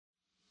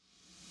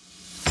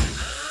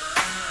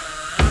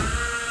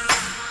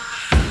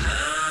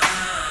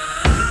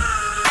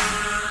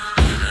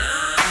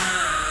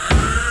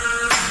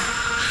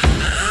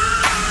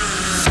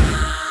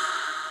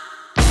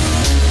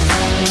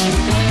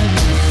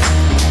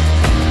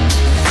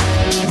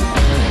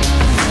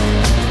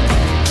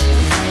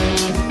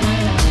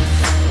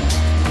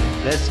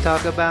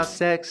talk about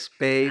sex,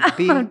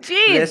 baby. Oh,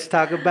 geez. Let's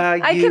talk about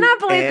you. I cannot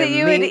believe that and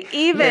you me. would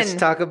even Let's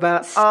talk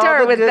about all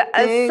start the with good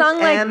a things song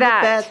like and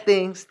that. the bad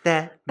things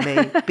that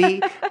may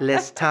be.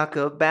 Let's talk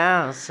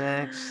about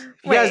sex.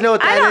 You Wait, guys know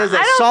what I that don't- is? I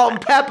That's don't- salt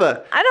and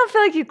pepper. I don't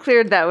feel like you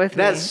cleared that with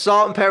That's me.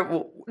 salt and pepper.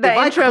 Well, The if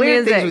I intro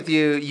cleared things music. with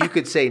you, you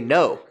could say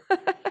no.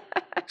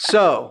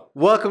 So,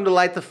 welcome to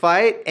Light the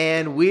Fight,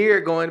 and we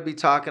are going to be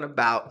talking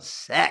about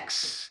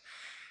sex.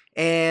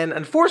 And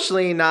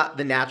unfortunately, not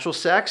the natural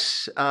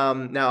sex.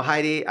 Now,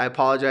 Heidi, I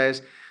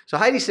apologize. So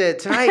Heidi said,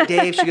 tonight,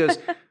 Dave, she goes,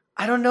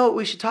 I don't know what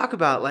we should talk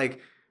about.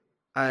 Like,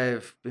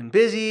 I've been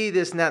busy,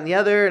 this and that and the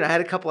other, and I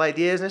had a couple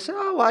ideas. And I said,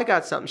 oh, well, I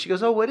got something. She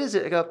goes, oh, what is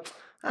it? I go,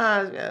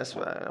 yes,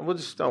 we'll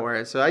just, don't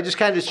worry. So I just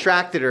kind of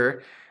distracted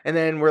her. And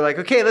then we're like,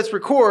 okay, let's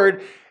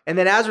record. And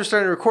then as we're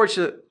starting to record,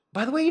 she's like,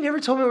 by the way, you never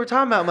told me what we're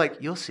talking about. I'm like,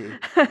 you'll see.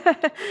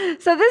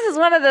 So this is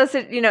one of those,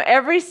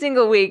 every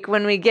single week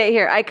when we get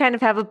here, I kind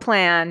of have a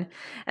plan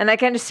and I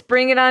kind of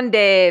spring it on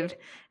Dave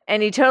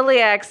and he totally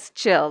acts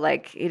chill.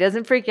 Like he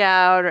doesn't freak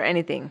out or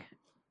anything.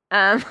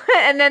 And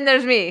then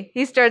there's me.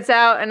 He starts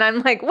out and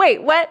I'm like,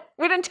 wait, what?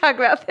 We didn't talk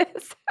about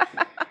this.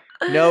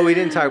 No, we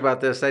didn't talk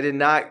about this. I did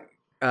not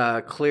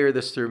clear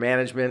this through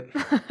management.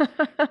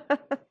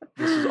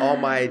 This is all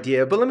my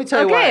idea. But let me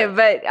tell you why. Okay,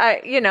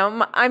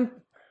 but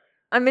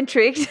I'm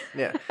intrigued.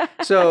 Yeah.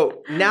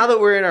 So now that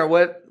we're in our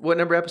what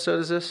number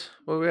episode is this?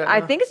 What are we at now? I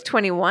think it's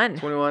 21.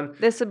 21.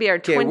 This will be our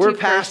 21st Okay, we're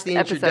past the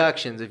episode.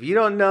 introductions. If you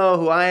don't know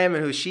who I am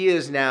and who she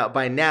is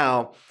by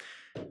now,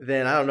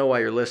 then I don't know why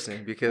you're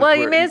listening. Because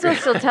you may as well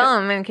still tell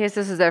them in case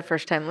this is their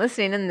first time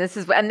listening, and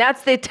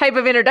that's the type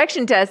of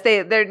introduction test.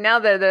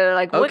 They're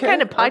like, what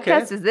kind of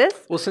podcast is this?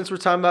 Well, since we're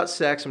talking about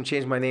sex, I'm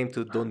changing my name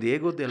to Don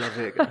Diego de la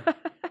Vega.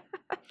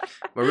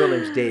 My real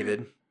name's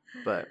David.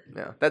 But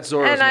yeah, that's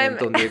Zora's name,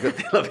 Don Diego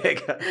de la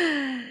Vega.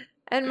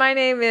 And my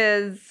name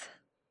is...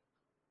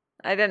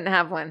 I didn't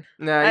have one.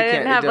 No, you can't.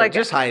 Didn't have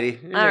just Heidi.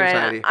 Your all name's right,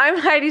 Heidi. I'm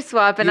Heidi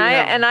Swap, and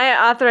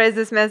I authorize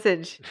this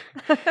message.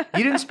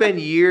 You didn't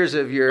spend years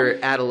of your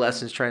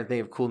adolescence trying to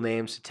think of cool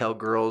names to tell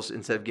girls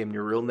instead of giving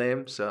your real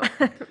name. So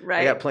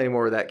right. I got plenty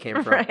more where that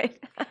came from.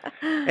 Right.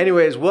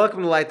 Anyways,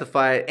 welcome to Light the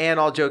Fight. And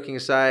all joking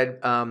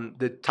aside,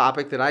 the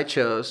topic that I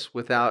chose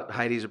without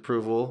Heidi's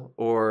approval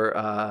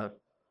or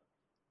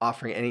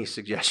offering any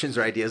suggestions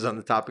or ideas on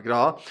the topic at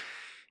all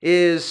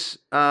is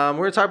we're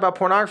going to talk about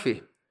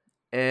pornography.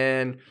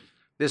 And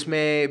this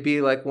may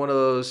be like one of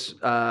those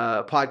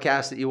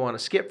podcasts that you want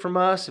to skip from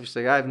us. If you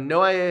say, I have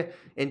no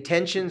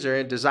intentions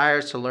or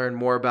desires to learn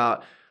more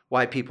about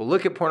why people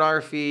look at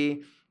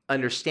pornography,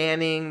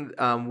 understanding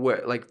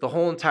like the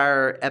whole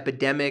entire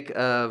epidemic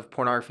of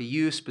pornography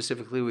use,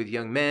 specifically with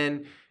young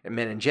men and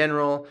men in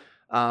general,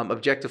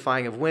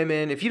 objectifying of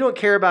women. If you don't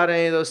care about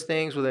any of those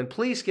things, well, then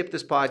please skip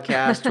this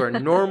podcast to our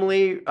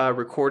normally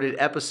recorded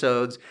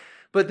episodes.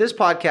 But this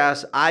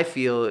podcast, I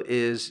feel,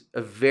 is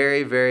a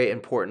very, very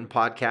important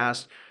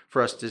podcast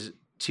for us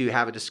to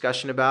have a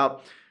discussion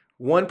about.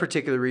 One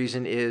particular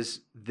reason is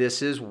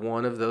this is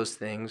one of those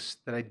things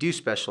that I do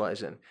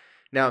specialize in.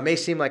 Now, it may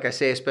seem like I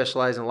say I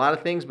specialize in a lot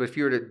of things, but if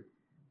you were to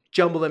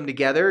jumble them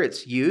together,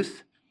 it's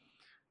youth,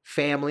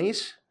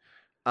 families,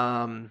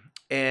 and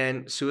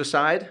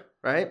suicide,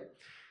 right?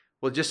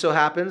 Well, it just so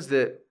happens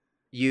that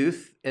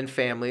youth and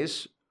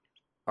families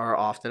are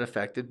often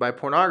affected by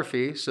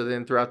pornography. So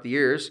then throughout the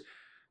years,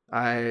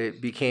 I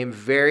became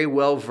very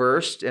well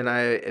versed and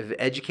I have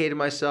educated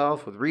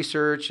myself with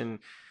research and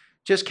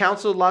just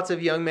counseled lots of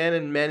young men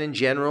and men in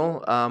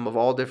general of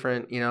all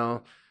different,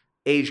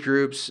 age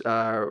groups,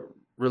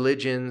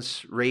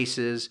 religions,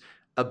 races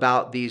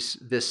about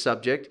this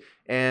subject.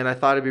 And I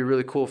thought it'd be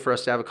really cool for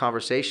us to have a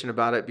conversation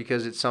about it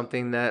because it's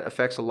something that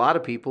affects a lot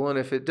of people. And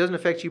if it doesn't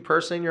affect you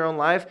personally in your own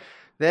life,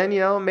 then,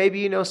 maybe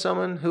you know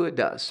someone who it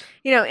does.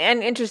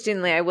 And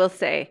interestingly, I will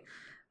say,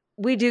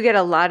 we do get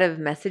a lot of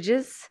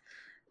messages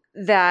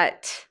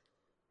that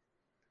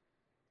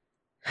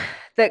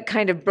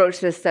kind of broach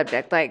this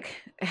subject. Like,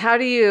 how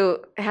do you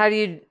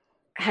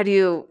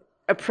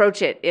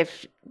approach it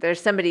if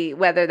there's somebody,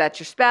 whether that's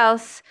your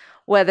spouse,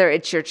 whether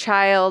it's your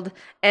child,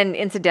 and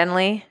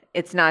incidentally,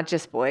 it's not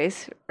just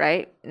boys,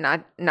 right?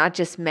 Not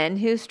just men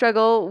who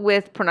struggle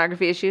with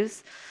pornography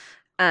issues,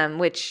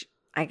 which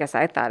I guess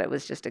I thought it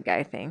was just a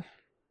guy thing.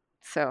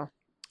 So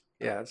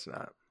yeah, it's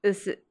not.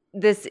 This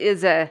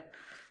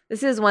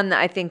is one that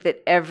I think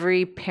that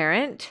every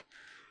parent,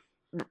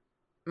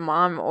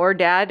 mom or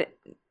dad,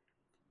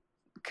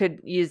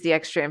 could use the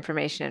extra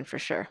information in for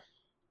sure.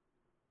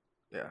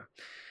 Yeah.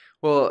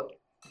 Well,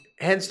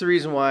 hence the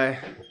reason why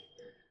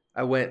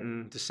I went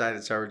and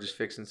decided, sorry, we're just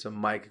fixing some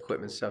mic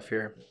equipment stuff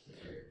here.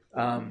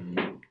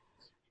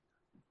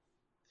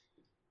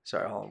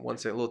 Sorry, hold on one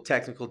second, a little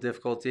technical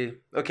difficulty.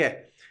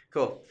 Okay,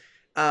 cool.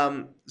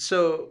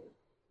 So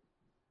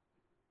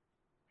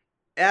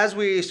as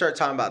we start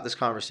talking about this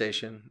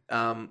conversation,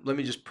 let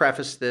me just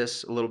preface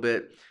this a little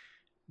bit.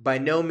 By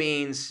no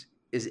means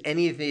is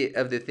any of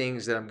the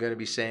things that I'm going to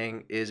be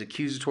saying is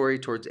accusatory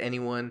towards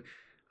anyone.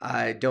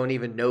 I don't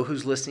even know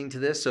who's listening to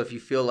this. So if you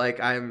feel like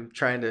I'm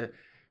trying to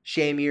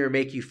shame you or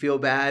make you feel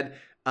bad,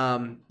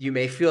 You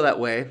may feel that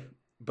way,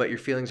 but your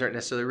feelings aren't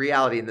necessarily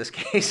reality in this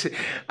case.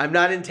 I'm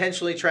not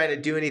intentionally trying to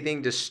do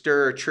anything to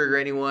stir or trigger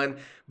anyone,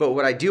 but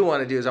what I do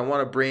want to do is I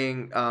want to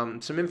bring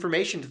some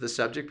information to the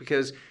subject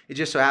because it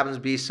just so happens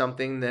to be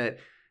something that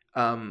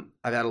I've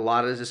had a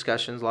lot of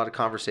discussions, a lot of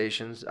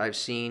conversations. I've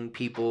seen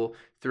people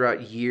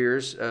throughout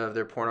years of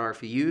their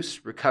pornography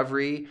use,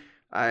 recovery.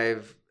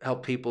 I've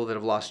helped people that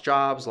have lost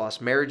jobs,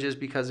 lost marriages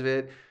because of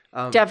it.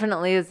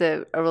 Definitely is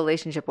a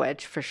relationship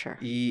wedge for sure.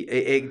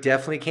 It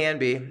definitely can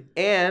be.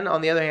 And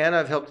on the other hand,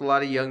 I've helped a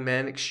lot of young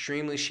men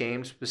extremely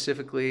shamed,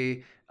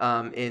 specifically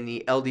in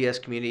the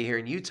LDS community here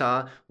in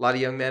Utah. A lot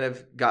of young men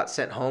have got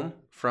sent home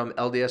from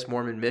LDS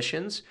Mormon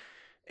missions.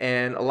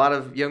 And a lot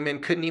of young men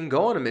couldn't even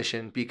go on a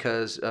mission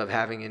because of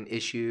having an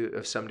issue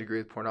of some degree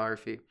with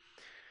pornography.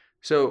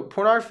 So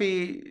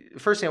pornography,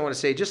 first thing I want to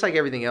say, just like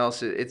everything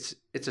else, it's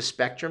a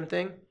spectrum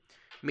thing,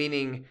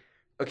 meaning,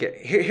 okay,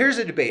 here's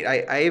a debate.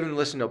 I even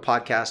listened to a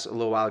podcast a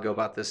little while ago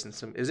about this,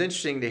 and it was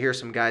interesting to hear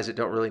some guys that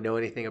don't really know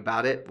anything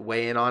about it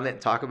weigh in on it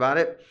and talk about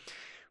it.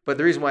 But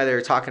the reason why they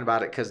were talking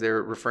about it because they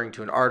were referring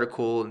to an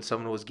article and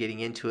someone was getting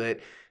into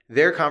it.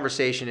 Their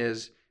conversation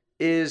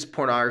is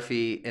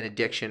pornography an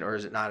addiction or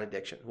is it not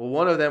addiction? Well,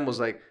 one of them was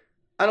like,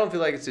 I don't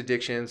feel like it's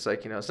addiction. It's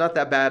like, it's not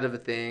that bad of a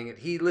thing. And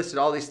he listed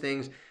all these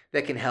things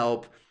that can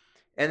help.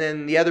 And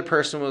then the other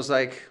person was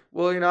like,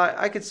 well,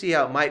 I could see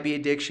how it might be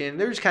addiction.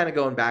 They're just kind of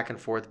going back and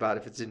forth about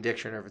if it's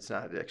addiction or if it's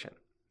not addiction.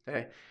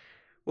 Okay.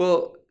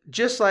 Well,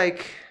 just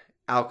like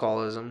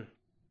alcoholism,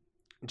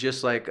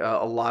 just like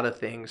a lot of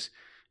things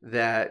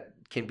that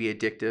can be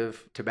addictive,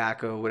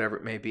 tobacco, whatever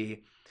it may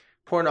be,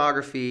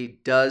 pornography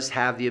does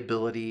have the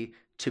ability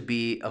to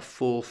be a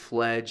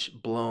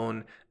full-fledged,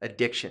 blown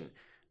addiction.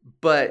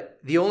 But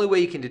the only way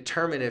you can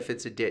determine if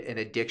it's an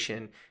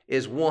addiction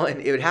is, one,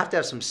 it would have to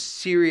have some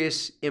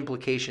serious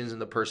implications in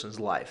the person's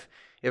life.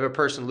 If a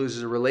person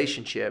loses a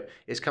relationship,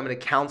 is coming to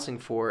counseling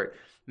for it,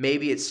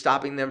 maybe it's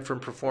stopping them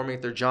from performing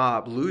at their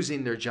job,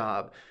 losing their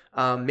job.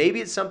 Maybe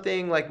it's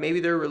something like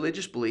maybe their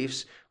religious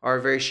beliefs are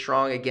very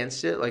strong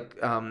against it, like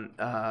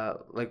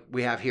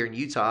we have here in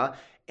Utah.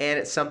 And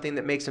it's something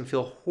that makes them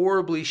feel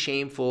horribly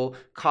shameful,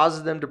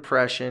 causes them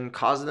depression,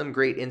 causes them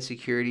great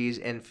insecurities,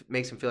 and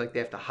makes them feel like they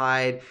have to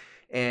hide.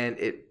 And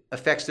it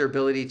affects their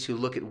ability to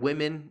look at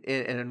women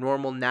in a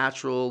normal,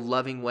 natural,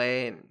 loving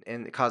way,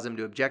 and it causes them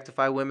to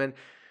objectify women.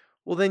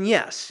 Well, then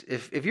yes,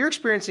 if you're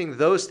experiencing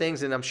those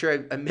things, and I'm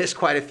sure I missed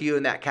quite a few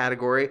in that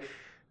category,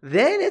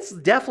 then it's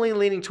definitely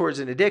leaning towards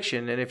an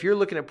addiction. And if you're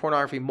looking at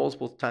pornography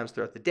multiple times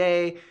throughout the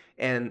day,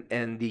 and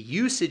the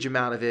usage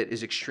amount of it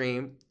is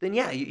extreme, then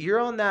yeah,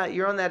 you're on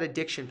that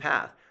addiction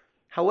path.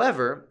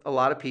 However, a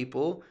lot of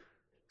people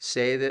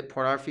say that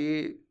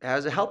pornography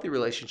has a healthy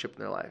relationship in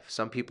their life.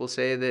 Some people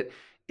say that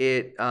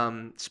it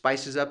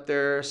spices up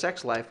their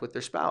sex life with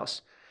their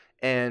spouse.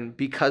 And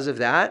because of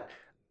that,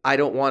 I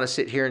don't want to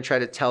sit here and try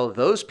to tell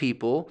those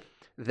people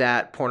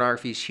that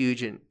pornography is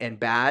huge and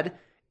bad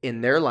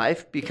in their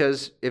life,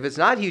 because if it's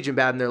not huge and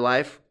bad in their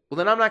life, well,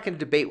 then I'm not going to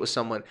debate with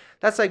someone.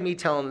 That's like me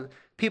telling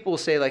people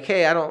say like,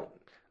 hey, I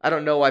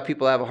don't know why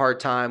people have a hard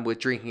time with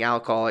drinking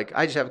alcohol. Like,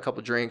 I just have a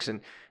couple drinks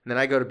and then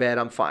I go to bed,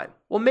 I'm fine.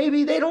 Well,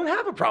 maybe they don't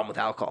have a problem with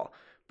alcohol,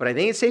 but I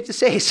think it's safe to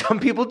say some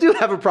people do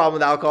have a problem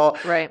with alcohol.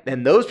 Right.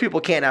 And those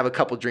people can't have a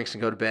couple drinks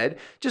and go to bed.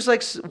 Just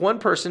like one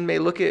person may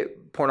look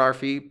at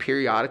pornography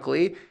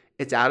periodically.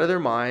 It's out of their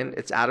mind.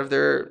 It's out of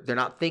they're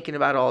not thinking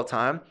about it all the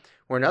time.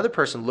 Where another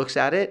person looks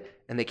at it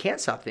and they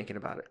can't stop thinking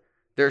about it.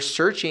 They're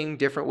searching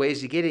different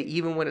ways to get it,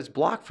 even when it's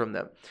blocked from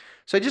them.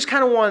 So I just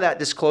kind of wanted that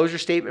disclosure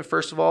statement.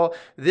 First of all,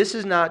 this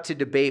is not to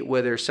debate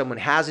whether someone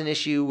has an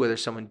issue, whether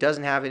someone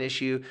doesn't have an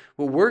issue.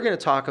 What we're going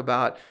to talk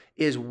about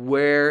is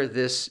where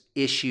this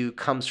issue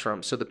comes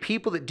from. So the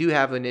people that do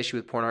have an issue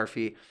with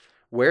pornography,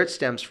 where it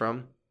stems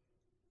from,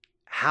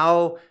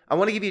 how I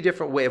want to give you a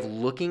different way of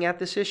looking at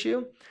this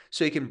issue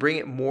so you can bring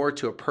it more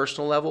to a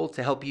personal level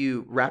to help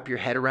you wrap your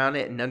head around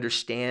it and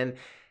understand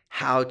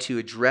how to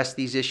address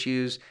these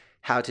issues,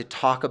 how to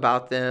talk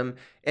about them,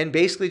 and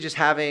basically just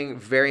having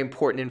very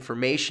important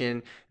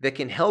information that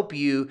can help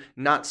you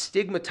not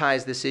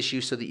stigmatize this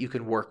issue so that you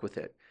can work with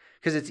it.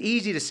 Because it's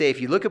easy to say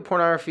if you look at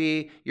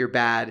pornography, you're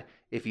bad.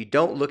 If you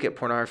don't look at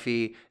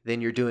pornography,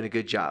 then you're doing a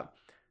good job.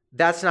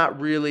 That's not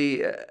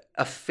really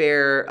a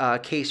fair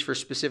case for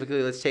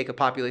specifically, let's take a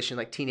population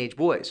like teenage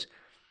boys.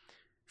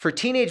 For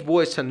teenage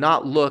boys to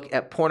not look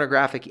at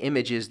pornographic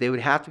images, they would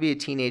have to be a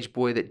teenage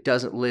boy that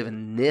doesn't live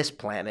in this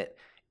planet,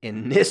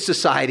 in this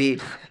society,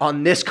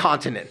 on this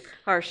continent.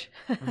 Harsh.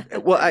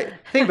 Well,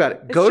 think about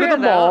it. Go to the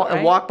mall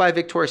and walk by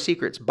Victoria's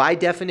Secrets. By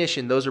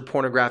definition, those are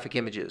pornographic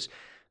images.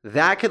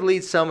 That could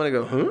lead someone to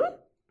go,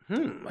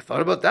 I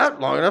thought about that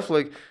long enough.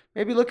 Like,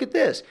 maybe look at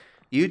this.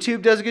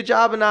 YouTube does a good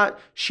job of not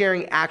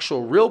sharing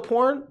actual real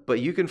porn, but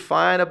you can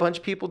find a bunch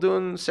of people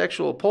doing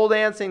sexual pole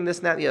dancing, this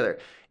and that and the other.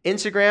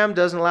 Instagram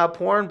doesn't allow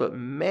porn, but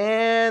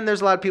man,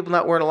 there's a lot of people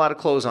not wearing a lot of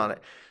clothes on it.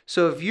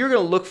 So if you're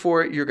going to look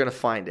for it, you're going to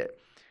find it.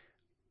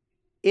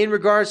 In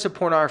regards to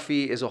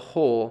pornography as a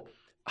whole,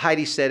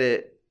 Heidi said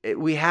it,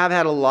 we have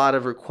had a lot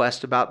of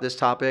requests about this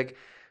topic.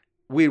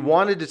 we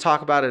wanted to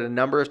talk about it a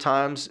number of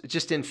times. It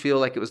just didn't feel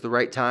like it was the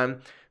right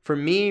time. For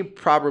me,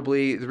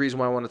 probably the reason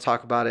why I want to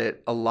talk about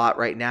it a lot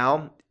right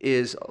now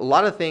is a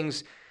lot of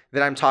things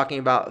that I'm talking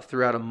about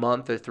throughout a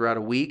month or throughout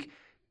a week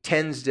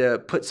tends to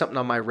put something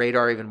on my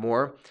radar even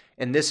more.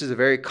 And this is a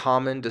very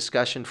common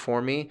discussion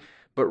for me.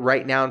 But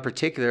right now in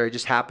particular, I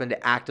just happen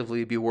to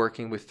actively be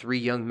working with 3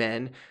 young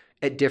men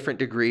at different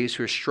degrees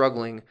who are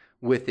struggling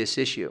with this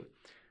issue.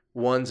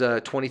 One's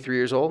 23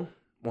 years old,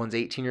 one's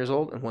 18 years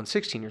old, and one's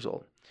 16 years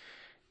old.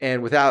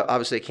 And without,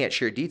 obviously, I can't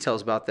share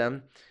details about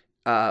them,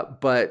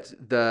 but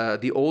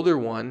the older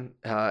one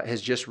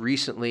has just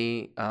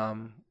recently,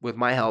 with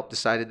my help,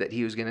 decided that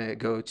he was going to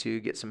go to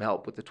get some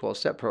help with the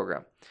 12-step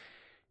program.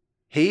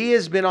 He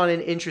has been on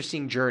an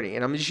interesting journey,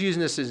 and I'm just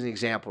using this as an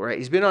example, right?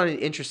 He's been on an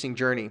interesting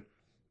journey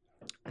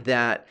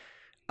that,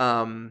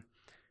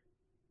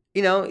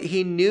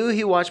 he knew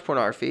he watched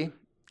pornography,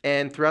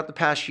 and throughout the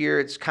past year,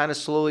 it's kind of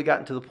slowly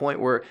gotten to the point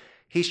where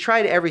he's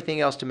tried everything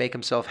else to make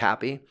himself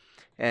happy.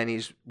 And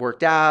he's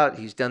worked out,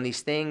 he's done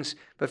these things.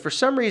 But for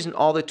some reason,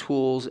 all the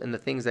tools and the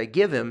things I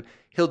give him,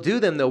 he'll do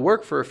them, they'll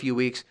work for a few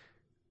weeks,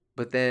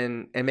 but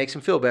then it makes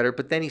him feel better.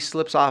 But then he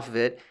slips off of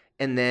it,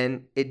 and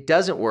then it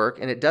doesn't work,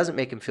 and it doesn't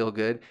make him feel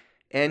good.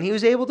 And he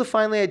was able to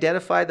finally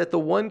identify that the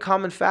one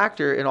common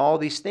factor in all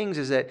these things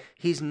is that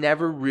he's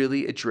never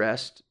really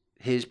addressed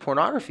his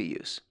pornography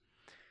use.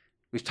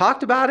 We've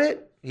talked about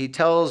it. He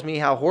tells me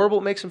how horrible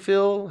it makes him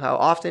feel, how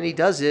often he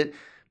does it.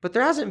 But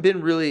there hasn't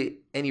been really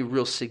any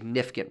real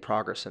significant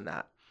progress in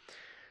that.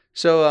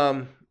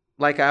 So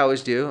like I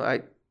always do,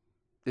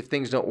 if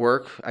things don't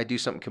work, I do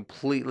something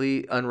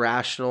completely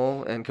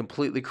unrational and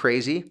completely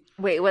crazy.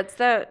 Wait, what's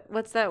that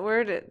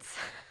word? It's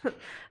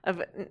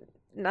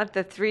not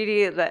the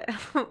 3D.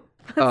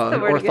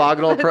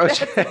 Orthogonal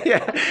approach.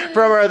 Yeah,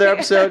 from our other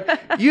episode.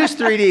 Use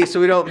 3D so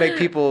we don't make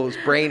people's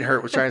brain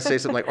hurt with trying to say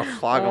something like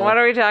orthogonal. What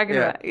are we talking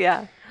about?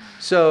 Yeah.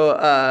 So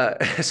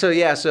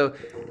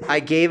I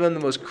gave him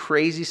the most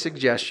crazy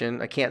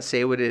suggestion. I can't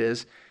say what it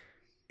is.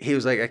 He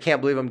was like, I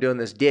can't believe I'm doing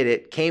this. Did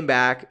it, came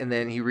back, and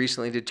then he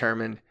recently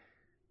determined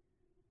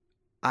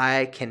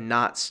I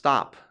cannot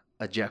stop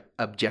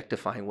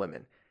objectifying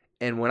women.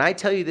 And when I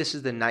tell you this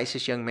is the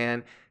nicest young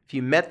man, if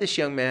you met this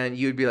young man,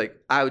 you would be like,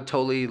 I would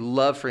totally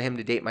love for him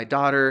to date my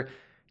daughter.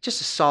 Just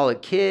a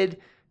solid kid.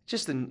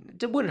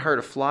 It wouldn't hurt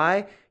a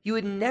fly. You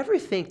would never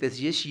think that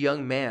this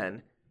young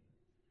man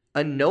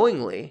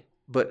unknowingly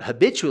but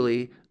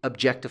habitually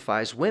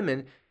objectifies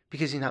women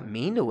because he's not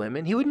mean to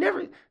women. He would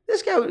never,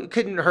 this guy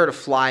couldn't hurt a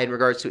fly in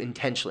regards to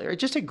intentionally, or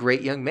just a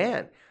great young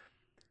man.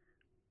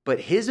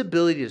 But his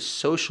ability to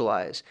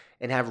socialize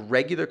and have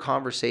regular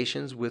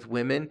conversations with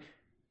women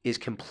is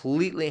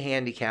completely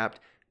handicapped,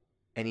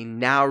 and he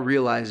now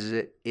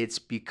realizes it's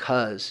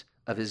because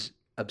of his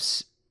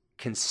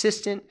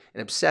consistent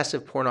and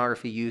obsessive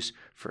pornography use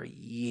for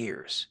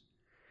years.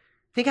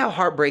 Think how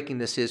heartbreaking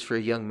this is for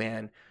a young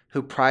man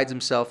who prides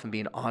himself in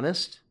being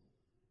honest,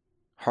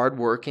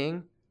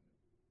 hardworking,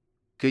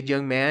 good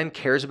young man,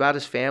 cares about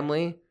his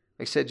family,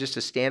 like I said, just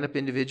a stand-up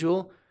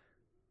individual,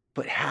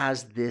 but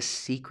has this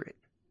secret.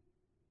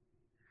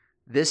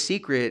 This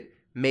secret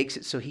makes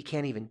it so he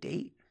can't even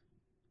date.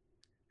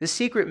 This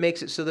secret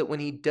makes it so that when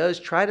he does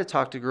try to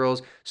talk to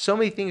girls, so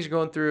many things are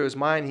going through his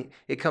mind,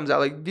 it comes out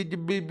like, and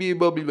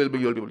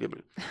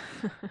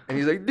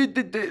he's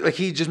like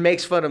he just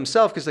makes fun of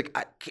himself because like,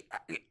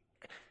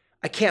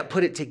 I can't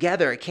put it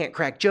together. I can't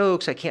crack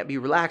jokes. I can't be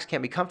relaxed,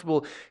 can't be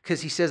comfortable,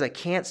 because he says I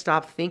can't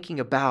stop thinking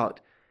about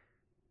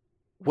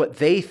what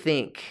they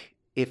think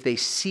if they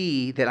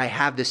see that I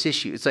have this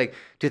issue. It's like,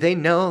 do they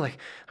know? Like,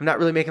 I'm not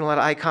really making a lot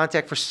of eye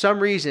contact. For some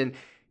reason,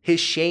 his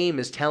shame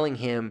is telling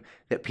him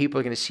that people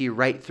are going to see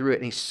right through it.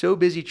 And he's so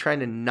busy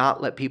trying to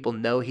not let people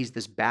know he's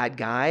this bad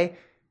guy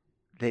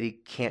that he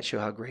can't show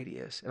how great he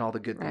is and all the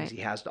good things he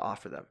has to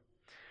offer them.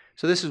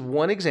 So this is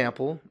one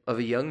example of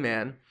a young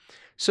man.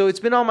 So it's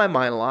been on my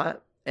mind a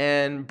lot,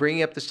 and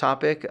bringing up this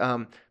topic.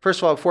 First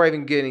of all, before I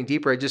even get any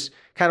deeper, I just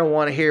kind of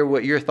want to hear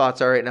what your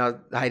thoughts are right now,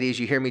 Heidi, as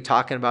you hear me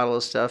talking about all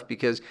this stuff,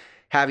 because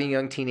having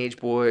young teenage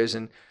boys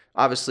and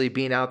obviously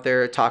being out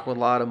there talking with a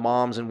lot of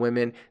moms and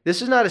women,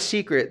 this is not a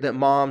secret that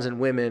moms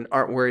and women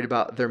aren't worried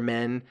about their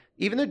men,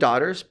 even their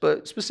daughters,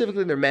 but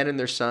specifically their men and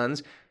their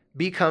sons,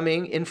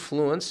 becoming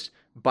influenced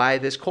by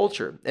this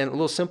culture. And a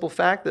little simple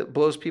fact that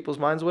blows people's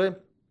minds away,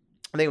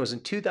 I think it was in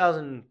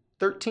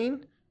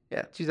 2013.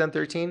 Yeah,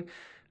 2013.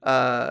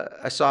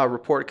 I saw a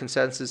report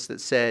consensus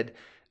that said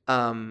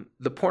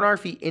the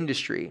pornography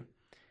industry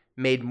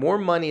made more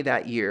money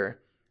that year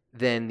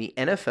than the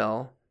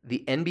NFL,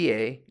 the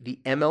NBA, the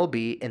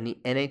MLB, and the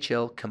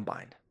NHL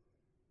combined.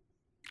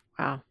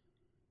 Wow.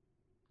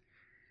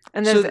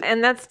 And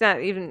that's not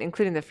even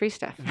including the free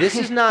stuff. This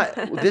is not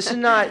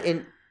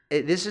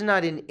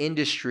an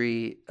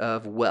industry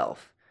of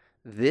wealth.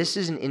 This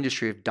is an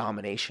industry of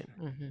domination.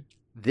 Mm-hmm.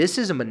 This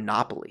is a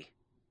monopoly.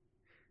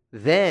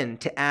 Then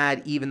to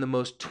add even the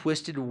most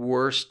twisted,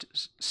 worst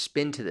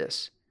spin to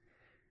this,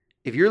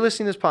 if you're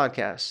listening to this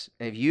podcast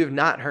and if you have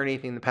not heard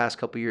anything in the past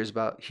couple of years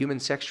about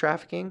human sex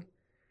trafficking,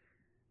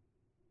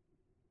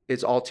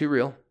 it's all too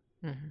real.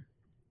 Mm-hmm.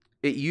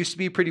 It used to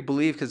be pretty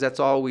believed because that's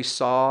all we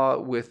saw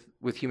with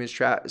human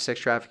sex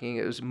trafficking.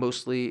 It was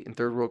mostly in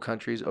third world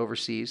countries,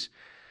 overseas.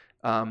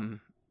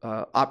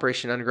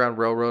 Operation Underground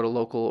Railroad, a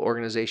local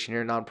organization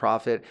here,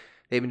 nonprofit.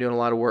 They've been doing a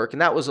lot of work,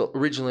 and that was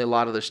originally a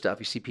lot of their stuff.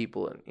 You see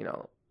people in,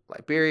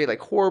 Liberia, like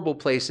horrible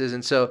places,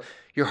 and so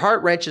your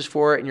heart wrenches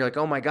for it, and you're like,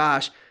 oh my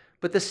gosh.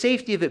 But the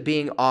safety of it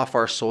being off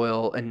our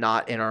soil and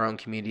not in our own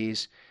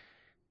communities,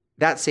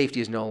 that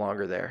safety is no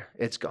longer there.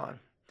 It's gone.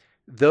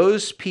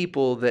 Those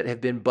people that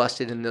have been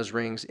busted in those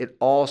rings, it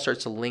all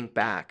starts to link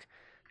back.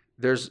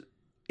 There's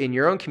in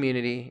your own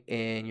community,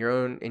 in your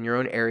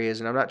own areas,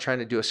 and I'm not trying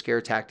to do a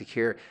scare tactic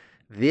here.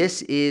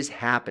 This is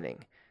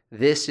happening.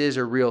 This is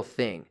a real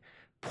thing.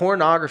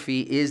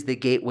 Pornography is the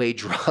gateway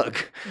drug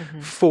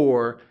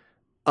for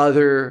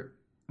other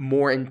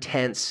more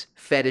intense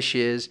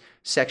fetishes,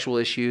 sexual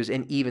issues,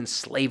 and even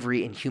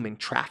slavery and human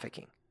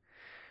trafficking.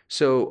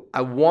 So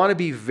I want to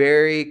be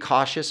very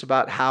cautious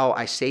about how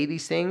I say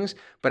these things,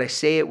 but I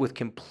say it with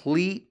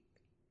complete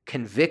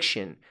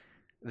conviction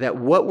that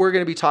what we're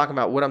going to be talking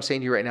about, what I'm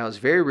saying to you right now, is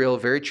very real,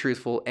 very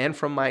truthful, and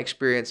from my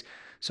experience.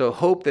 So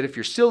hope that if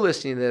you're still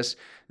listening to this,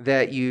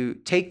 that you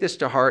take this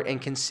to heart and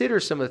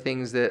consider some of the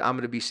things that I'm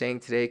going to be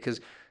saying today,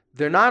 because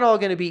they're not all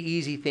going to be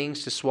easy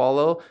things to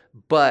swallow,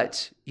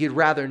 but you'd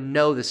rather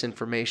know this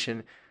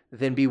information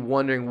than be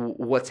wondering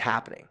what's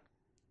happening.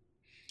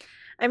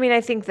 I mean,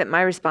 I think that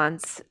my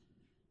response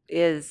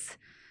is,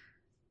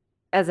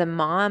 as a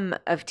mom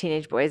of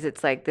teenage boys,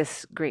 it's like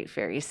this great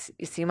fear. You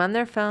see them on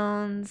their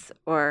phones,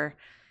 or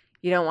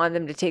you don't want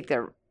them to take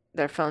their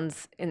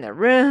phones in their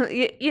room.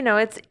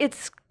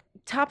 It's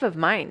top of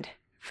mind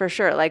for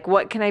sure. Like,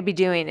 what can I be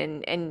doing?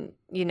 And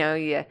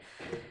you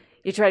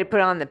try to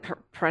put on the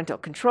parental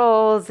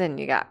controls, and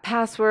you got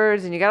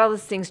passwords, and you got all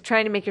these things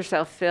trying to make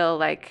yourself feel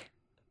like,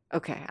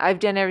 okay, I've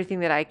done everything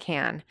that I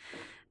can.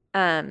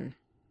 I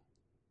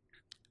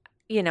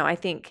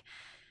think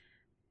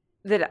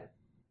that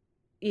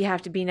you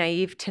have to be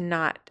naive to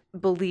not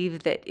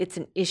believe that it's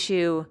an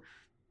issue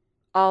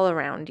all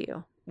around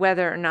you,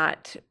 whether or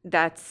not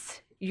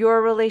that's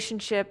your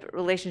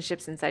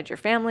relationships inside your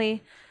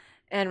family,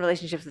 and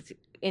relationships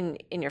in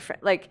your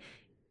friend. Like,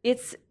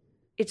 it's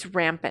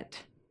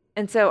rampant.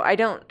 And so I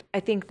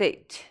think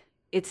that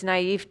it's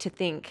naive to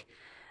think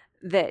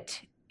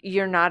that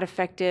you're not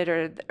affected,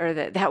 or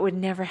that would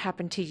never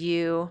happen to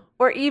you,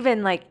 or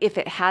even like if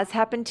it has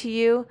happened to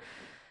you,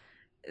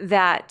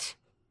 that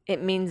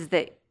it means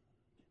that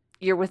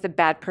you're with a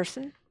bad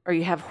person, or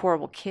you have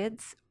horrible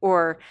kids,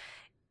 or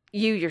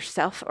you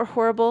yourself are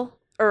horrible,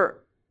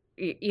 or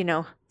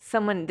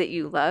someone that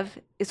you love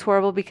is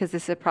horrible because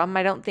this is a problem.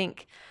 I don't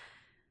think,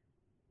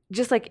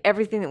 just like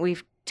everything that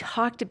we've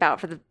talked about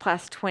for the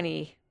past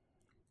 20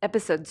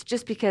 episodes,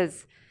 just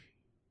because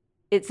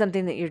it's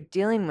something that you're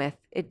dealing with,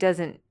 it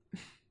doesn't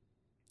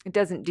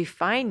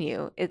define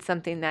you. It's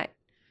something that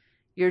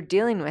you're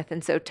dealing with.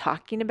 And so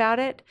talking about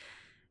it,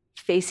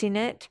 facing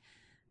it,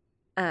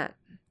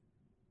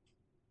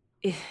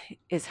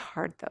 is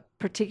hard, though,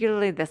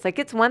 particularly this. Like,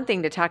 it's one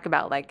thing to talk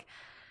about, like,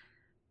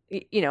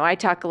 I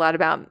talk a lot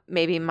about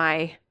maybe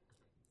my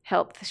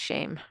health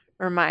shame,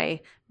 or my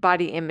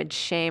body image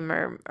shame,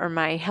 or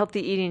my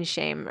healthy eating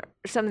shame, or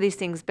some of these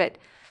things. But,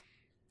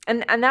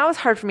 and that was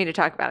hard for me to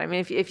talk about. I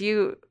mean, if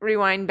you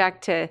rewind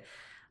back to,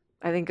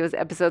 I think it was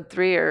episode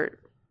 3 or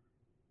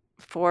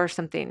 4 or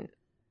something,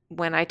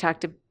 when I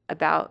talked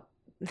about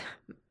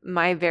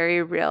my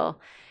very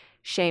real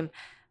shame,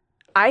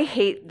 I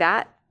hate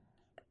that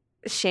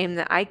shame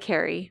that I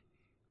carry.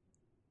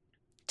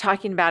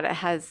 Talking about it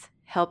has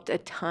helped a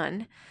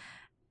ton.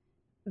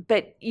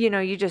 But,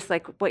 you just,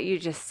 like what you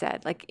just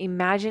said, like,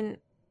 imagine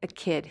a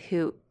kid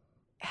who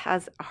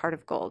has a heart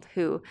of gold,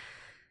 who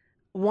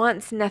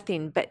wants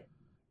nothing but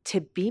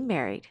to be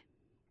married,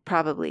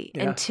 probably,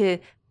 and to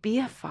be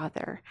a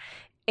father,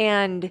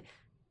 and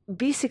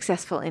be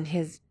successful in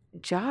his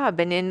job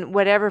and in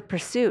whatever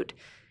pursuit,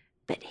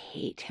 but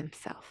hate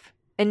himself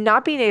and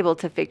not being able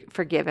to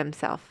forgive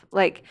himself.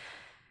 Like,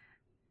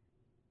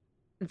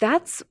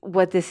 that's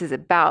what this is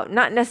about.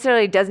 Not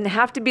necessarily, doesn't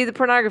have to be the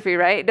pornography,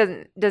 right?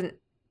 It doesn't,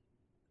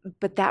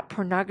 but that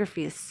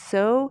pornography is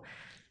so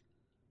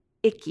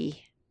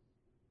icky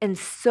and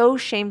so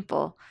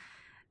shameful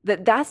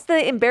that that's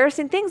the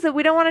embarrassing things that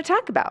we don't want to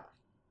talk about.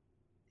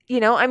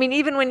 I mean,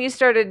 even when you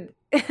started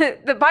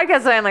the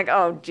podcast, I'm like,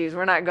 oh, geez,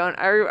 we're not going.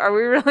 Are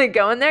we really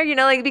going there?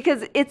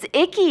 Because it's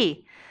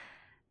icky,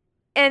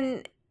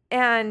 and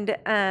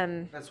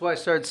that's why I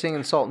started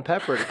singing Salt and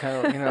Pepper to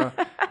kind of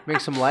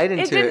make some light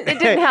into it. It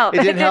didn't help.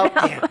 It didn't help.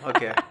 Damn,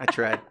 okay, I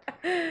tried.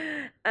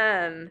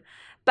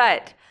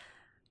 But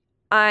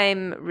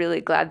I'm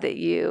really glad that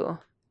you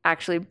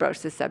actually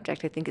broached this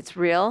subject. I think it's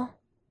real.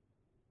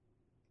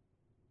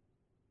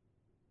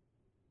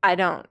 I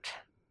don't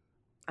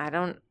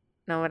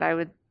know what I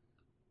would.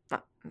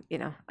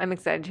 I'm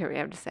excited to hear what you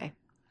have to say.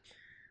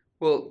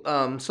 Well,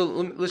 so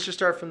let's just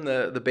start from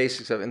the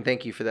basics of it, and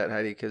thank you for that,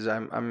 Heidi, because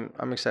I'm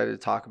excited to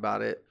talk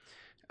about it.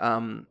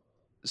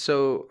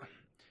 So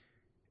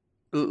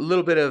a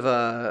little bit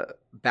of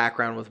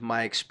background with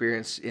my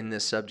experience in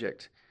this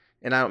subject.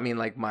 And I don't mean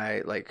like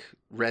my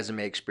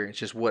resume experience,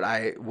 just what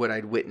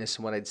I'd witnessed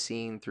and what I'd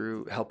seen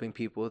through helping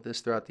people with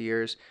this throughout the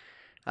years.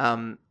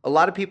 A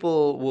lot of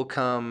people will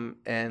come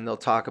and they'll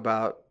talk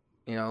about,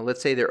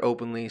 let's say they're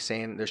openly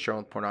saying they're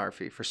struggling with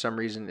pornography. For some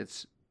reason,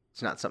 it's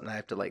not something I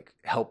have to like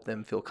help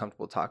them feel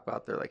comfortable to talk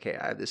about. They're like, hey,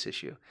 I have this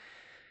issue.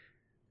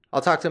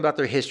 I'll talk to them about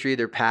their history,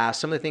 their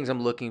past, some of the things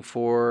I'm looking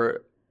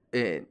for.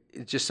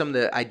 Just some of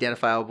the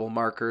identifiable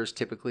markers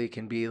typically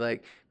can be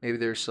like maybe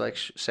they're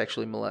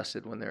sexually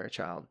molested when they're a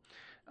child,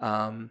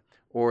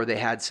 or they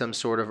had some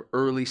sort of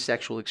early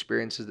sexual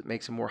experiences that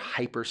makes them more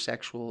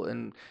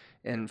hypersexual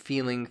and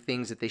feeling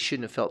things that they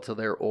shouldn't have felt till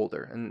they're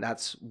older. And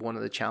that's one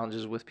of the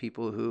challenges with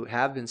people who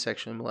have been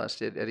sexually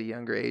molested at a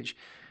younger age,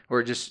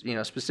 or just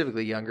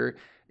specifically younger,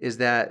 is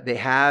that they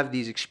have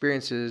these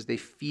experiences, they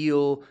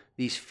feel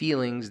these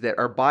feelings that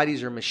our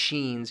bodies are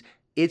machines.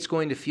 It's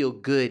going to feel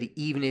good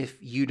even if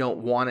you don't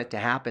want it to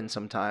happen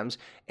sometimes,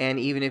 and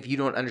even if you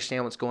don't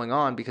understand what's going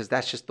on, because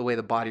that's just the way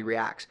the body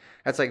reacts.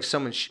 That's like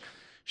someone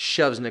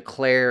shoves an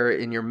eclair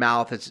in your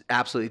mouth that's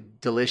absolutely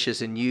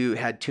delicious, and you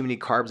had too many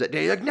carbs that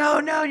day. You're like, no,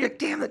 you're like,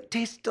 damn, that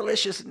tastes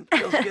delicious and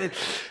feels good.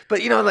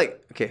 But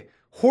okay,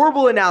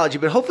 horrible analogy,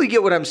 but hopefully you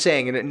get what I'm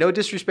saying. And no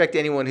disrespect to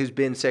anyone who's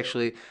been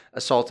sexually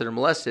assaulted or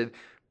molested,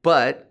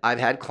 but I've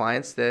had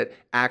clients that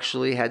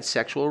actually had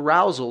sexual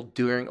arousal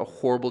during a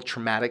horrible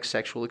traumatic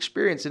sexual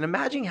experience. And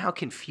imagine how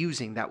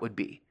confusing that would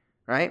be,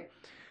 right?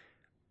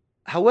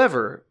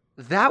 However,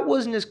 that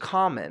wasn't as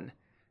common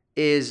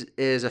is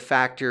a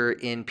factor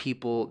in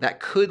people that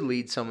could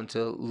lead someone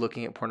to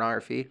looking at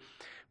pornography,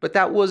 but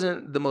that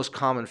wasn't the most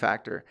common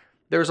factor.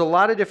 There's a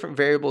lot of different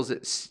variables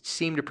that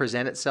seem to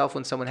present itself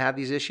when someone had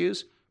these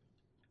issues,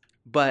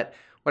 but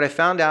what I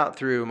found out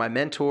through my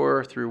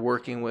mentor, through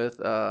working with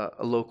a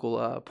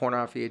local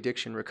pornography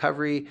addiction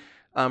recovery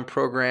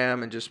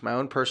program, and just my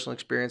own personal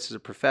experience as a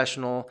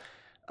professional,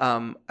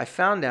 I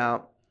found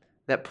out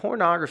that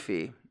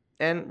pornography,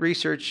 and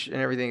research and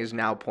everything is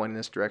now pointing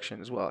this direction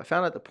as well. I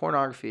found out that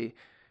pornography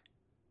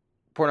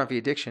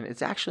addiction,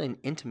 it's actually an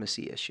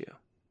intimacy issue.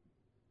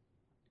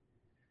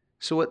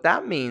 So what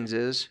that means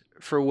is,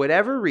 for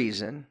whatever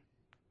reason,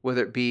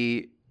 whether it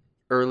be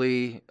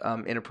early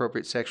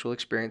inappropriate sexual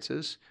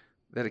experiences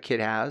that a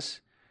kid has,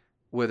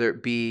 whether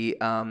it be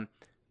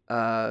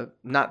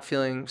not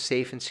feeling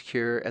safe and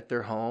secure at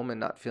their home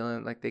and not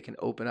feeling like they can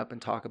open up and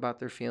talk about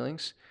their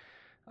feelings,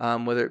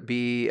 whether it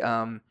be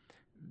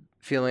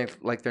feeling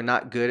like they're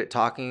not good at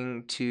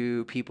talking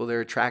to people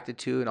they're attracted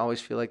to and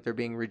always feel like they're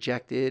being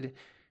rejected.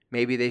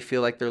 Maybe they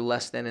feel like they're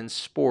less than in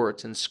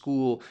sports and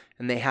school,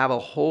 and they have a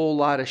whole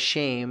lot of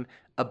shame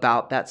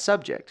about that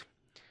subject.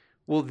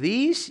 Well,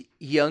 these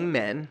young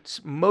men,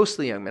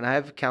 mostly young men, I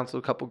have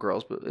counseled a couple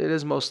girls, but it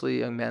is mostly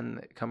young men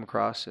that come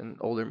across and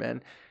older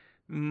men.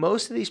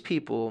 Most of these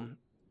people,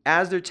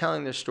 as they're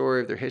telling their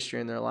story of their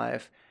history in their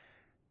life,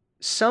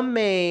 some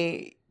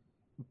may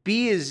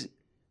be as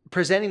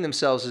presenting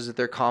themselves as that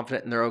they're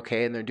confident and they're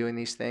okay and they're doing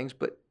these things,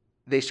 but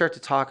they start to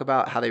talk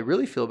about how they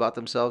really feel about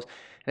themselves,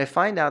 and I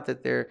find out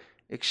that they're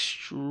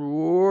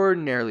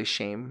extraordinarily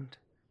shamed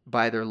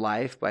by their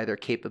life, by their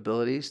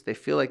capabilities. They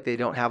feel like they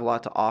don't have a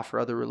lot to offer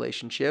other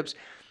relationships,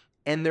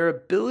 and their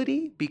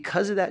ability,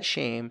 because of that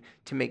shame,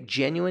 to make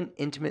genuine,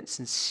 intimate,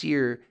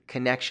 sincere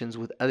connections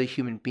with other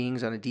human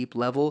beings on a deep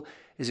level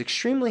is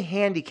extremely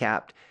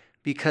handicapped,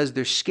 because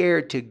they're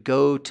scared to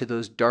go to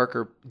those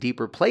darker,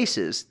 deeper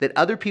places that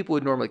other people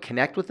would normally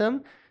connect with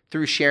them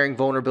through sharing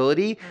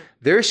vulnerability.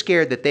 They're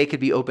scared that they could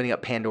be opening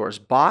up Pandora's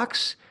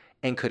box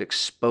and could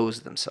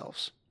expose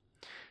themselves.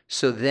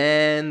 So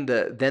then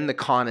the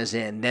con is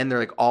in. Then they're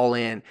like all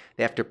in.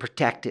 They have to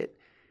protect it.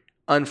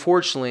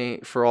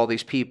 Unfortunately, for all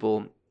these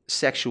people,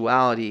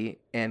 sexuality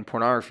and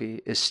pornography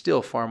is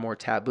still far more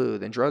taboo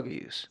than drug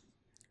use.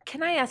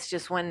 Can I ask I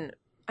just want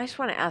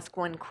to ask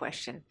one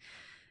question.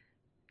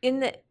 In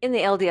the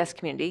LDS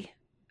community,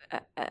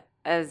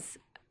 as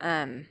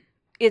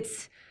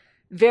it's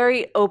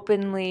very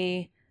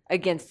openly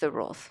against the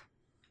rules.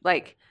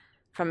 Like,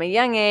 from a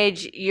young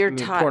age, you're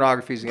taught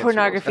pornography is against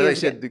the rules. As I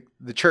said,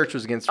 the church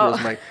was against the rules.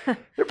 I'm like,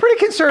 they're pretty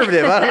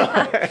conservative. I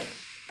don't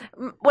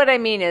know. What I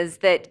mean is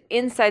that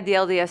inside the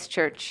LDS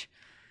church,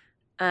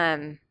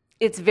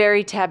 it's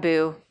very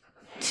taboo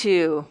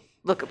to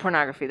look at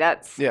pornography.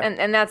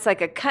 And that's like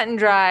a cut and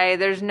dry.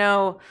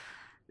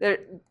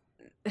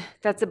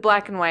 That's a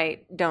black and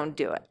white, don't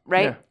do it,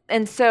 right? Yeah.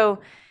 And so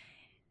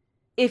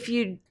if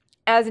you,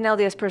 as an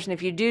LDS person,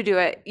 if you do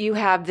it, you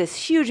have this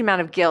huge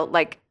amount of guilt,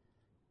 like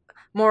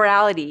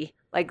morality,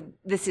 like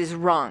this is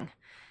wrong.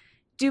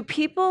 Do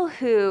people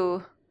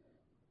who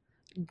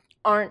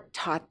aren't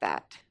taught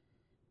that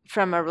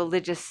from a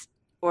religious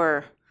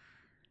or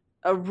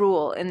a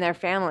rule in their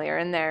family or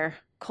in their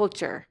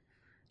culture,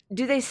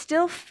 do they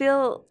still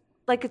feel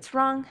like it's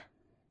wrong?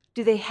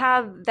 Do they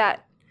have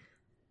that?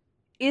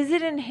 Is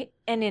it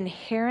an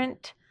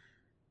inherent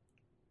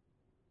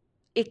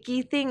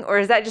icky thing, or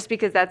is that just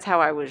because that's how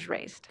I was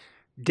raised?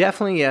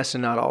 Definitely yes,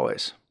 and not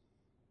always.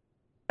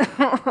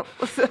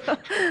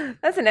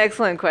 That's an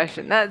excellent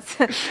question. That's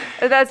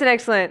an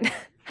excellent.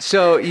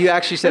 So you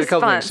actually said a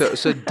couple things. Response.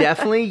 So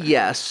definitely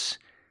yes,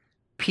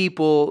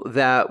 people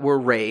that were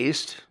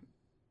raised,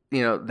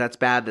 that's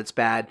bad. That's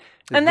bad.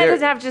 And that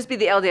doesn't have to just be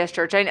the LDS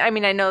Church. I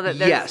mean, I know that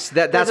Yes,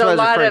 that's there's what I a was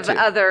lot referring of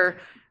to. other.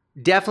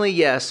 Definitely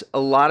yes.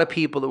 A lot of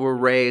people that were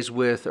raised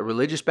with a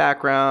religious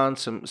background,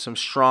 some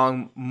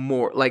strong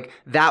more like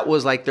that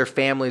was like their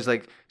families,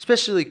 like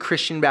especially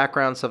Christian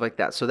background, stuff like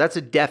that. So that's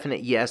a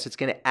definite yes. It's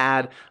going to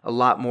add a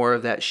lot more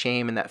of that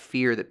shame and that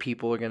fear that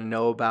people are going to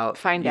know about.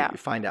 Find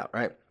out,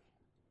 right?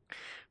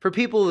 For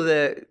people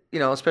that,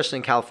 especially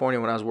in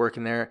California when I was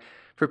working there,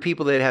 for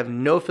people that have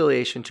no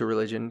affiliation to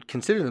religion,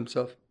 consider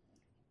themselves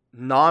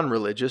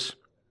non-religious.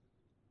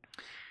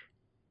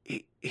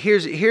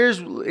 Here's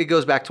it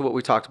goes back to what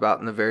we talked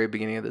about in the very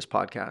beginning of this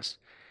podcast.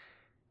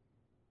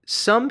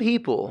 Some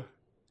people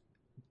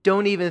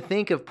don't even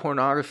think of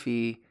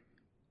pornography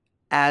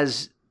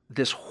as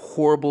this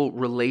horrible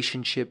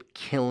relationship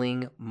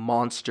killing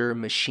monster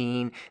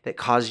machine that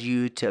causes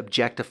you to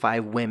objectify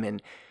women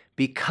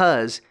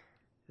because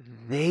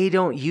they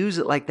don't use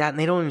it like that and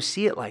they don't even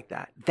see it like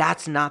that.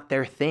 That's not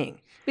their thing.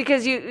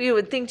 Because you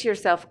would think to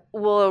yourself,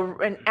 well,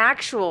 an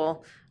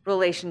actual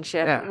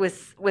relationship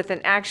with an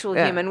actual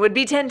human would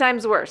be 10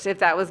 times worse if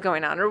that was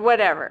going on or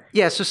whatever.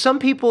 Yeah, so some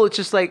people, it's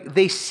just like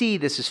they see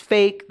this is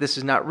fake, this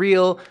is not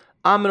real.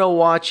 I'm going to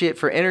watch it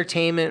for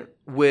entertainment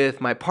with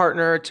my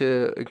partner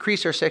to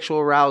increase our sexual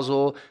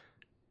arousal,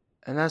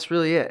 and that's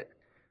really it.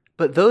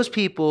 But those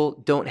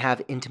people don't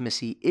have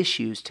intimacy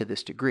issues to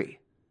this degree.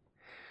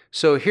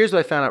 So here's what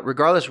I found out.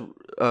 Regardless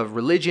of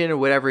religion or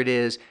whatever it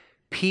is,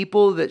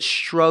 people that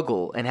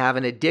struggle and have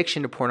an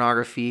addiction to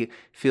pornography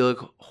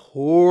feel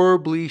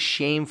horribly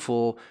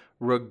shameful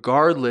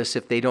regardless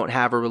if they don't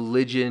have a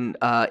religion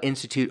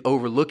institute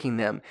overlooking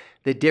them.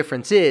 The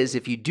difference is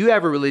if you do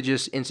have a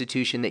religious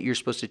institution that you're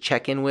supposed to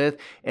check in with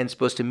and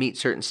supposed to meet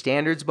certain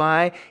standards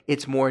by,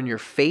 it's more in your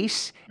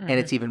face and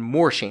it's even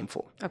more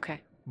shameful.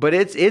 Okay. But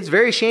it's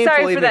very shameful.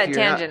 Sorry for that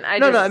tangent.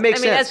 No, it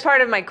makes sense. As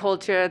part of my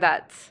culture,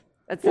 that's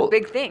a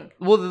big thing.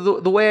 Well,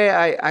 the way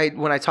I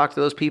when I talk to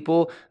those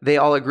people, they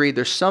all agree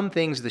there's some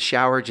things the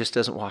shower just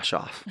doesn't wash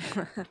off.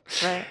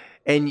 Right.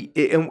 And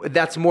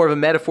that's more of a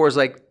metaphor. Is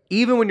like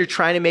even when you're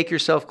trying to make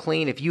yourself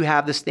clean, if you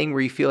have this thing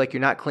where you feel like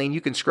you're not clean,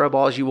 you can scrub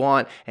all as you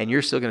want and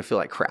you're still going to feel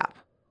like crap.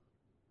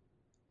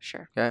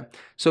 Sure. Okay.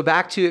 So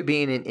back to it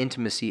being an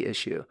intimacy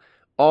issue.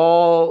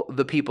 All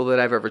the people that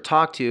I've ever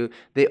talked to,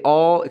 they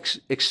all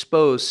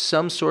expose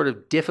some sort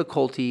of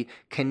difficulty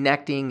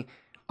connecting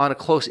on a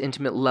close,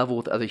 intimate level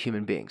with other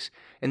human beings.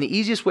 And the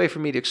easiest way for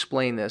me to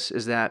explain this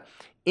is that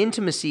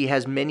intimacy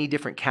has many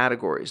different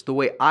categories. The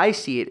way I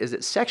see it is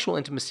that sexual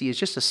intimacy is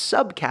just a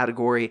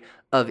subcategory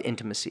of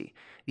intimacy.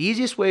 The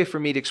easiest way for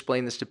me to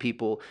explain this to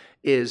people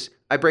is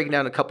I break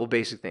down a couple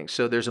basic things.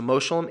 So there's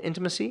emotional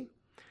intimacy,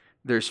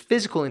 there's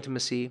physical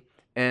intimacy,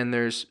 and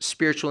there's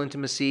spiritual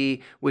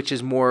intimacy, which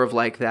is more of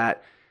like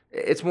that.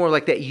 It's more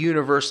like that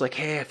universe, like,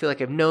 hey, I feel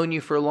like I've known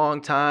you for a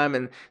long time.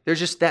 And there's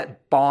just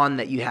that bond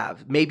that you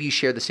have. Maybe you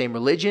share the same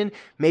religion.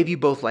 Maybe you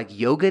both like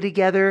yoga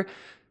together.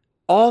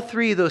 All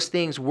three of those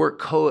things they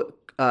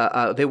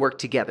work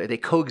together. They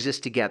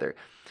coexist together.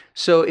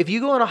 So if you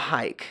go on a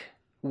hike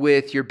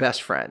with your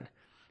best friend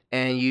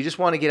and you just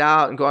want to get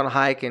out and go on a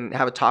hike and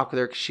have a talk with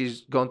her because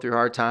she's going through a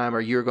hard time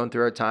or you're going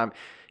through a hard time,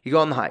 you go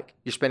on the hike.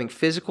 You're spending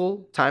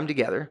physical time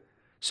together.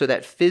 So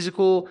that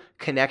physical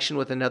connection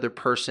with another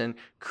person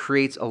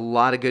creates a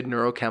lot of good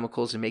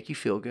neurochemicals and make you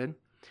feel good.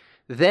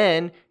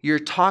 Then you're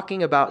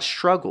talking about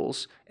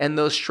struggles, and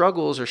those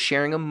struggles are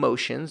sharing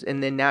emotions,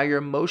 and then now you're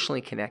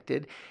emotionally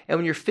connected. And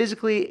when you're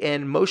physically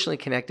and emotionally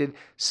connected,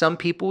 some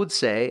people would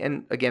say,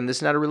 and again, this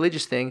is not a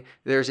religious thing,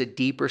 there's a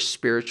deeper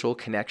spiritual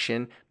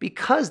connection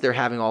because they're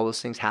having all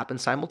those things happen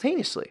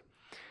simultaneously.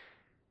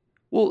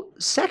 Well,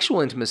 sexual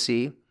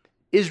intimacy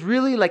is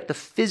really like the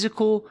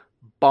physical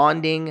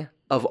bonding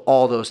of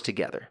all those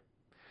together.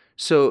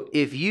 So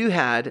if you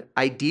had,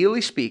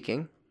 ideally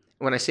speaking,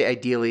 when I say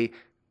ideally,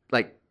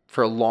 like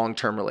for a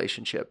long-term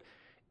relationship,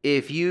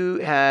 if you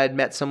had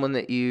met someone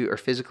that you are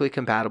physically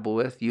compatible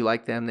with, you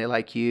like them, they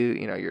like you,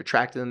 you're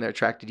attracted to them, they're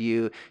attracted to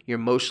you, you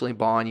emotionally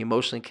bond, you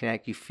emotionally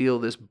connect, you feel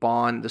this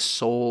bond, the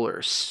soul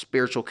or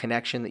spiritual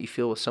connection that you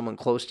feel with someone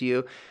close to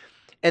you,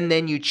 and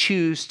then you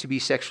choose to be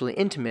sexually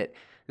intimate,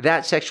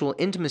 that sexual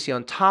intimacy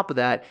on top of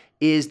that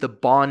is the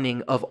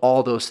bonding of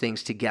all those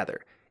things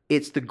together.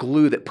 It's the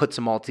glue that puts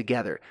them all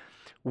together.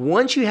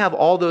 Once you have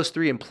all those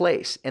three in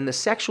place and the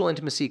sexual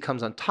intimacy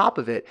comes on top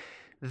of it,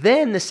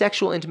 then the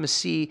sexual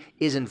intimacy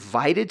is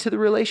invited to the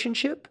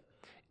relationship,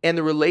 and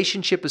the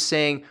relationship is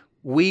saying,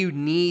 we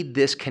need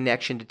this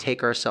connection to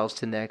take ourselves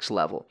to the next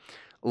level.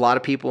 A lot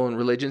of people in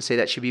religion say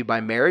that should be by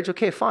marriage.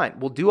 Okay, fine.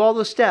 We'll do all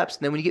those steps,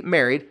 and then when you get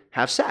married,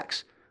 have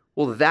sex.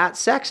 Well, that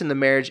sex in the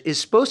marriage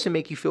is supposed to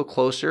make you feel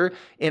closer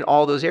in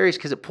all those areas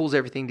because it pulls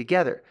everything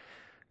together.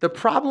 The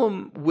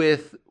problem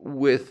with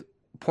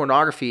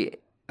pornography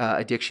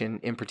addiction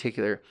in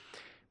particular,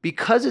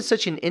 because it's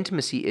such an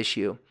intimacy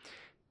issue,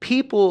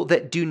 people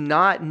that do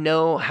not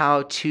know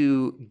how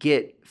to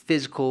get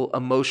physical,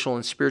 emotional,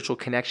 and spiritual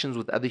connections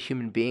with other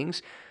human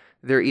beings.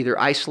 They're either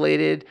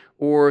isolated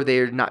or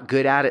they're not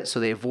good at it, so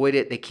they avoid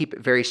it. They keep it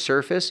very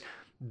surface.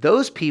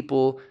 Those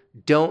people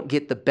don't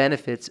get the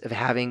benefits of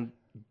having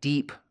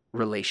deep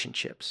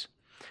relationships.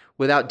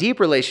 Without deep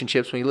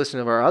relationships, when you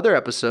listen to our other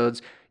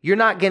episodes, you're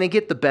not going to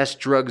get the best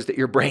drugs that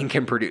your brain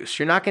can produce.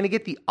 You're not going to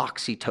get the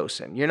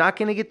oxytocin. You're not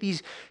going to get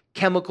these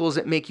chemicals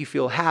that make you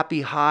feel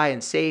happy, high,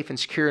 and safe and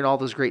secure and all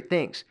those great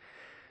things.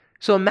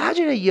 So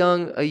imagine a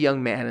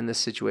young man in this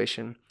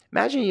situation.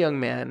 Imagine a young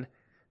man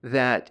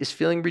that is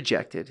feeling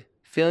rejected,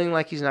 feeling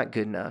like he's not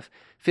good enough,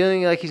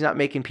 feeling like he's not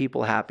making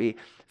people happy,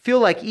 feel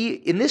like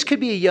and this could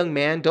be a young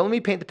man. Don't let me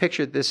paint the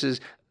picture that this is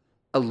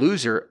a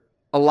loser.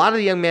 A lot of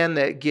the young men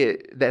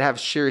that have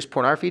serious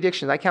pornography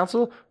addictions I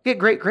counsel get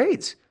great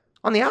grades.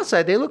 On the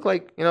outside, they look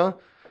like,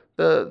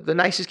 the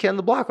nicest kid on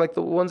the block, like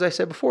the ones I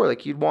said before,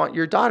 like you'd want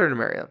your daughter to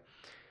marry them.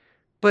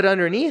 But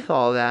underneath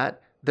all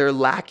that, they're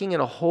lacking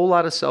in a whole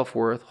lot of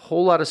self-worth,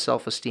 whole lot of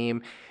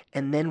self-esteem,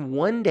 and then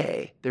one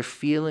day they're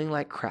feeling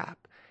like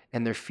crap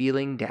and they're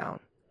feeling down.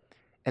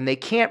 And they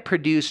can't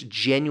produce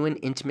genuine,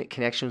 intimate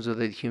connections with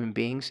other human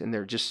beings, and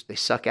they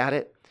suck at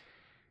it.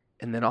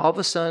 And then all of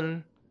a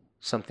sudden,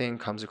 something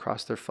comes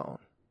across their phone.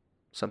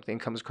 Something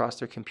comes across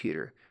their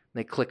computer. And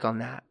they click on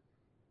that.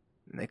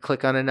 And they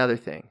click on another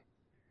thing.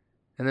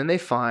 And then they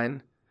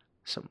find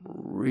some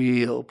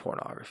real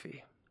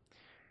pornography.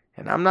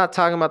 And I'm not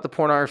talking about the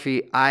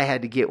pornography I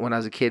had to get when I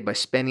was a kid by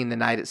spending the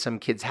night at some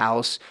kid's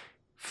house,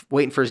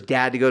 waiting for his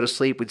dad to go to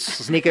sleep. We'd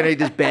sneak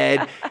underneath his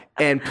bed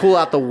and pull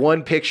out the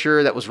one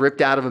picture that was ripped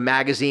out of a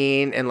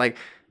magazine. And like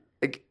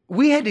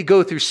we had to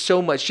go through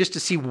so much just to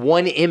see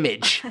one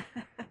image.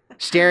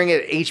 Staring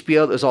at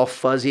HBO that was all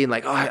fuzzy and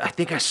like, oh, I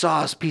think I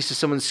saw a piece of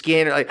someone's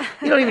skin. Or like,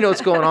 you don't even know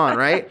what's going on,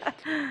 right?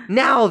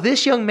 Now,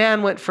 this young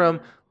man went from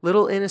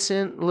little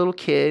innocent little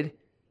kid,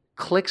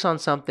 clicks on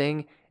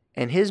something,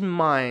 and his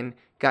mind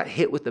got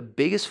hit with the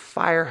biggest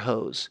fire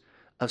hose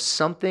of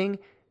something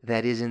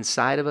that is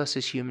inside of us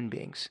as human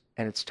beings,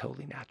 and it's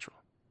totally natural.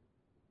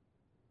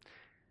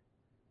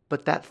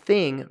 But that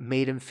thing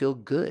made him feel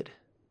good.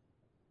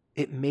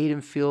 It made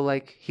him feel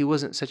like he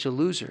wasn't such a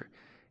loser.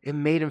 It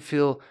made him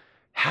feel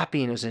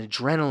happy, and it was an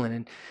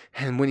adrenaline,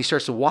 and when he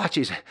starts to watch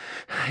it,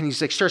 and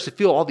he's like starts to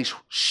feel all these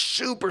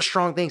super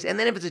strong things. And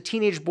then if it's a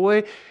teenage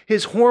boy,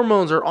 his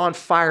hormones are on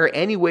fire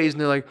anyways,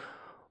 and they're like,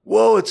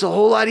 whoa, it's a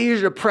whole lot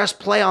easier to press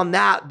play on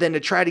that than to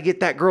try to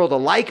get that girl to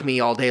like me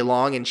all day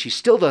long, and she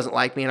still doesn't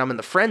like me, and I'm in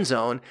the friend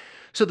zone.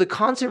 So the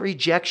constant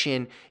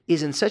rejection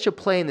is in such a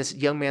play in this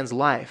young man's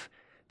life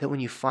that when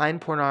you find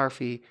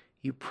pornography,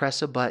 you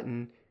press a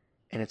button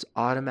and it's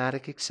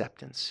automatic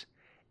acceptance.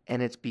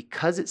 And it's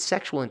because it's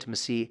sexual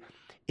intimacy,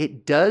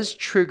 it does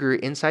trigger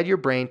inside your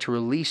brain to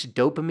release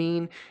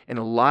dopamine and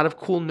a lot of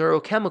cool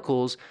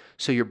neurochemicals,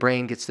 so your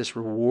brain gets this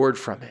reward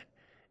from it,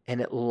 and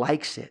it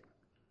likes it.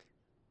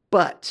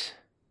 But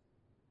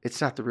it's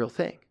not the real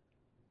thing.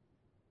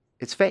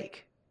 It's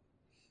fake.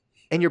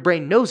 And your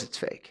brain knows it's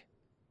fake.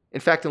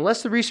 In fact,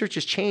 unless the research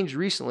has changed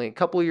recently, a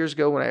couple of years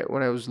ago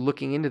when I was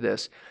looking into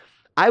this,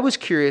 I was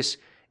curious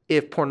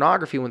if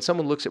pornography, when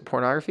someone looks at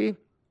pornography,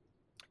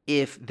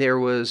 if there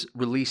was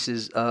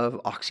releases of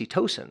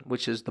oxytocin,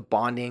 which is the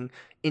bonding,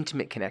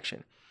 intimate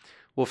connection.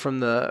 Well, from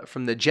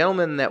the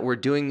gentlemen that were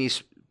doing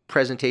these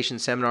presentation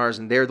seminars,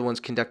 and they're the ones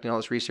conducting all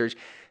this research,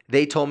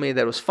 they told me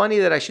that it was funny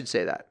that I should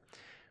say that,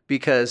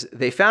 because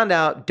they found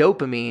out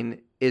dopamine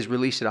is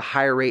released at a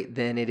higher rate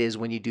than it is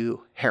when you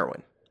do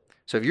heroin.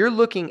 So if you're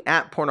looking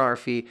at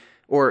pornography,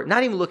 or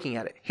not even looking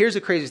at it, here's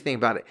the craziest thing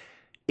about it.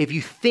 If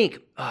you think,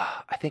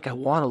 I think I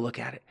want to look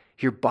at it,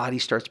 your body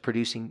starts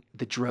producing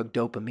the drug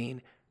dopamine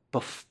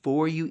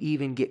before you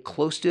even get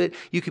close to it.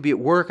 You could be at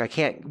work. I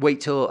can't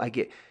wait till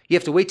you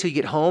have to wait till you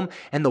get home,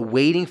 and the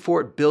waiting for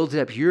it builds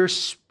up.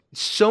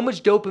 So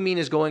much dopamine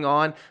is going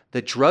on.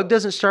 The drug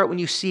doesn't start when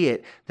you see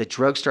it. The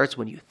drug starts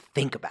when you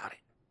think about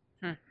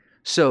it.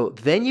 So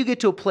then you get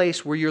to a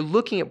place where you're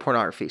looking at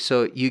pornography.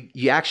 So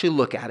you actually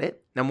look at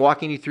it. And I'm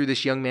walking you through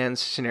this young man's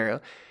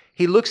scenario.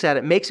 He looks at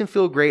it, makes him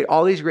feel great,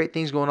 all these great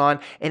things going on,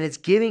 and it's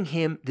giving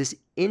him this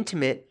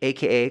intimate,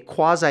 aka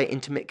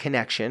quasi-intimate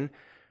connection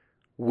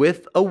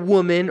with a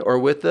woman or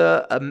with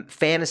a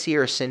fantasy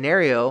or a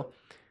scenario.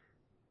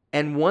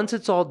 And once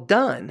it's all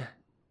done,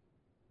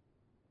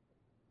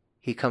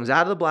 he comes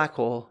out of the black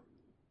hole,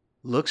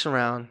 looks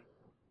around.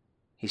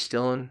 He's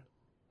still in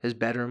his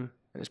bedroom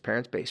in his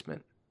parents'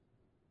 basement.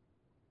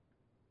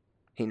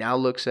 He now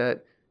looks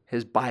at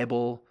his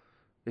Bible,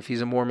 if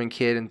he's a Mormon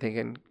kid, and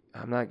thinking,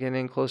 I'm not getting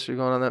any closer to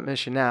going on that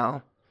mission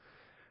now.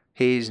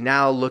 He's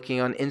now looking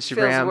on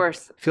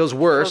Instagram. Feels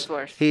worse.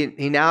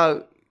 He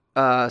now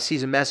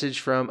sees a message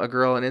from a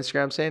girl on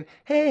Instagram saying,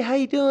 hey, how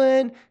you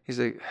doing? He's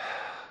like,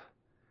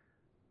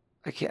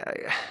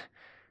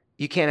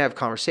 you can't have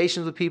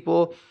conversations with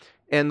people.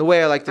 And the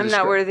way I like to I'm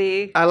not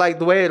worthy.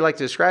 The way I like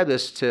to describe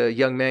this to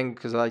young men,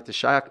 because I like to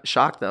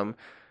shock them.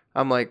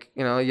 I'm like,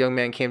 a young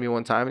man came to me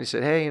one time and he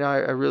said, hey, I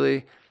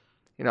really,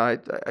 I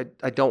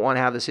don't want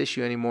to have this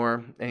issue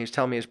anymore. And he was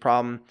telling me his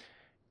problem.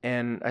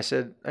 And I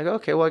go,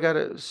 okay, well, I got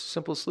a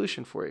simple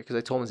solution for you. Because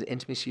I told him it's an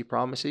intimacy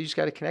problem. I said, you just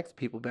got to connect with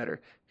people better.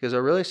 Because I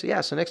really said,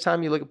 yeah, so next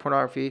time you look at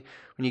pornography,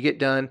 when you get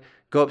done,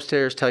 go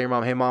upstairs, tell your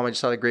mom, hey, mom, I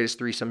just saw the greatest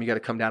threesome. You got to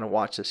come down and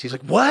watch this. He's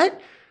like,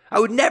 what? I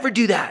would never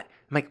do that.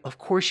 I'm like, of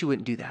course you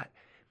wouldn't do that.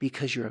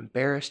 Because you're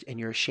embarrassed and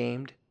you're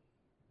ashamed.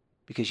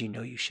 Because you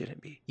know you shouldn't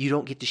be. You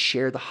don't get to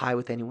share the high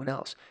with anyone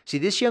else. See,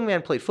 this young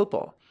man played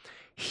football.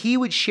 He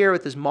would share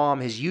with his mom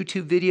his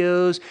YouTube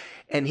videos,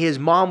 and his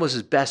mom was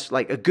his best,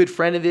 like a good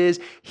friend of his.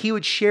 He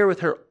would share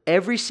with her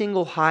every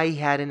single high he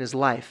had in his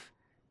life,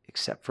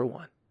 except for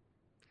one,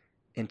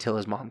 until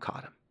his mom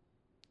caught him.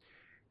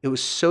 It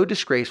was so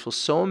disgraceful,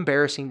 so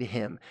embarrassing to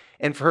him.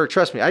 And for her,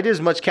 trust me, I did as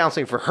much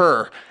counseling for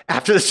her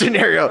after the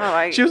scenario.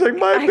 She was like,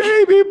 my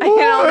baby boy. I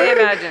can only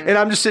imagine. And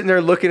I'm just sitting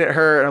there looking at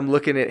her, and I'm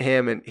looking at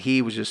him, and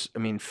he was just,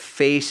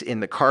 face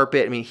in the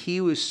carpet. He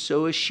was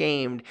so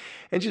ashamed.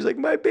 And she's like,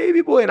 my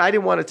baby boy. And I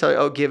didn't want to tell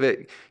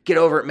her, get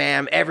over it,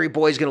 ma'am. Every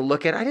boy's going to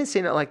look at it. I didn't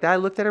say nothing like that. I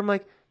looked at her, I'm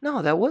like,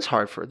 no, that was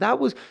hard for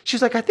her.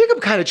 She's like, I think I'm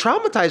kind of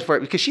traumatized for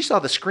it, because she saw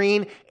the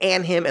screen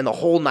and him and the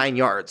whole 9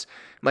 yards.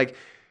 I'm like,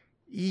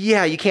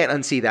 yeah, you can't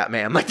unsee that,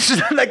 man. Like, there's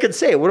nothing I could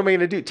say. What am I going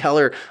to do? Tell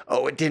her,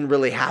 oh, it didn't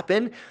really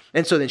happen?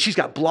 And so then she's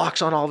got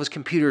blocks on all of his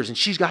computers, and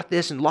she's got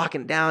this and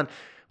locking it down.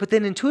 But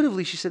then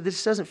intuitively, she said,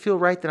 this doesn't feel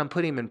right that I'm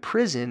putting him in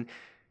prison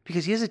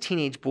because he is a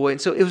teenage boy.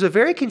 And so it was a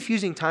very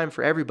confusing time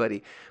for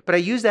everybody. But I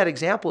use that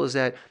example as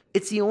that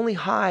it's the only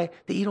high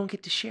that you don't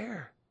get to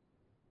share.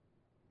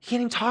 You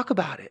can't even talk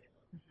about it.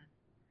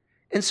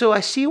 And so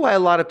I see why a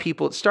lot of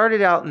people, it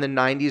started out in the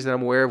 90s that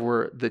I'm aware of,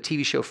 where the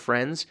TV show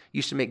Friends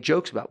used to make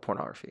jokes about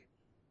pornography.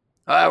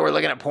 Oh, we're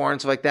looking at porn,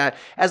 stuff like that.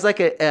 As like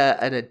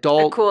an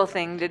adult. A cool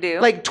thing to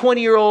do. Like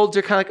 20-year-olds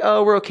are kind of like,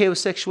 oh, we're okay with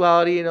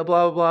sexuality, blah,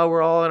 blah, blah.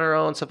 We're all on our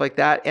own, stuff like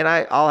that. And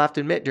I'll have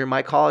to admit, during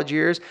my college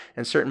years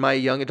and certain my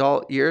young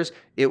adult years,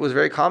 it was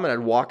very common. I'd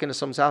walk into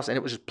someone's house and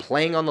it was just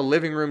playing on the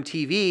living room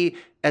TV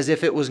as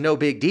if it was no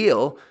big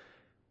deal.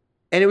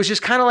 And it was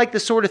just kind of like the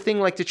sort of thing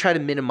like to try to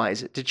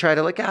minimize it, to try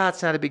to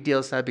it's not a big deal,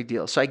 it's not a big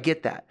deal. So I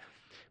get that.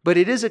 But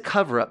it is a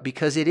cover-up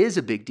because it is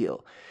a big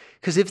deal.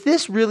 Because if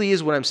this really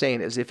is what I'm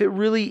saying is, if it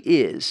really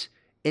is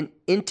an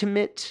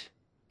intimate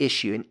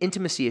issue, an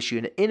intimacy issue,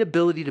 an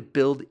inability to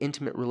build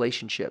intimate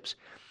relationships,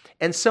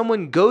 and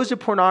someone goes to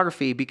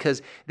pornography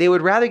because they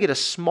would rather get a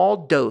small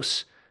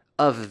dose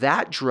of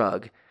that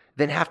drug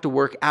than have to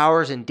work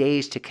hours and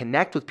days to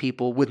connect with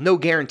people with no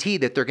guarantee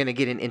that they're going to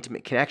get an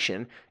intimate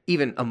connection,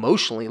 even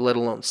emotionally, let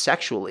alone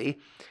sexually,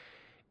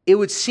 it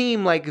would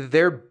seem like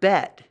their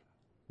bet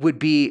would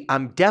be,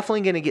 I'm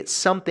definitely going to get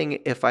something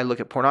if I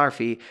look at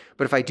pornography,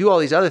 but if I do all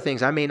these other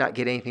things, I may not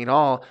get anything at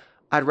all.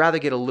 I'd rather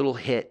get a little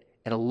hit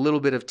and a little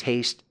bit of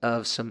taste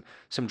of some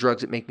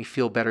drugs that make me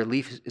feel better, at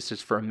least it's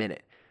just for a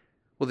minute.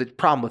 Well, the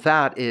problem with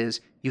that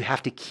is you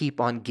have to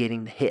keep on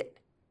getting the hit.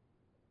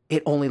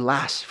 It only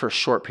lasts for a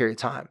short period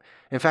of time.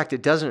 In fact,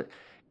 it doesn't.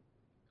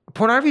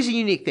 Pornography is a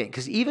unique thing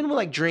because even with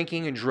like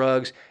drinking and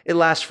drugs, it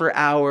lasts for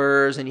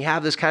hours and you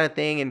have this kind of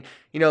thing. And,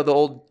 the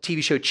old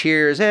TV show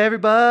Cheers,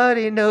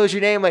 everybody knows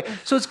your name.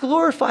 So it's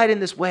glorified in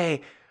this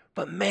way.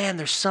 But man,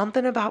 there's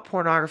something about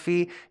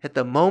pornography at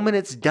the moment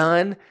it's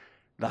done,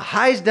 the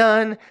high's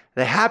done,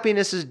 the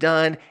happiness is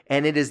done,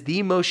 and it is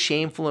the most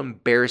shameful,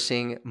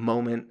 embarrassing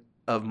moment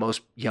of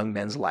most young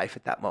men's life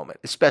at that moment,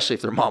 especially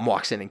if their mom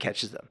walks in and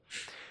catches them.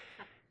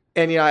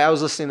 And, I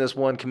was listening to this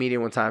one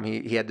comedian one time.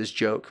 He had this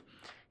joke.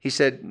 He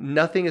said,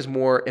 nothing is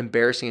more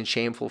embarrassing and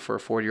shameful for a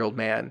 40-year-old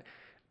man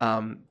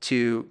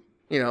to,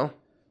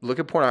 look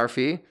at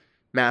pornography,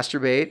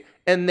 masturbate,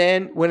 and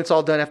then when it's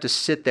all done, have to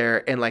sit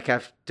there and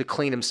have to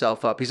clean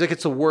himself up. He's like,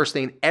 it's the worst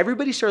thing.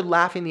 Everybody started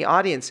laughing in the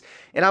audience.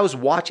 And I was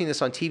watching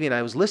this on TV and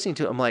I was listening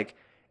to it. I'm like,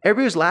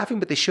 everybody was laughing,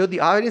 but they showed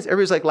the audience.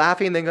 Everybody was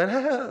laughing and then going,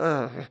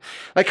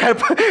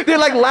 they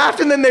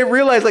laughed and then they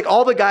realized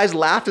all the guys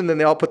laughed and then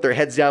they all put their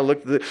heads down,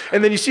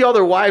 and then you see all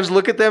their wives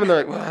look at them and they're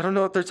like, well, I don't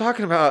know what they're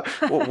talking about.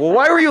 Well,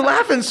 why were you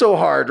laughing so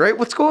hard, right?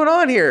 What's going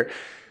on here?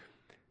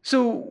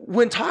 So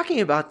when talking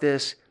about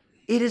this,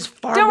 it is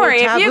far more taboo. Don't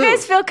worry. If you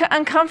guys feel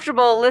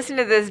uncomfortable listening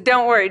to this,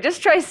 don't worry.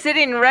 Just try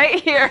sitting right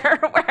here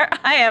where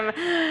I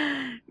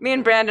am. Me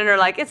and Brandon are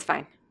like, it's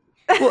fine.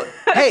 Well,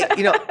 hey,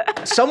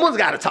 someone's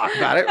got to talk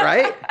about it,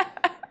 right?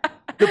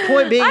 The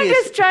point being I'm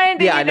just trying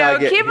to,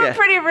 keep it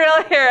pretty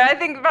real here. I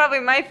think probably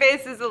my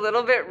face is a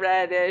little bit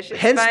reddish.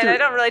 It's fine. I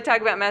don't really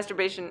talk about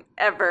masturbation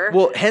ever.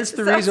 Well, hence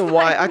the reason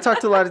why I talk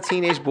to a lot of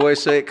teenage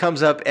boys, so it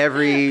comes up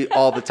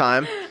all the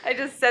time. I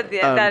just said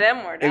that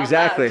M word.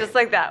 Exactly. Just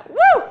like that. Woo!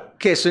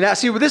 Okay, so now,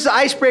 see, this is an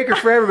icebreaker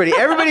for everybody.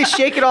 Everybody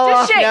shake it all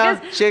off now.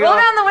 Just roll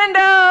down the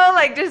window,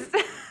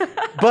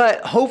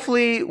 But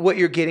hopefully what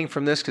you're getting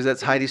from this, because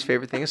that's Heidi's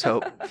favorite thing is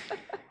hope.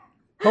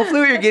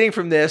 Hopefully what you're getting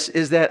from this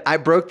is that I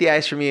broke the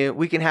ice from you.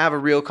 We can have a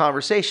real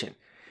conversation.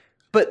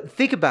 But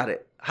think about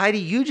it. Heidi,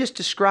 you just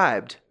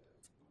described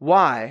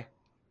why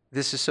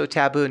this is so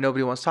taboo and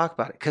nobody wants to talk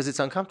about it, because it's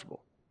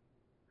uncomfortable.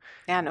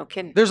 Yeah, no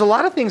kidding. There's a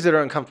lot of things that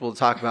are uncomfortable to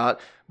talk about,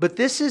 but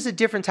this is a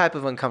different type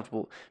of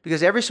uncomfortable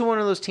because every single one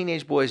of those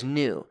teenage boys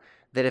knew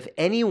that if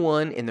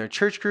anyone in their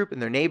church group, in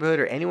their neighborhood,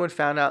 or anyone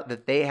found out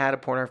that they had a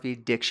pornography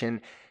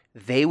addiction,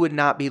 they would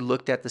not be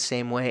looked at the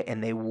same way,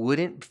 and they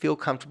wouldn't feel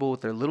comfortable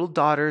with their little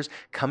daughters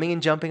coming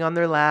and jumping on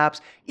their laps.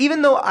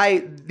 Even though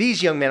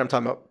these young men I'm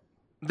talking about,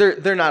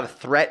 they're not a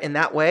threat in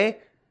that way,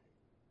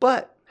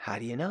 but how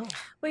do you know?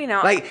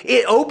 Well, like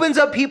it opens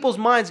up people's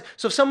minds.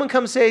 So if someone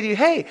comes say to you,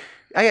 hey,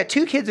 I got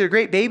 2 kids that are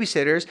great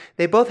babysitters.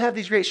 They both have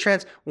these great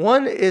strengths.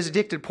 One is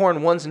addicted to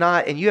porn, one's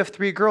not, and you have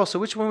 3 girls. So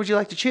which one would you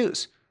like to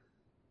choose?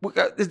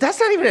 That's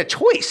not even a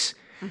choice.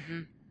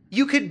 Mm-hmm.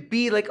 You could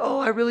be like, oh,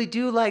 I really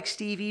do like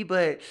Stevie,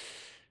 but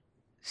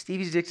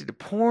Stevie's addicted to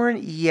porn.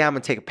 Yeah, I'm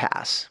going to take a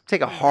pass.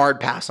 Take a hard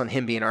pass on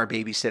him being our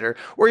babysitter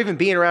or even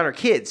being around our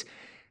kids.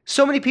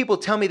 So many people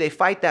tell me they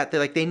fight that. They're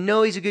like, they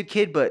know he's a good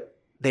kid, but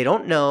they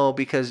don't know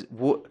because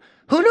who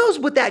knows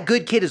what that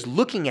good kid is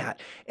looking at?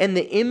 And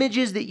the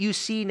images that you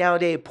see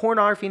nowadays,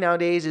 pornography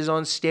nowadays is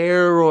on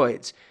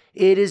steroids.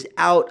 It is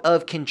out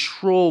of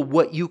control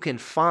what you can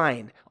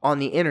find on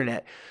the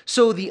internet.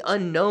 So the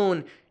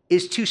unknown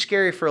is too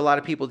scary for a lot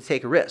of people to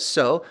take a risk.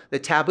 So the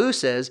taboo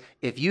says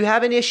if you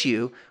have an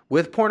issue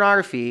with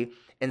pornography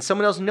and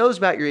someone else knows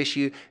about your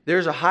issue,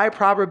 there's a high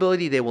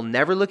probability they will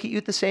never look at you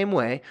the same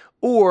way,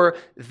 or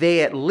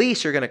they at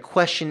least are going to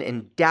question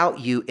and doubt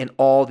you in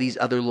all these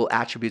other little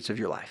attributes of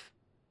your life.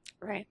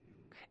 Right.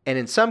 And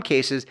in some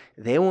cases,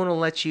 they won't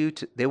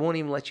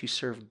even let you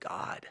serve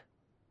God.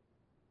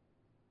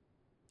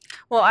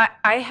 Well,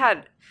 I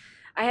had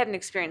an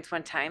experience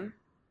one time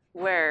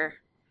where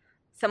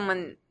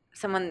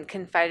someone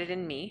confided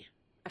in me,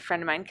 a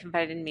friend of mine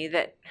confided in me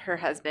that her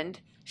husband,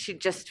 she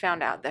just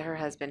found out that her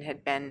husband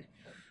had been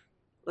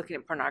looking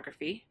at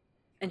pornography,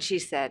 and she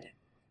said,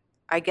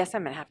 I guess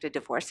I'm going to have to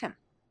divorce him.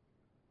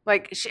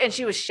 And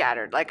she was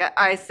shattered. Like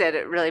I said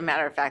it really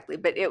matter-of-factly,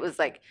 but it was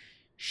like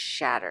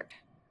shattered.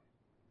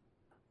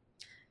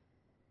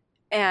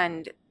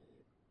 And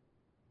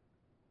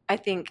I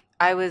think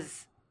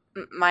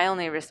my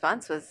only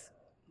response was,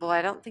 well,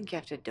 I don't think you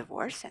have to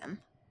divorce him.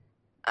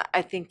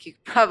 I think you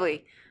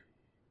probably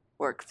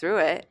work through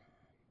it,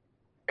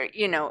 or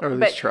at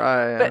least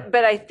try. Yeah.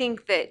 But I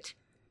think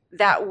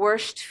that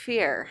worst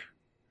fear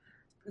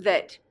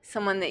that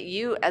someone that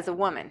you, as a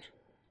woman,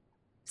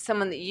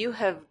 someone that you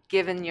have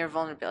given your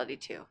vulnerability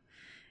to,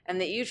 and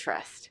that you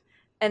trust,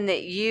 and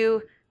that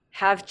you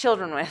have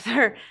children with,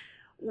 or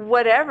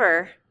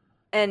whatever,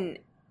 and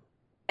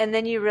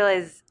then you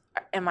realize,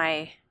 am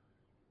I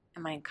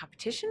in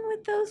competition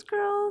with those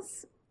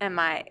girls?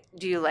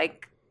 Do you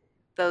like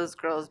those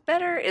girls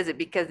better? Is it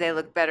because they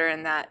look better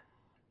in that?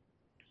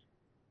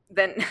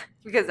 Then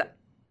because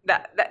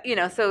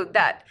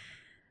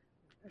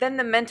then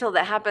the mental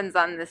that happens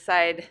on the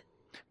side.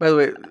 By the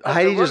way,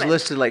 Heidi just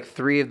listed like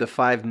 3 of the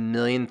 5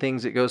 million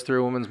things that goes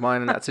through a woman's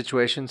mind in that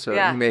situation. So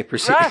you may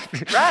proceed.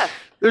 Rough.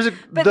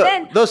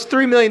 Those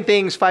 3 million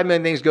things, 5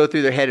 million things go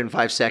through their head in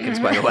 5 seconds,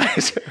 by the way.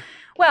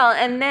 Well,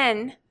 and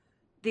then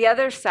the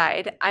other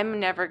side, I'm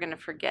never going to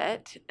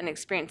forget an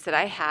experience that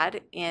I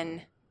had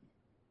in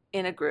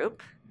a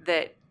group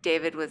that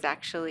David was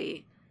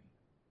actually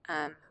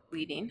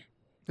leading.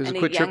 It was a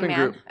quit tripping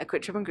group. A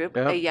quit tripping group.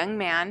 Yep. A young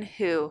man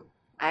who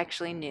I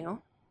actually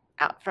knew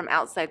from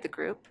outside the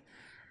group.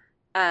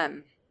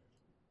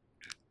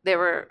 They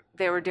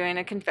were doing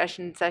a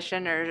confession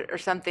session or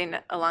something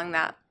along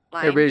that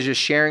line. Everybody's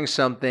just sharing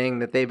something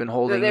that they've been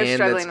holding in. They're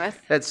struggling with.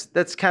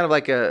 That's kind of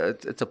like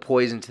it's a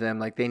poison to them.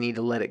 Like they need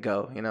to let it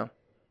go,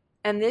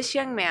 And this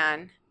young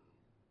man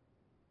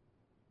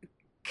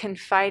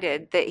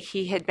confided that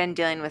he had been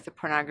dealing with a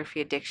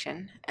pornography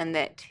addiction and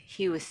that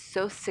he was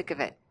so sick of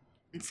it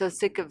and so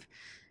sick of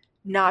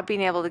not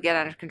being able to get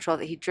under control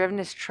that he'd driven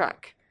his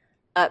truck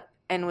up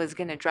and was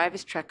going to drive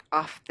his truck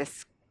off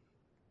this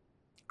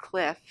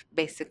cliff,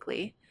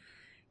 basically.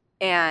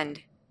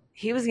 And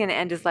he was going to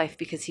end his life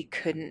because he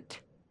couldn't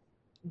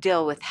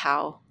deal with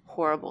how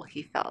horrible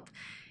he felt.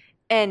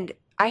 And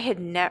I had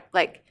never,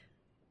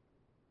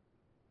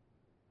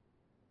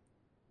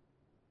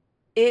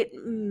 it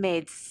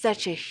made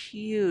such a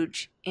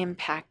huge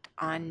impact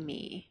on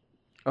me.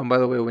 Oh, and by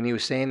the way, when he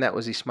was saying that,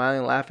 was he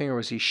smiling, laughing, or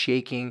was he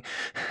shaking,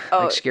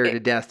 scared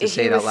to death to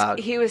say it out loud?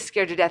 He was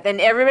scared to death.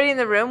 And everybody in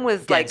the room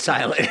was dead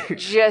silent.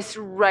 Just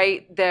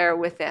right there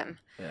with him.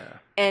 Yeah.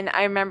 And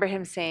I remember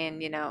him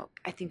saying,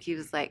 I think he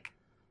was like,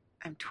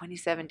 I'm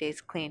 27 days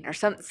clean or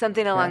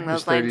something along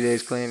those lines. 30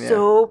 days clean,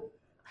 So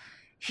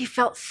he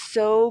felt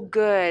so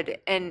good.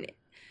 And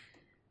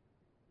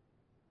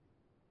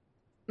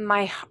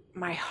my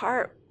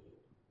heart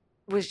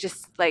was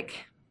just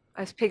like,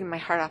 I was picking my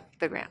heart off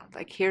the ground.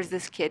 Like, here's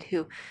this kid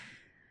who...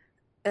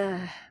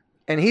 and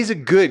he's a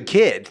good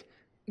kid.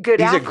 Good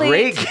he's athlete. A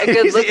great kid. A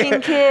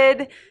good-looking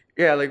kid.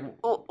 Yeah, like...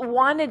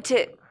 Wanted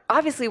to...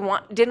 Obviously,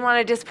 didn't want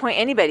to disappoint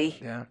anybody.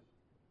 Yeah.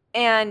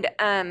 And,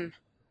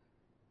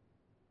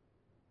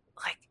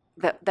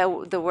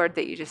 the word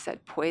that you just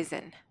said,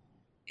 poison.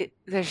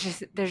 There's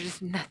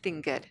just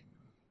nothing good.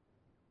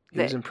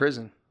 He was in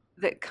prison.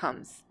 That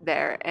comes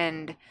there.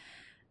 And,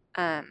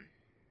 yeah.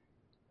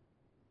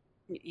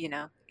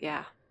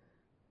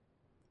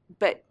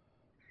 But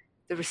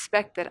the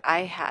respect that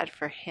I had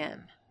for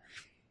him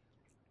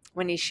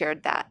when he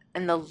shared that,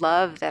 and the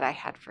love that I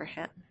had for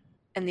him,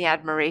 and the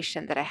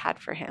admiration that I had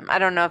for him. I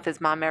don't know if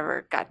his mom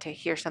ever got to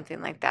hear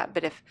something like that,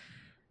 but if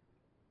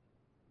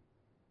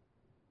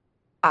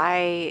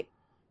I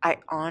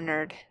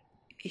honored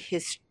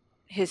his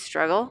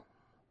struggle,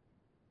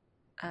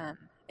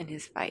 and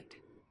his fight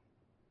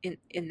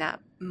in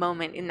that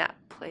moment, in that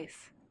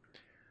place.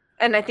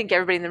 And I think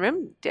everybody in the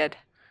room did,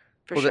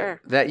 for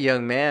sure. That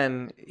young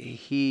man,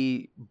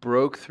 he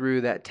broke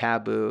through that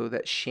taboo,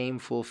 that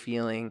shameful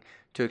feeling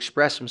to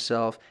express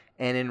himself.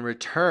 And in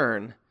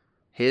return,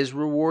 his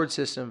reward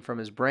system from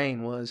his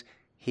brain was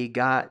he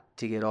got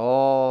to get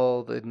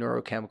all the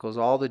neurochemicals,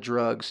 all the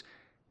drugs,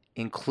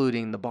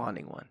 including the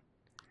bonding one.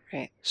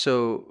 Right.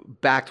 So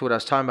back to what I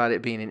was talking about,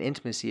 it being an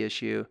intimacy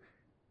issue.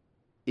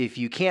 If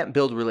you can't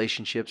build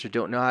relationships or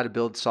don't know how to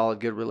build solid,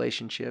 good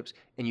relationships,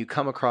 and you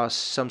come across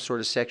some sort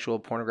of sexual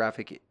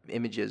pornographic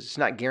images, it's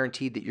not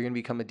guaranteed that you're going to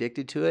become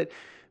addicted to it,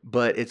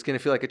 but it's going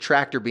to feel like a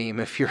tractor beam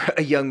if you're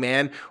a young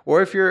man,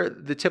 or if you're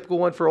the typical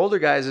one for older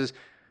guys is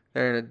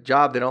they're in a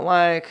job they don't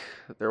like,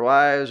 their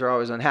wives are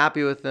always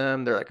unhappy with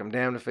them, they're like, I'm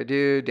damned if I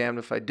do, damned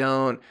if I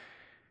don't.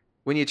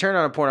 When you turn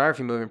on a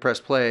pornography movie and press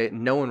play,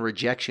 no one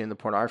rejects you in the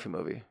pornography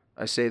movie.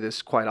 I say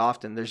this quite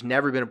often. There's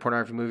never been a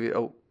pornography movie,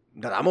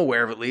 that I'm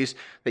aware of at least,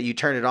 that you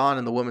turn it on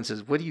and the woman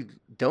says,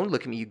 don't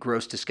look at me, you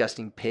gross,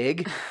 disgusting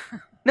pig.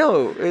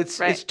 No,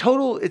 it's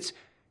total.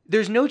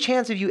 There's no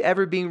chance of you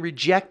ever being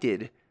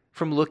rejected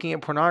from looking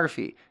at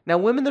pornography. Now,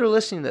 women that are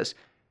listening to this,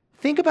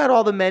 think about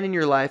all the men in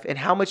your life and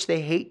how much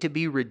they hate to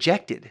be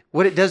rejected,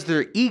 what it does to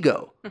their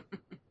ego.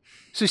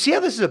 So see how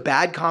this is a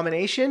bad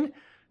combination?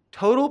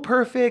 Total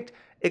perfect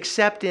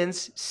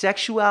acceptance,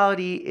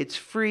 sexuality, it's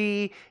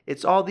free,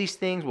 it's all these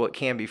things. Well, it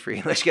can be free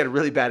unless you got a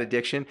really bad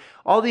addiction.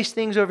 All these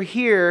things over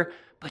here,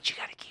 but you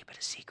got to keep it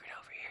a secret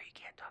over here. You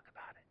can't talk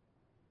about it.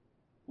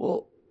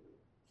 Well,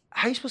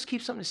 how are you supposed to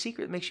keep something a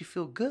secret that makes you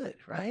feel good,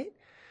 right?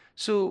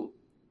 So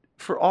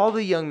for all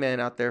the young men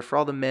out there, for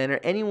all the men or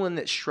anyone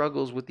that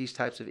struggles with these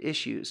types of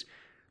issues,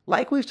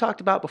 like we've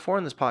talked about before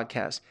in this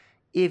podcast,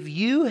 if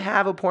you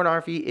have a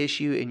pornography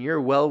issue and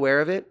you're well aware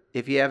of it,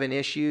 if you have an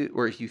issue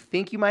or if you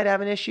think you might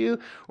have an issue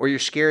or you're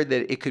scared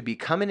that it could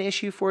become an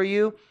issue for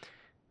you,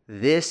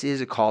 this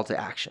is a call to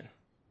action.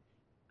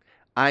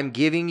 I'm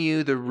giving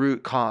you the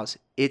root cause.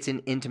 It's an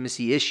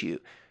intimacy issue.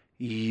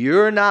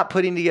 You're not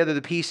putting together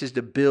the pieces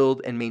to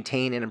build and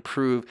maintain and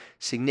improve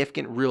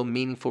significant, real,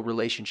 meaningful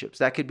relationships.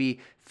 That could be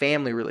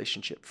family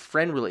relationships,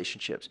 friend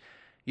relationships,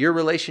 your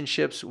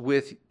relationships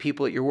with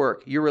people at your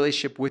work, your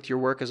relationship with your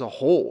work as a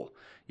whole,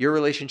 your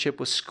relationship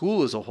with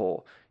school as a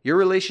whole, your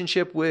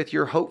relationship with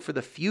your hope for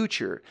the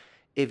future.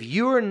 If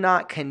you're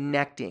not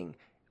connecting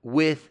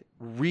with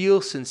real,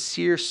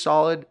 sincere,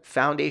 solid,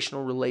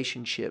 foundational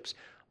relationships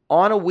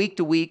on a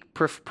week-to-week,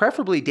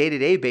 preferably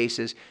day-to-day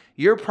basis,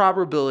 your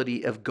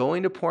probability of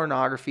going to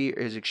pornography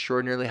is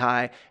extraordinarily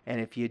high.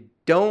 And if you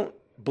don't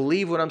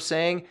believe what I'm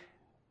saying,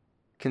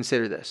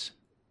 consider this.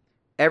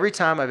 Every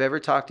time I've ever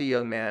talked to a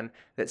young man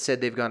that said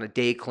they've gone a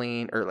day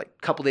clean or like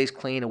a couple days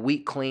clean, a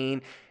week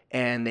clean,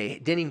 and they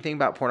didn't even think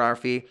about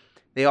pornography,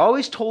 they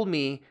always told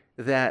me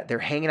that they're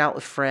hanging out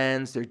with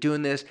friends, they're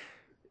doing this.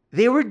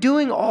 They were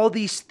doing all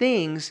these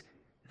things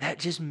that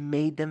just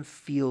made them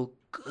feel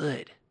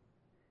good.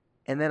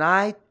 And then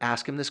I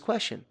ask them this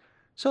question.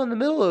 So in the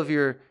middle of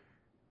your,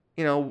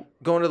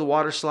 going to the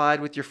water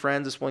slide with your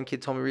friends, this one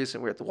kid told me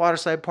recently, we're at the water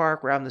slide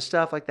park, we're having this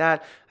stuff like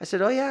that. I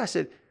said, oh yeah. I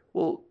said,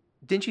 well,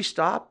 didn't you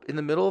stop in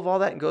the middle of all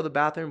that and go to the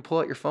bathroom and pull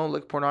out your phone,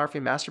 look at pornography,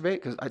 and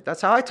masturbate? Because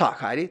that's how I talk,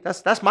 Heidi.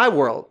 That's my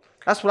world.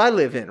 That's what I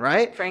live in,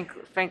 right?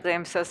 Frankly,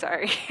 I'm so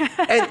sorry.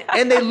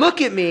 and they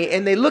look at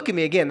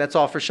me, again, that's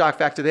all for shock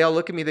factor. They all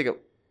look at me, they go,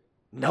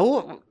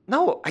 no,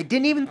 I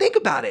didn't even think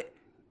about it.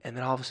 And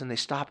then all of a sudden they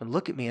stop and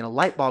look at me and a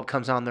light bulb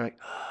comes on. They're like,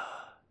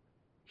 oh,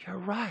 you're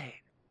right.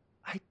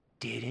 I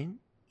didn't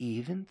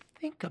even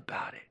think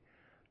about it.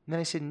 And then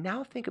I said,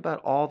 now think about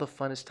all the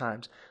funnest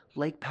times,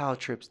 Lake Powell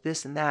trips,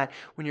 this and that,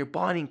 when you're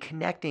bonding,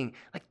 connecting,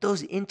 like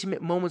those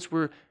intimate moments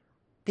where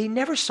they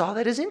never saw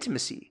that as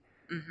intimacy.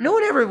 Mm-hmm. No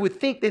one ever would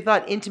think they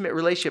thought intimate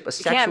relationship, a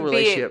sexual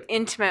relationship. Be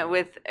intimate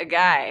with a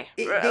guy,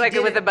 like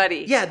with a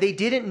buddy. Yeah, they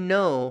didn't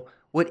know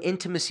what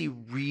intimacy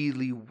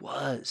really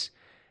was.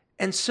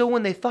 And so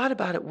when they thought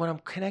about it, when I'm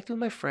connected with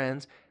my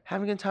friends,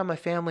 having a good time with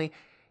my family,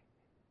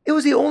 it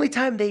was the only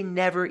time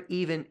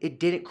it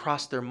didn't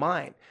cross their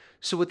mind.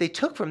 So what they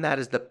took from that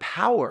is the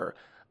power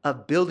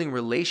of building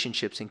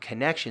relationships and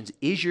connections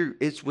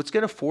is what's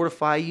going to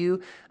fortify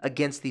you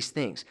against these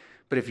things.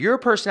 But if you're a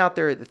person out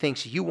there that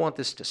thinks you want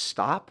this to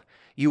stop,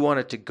 you want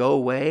it to go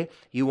away,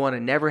 you want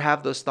to never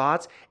have those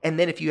thoughts, and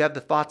then if you have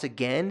the thoughts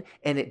again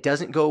and it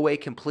doesn't go away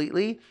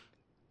completely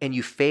and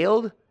you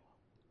failed,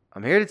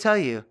 I'm here to tell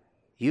you,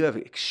 you have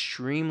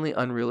extremely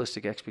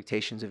unrealistic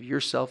expectations of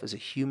yourself as a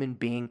human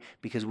being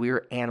because we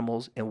are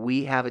animals and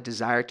we have a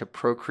desire to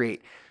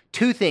procreate.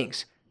 Two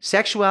things,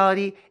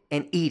 sexuality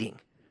and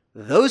eating.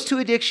 Those two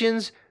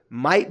addictions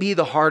might be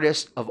the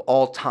hardest of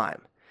all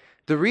time.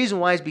 The reason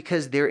why is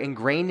because they're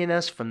ingrained in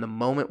us from the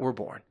moment we're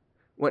born.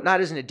 what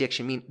not as an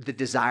addiction, I mean the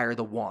desire,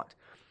 the want.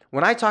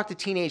 When I talk to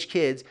teenage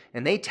kids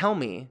and they tell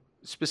me,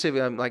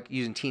 specifically, I'm like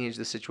using teenage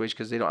this situation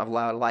because they don't have a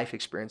lot of life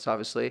experience,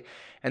 obviously,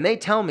 and they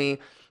tell me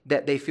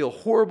that they feel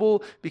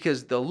horrible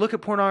because they'll look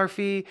at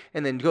pornography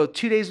and then go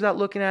 2 days without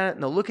looking at it,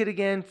 and they'll look at it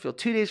again, feel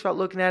 2 days without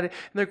looking at it,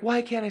 and they're like,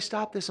 why can't I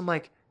stop this? I'm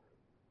like,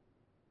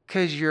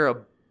 because you're a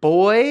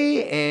boy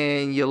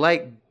and you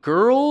like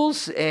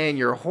girls and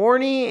you're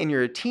horny and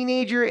you're a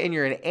teenager and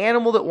you're an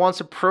animal that wants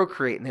to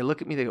procreate. And they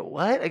look at me, they go,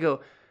 what? I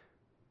go,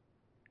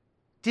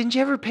 didn't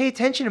you ever pay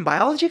attention in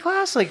biology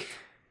class? Like,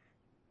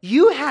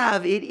 you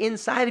have it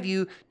inside of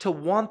you to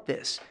want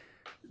this.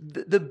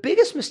 The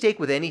biggest mistake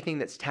with anything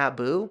that's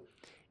taboo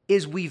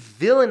is we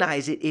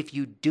villainize it if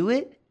you do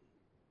it,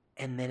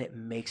 and then it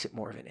makes it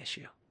more of an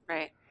issue.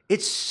 Right.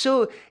 It's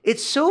so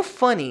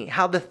funny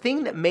how the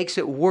thing that makes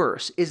it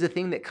worse is the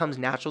thing that comes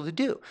natural to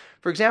do.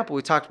 For example,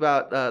 we talked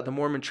about the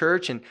Mormon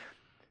Church, and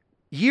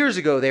years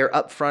ago they were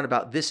upfront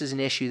about this is an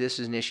issue, this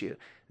is an issue.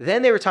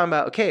 Then they were talking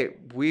about, okay,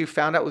 we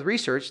found out with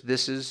research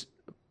this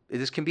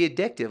can be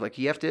addictive. Like,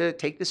 you have to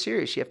take this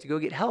serious. You have to go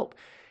get help.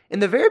 In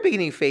the very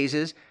beginning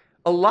phases,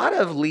 a lot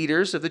of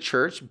leaders of the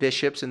church,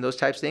 bishops and those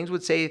types of things,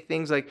 would say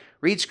things like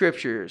read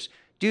scriptures,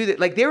 do that.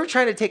 Like, they were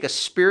trying to take a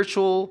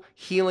spiritual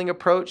healing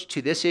approach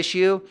to this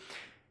issue.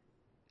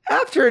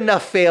 After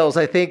enough fails,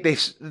 I think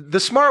the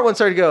smart ones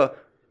started to go,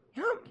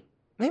 you know,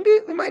 maybe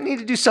we might need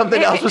to do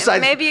something else besides.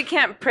 Maybe you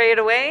can't pray it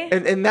away.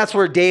 And that's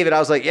where David, I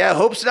was like, yeah,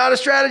 hope's not a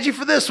strategy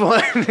for this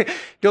one.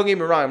 Don't get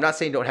me wrong. I'm not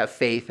saying don't have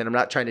faith, and I'm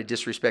not trying to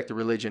disrespect the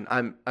religion.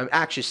 I'm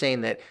actually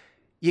saying that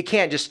you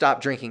can't just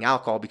stop drinking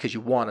alcohol because you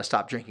want to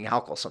stop drinking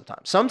alcohol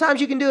sometimes. Sometimes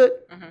you can do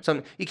it. Mm-hmm.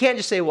 You can't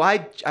just say, well,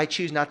 I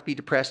choose not to be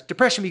depressed.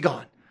 Depression be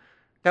gone.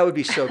 That would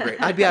be so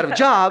great. I'd be out of a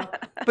job,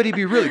 but it'd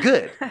be really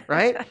good,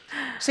 right?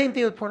 Same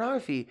thing with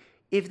pornography.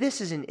 If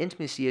this is an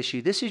intimacy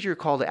issue, this is your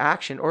call to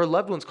action, or a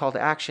loved one's call to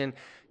action,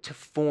 to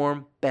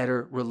form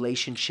better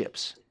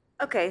relationships.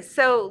 Okay,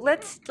 so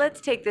let's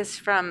take this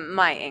from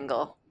my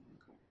angle.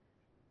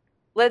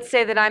 Let's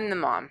say that I'm the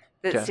mom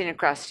that's sitting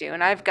across you,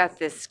 and I've got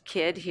this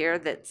kid here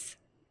that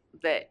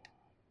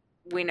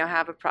we know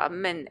have a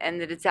problem,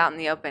 and that it's out in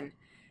the open.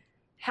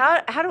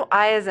 How do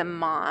I, as a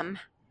mom,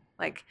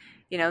 like,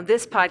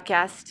 this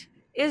podcast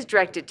is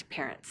directed to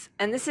parents,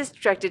 and this is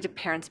directed to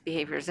parents'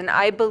 behaviors, and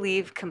I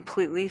believe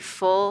completely,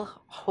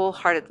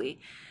 wholeheartedly,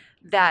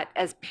 that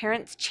as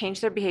parents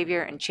change their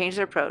behavior and change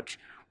their approach,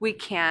 we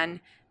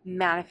can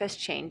manifest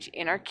change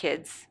in our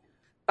kids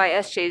by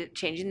us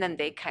changing them.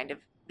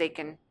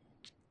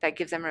 That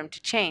gives them room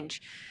to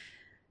change.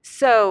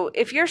 So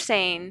if you're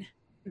saying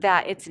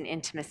that it's an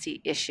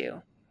intimacy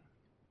issue,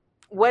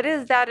 what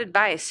is that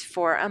advice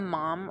for a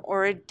mom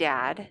or a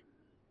dad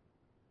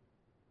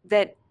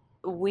that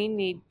we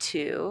need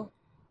to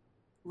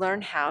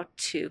learn how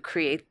to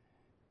create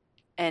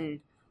and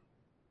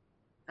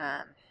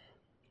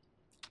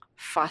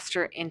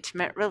foster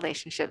intimate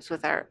relationships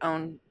with our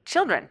own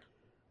children?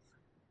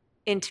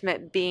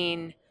 Intimate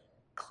being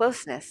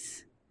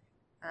closeness,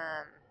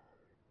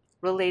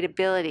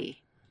 relatability,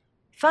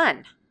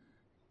 fun,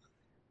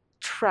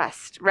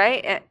 trust,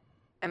 right?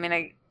 I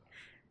mean,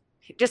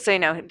 just so you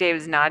know,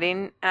 Dave's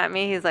nodding at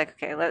me. He's like,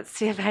 okay, let's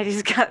see if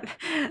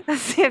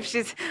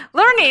she's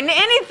learning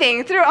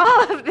anything through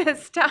all of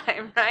this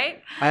time,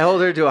 right? I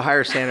hold her to a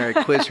higher standard.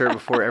 I quiz her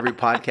before every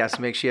podcast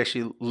to make sure she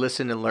actually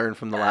listen and learn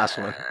from the last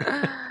one.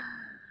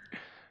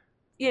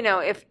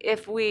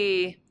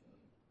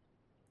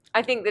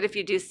 I think that if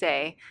you do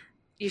say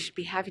you should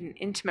be having an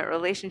intimate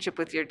relationship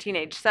with your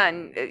teenage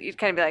son, you'd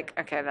kind of be like,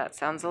 okay, that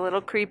sounds a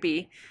little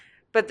creepy.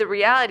 But the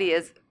reality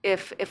is,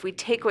 if we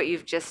take what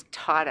you've just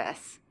taught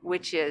us,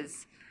 which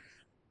is,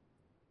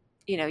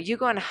 you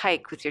go on a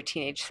hike with your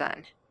teenage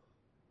son,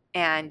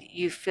 and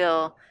you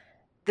feel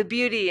the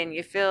beauty, and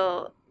you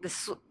feel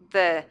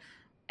the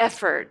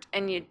effort,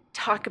 and you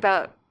talk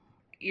about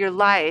your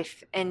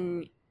life,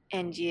 and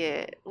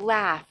you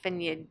laugh,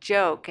 and you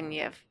joke, and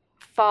you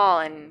fall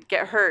and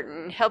get hurt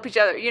and help each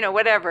other,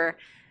 whatever,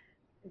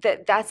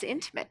 that's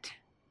intimate,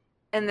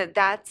 and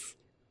that's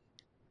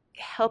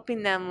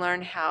helping them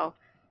learn how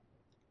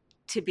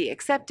to be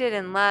accepted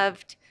and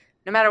loved,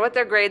 no matter what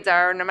their grades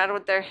are, no matter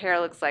what their hair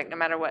looks like, no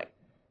matter what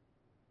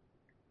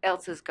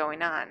else is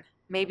going on.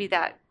 Maybe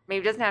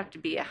it doesn't have to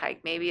be a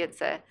hike. Maybe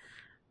it's a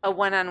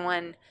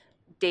one-on-one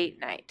date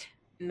night.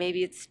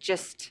 Maybe it's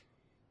just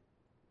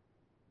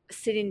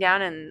sitting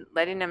down and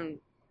letting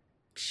them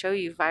show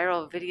you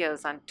viral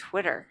videos on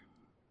Twitter,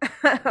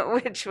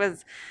 which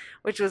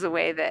was a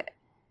way that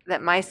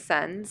my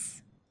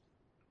sons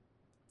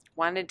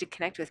wanted to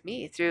connect with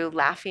me, through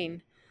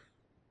laughing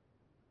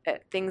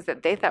at things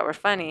that they thought were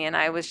funny, and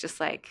I was just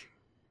like,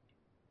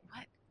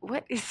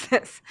 what is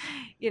this?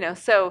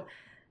 So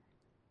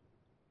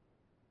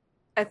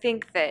I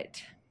think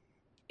that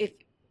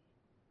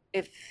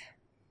if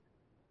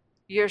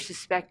you're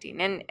suspecting,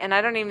 and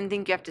I don't even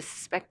think you have to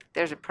suspect that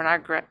there's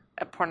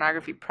a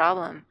pornography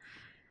problem.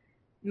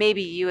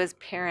 Maybe you as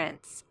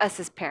parents, us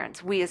as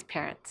parents, we as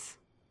parents,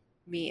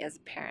 me as a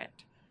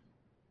parent,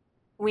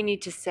 we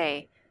need to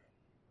say,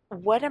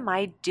 what am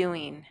I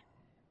doing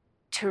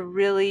to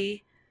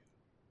really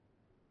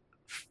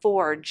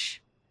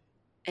forge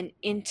an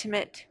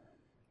intimate,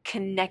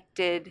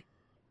 connected,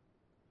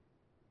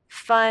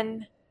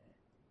 fun,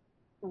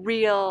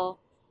 real,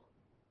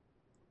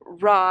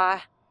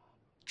 raw,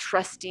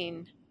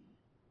 trusting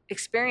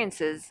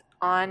experiences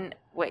on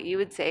what you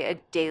would say a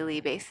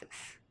daily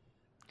basis.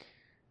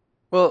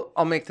 Well,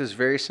 I'll make this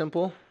very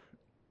simple.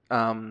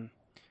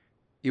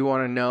 You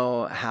want to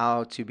know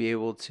how to be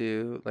able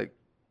to, like,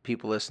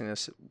 people listening to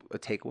this, a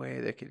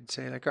takeaway, they could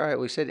say, like, all right,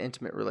 we said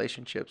intimate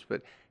relationships,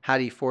 but how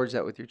do you forge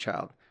that with your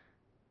child?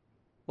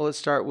 Well, let's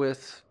start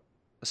with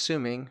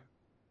assuming,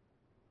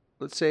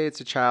 let's say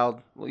it's a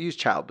child, we'll use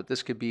child, but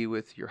this could be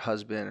with your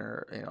husband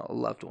or, a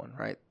loved one,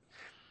 right?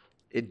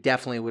 It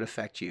definitely would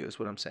affect you, is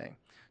what I'm saying.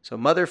 So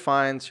mother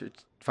finds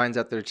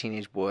out that her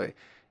teenage boy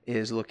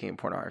is looking at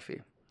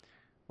pornography.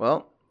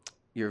 Well,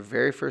 your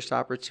very first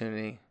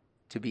opportunity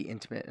to be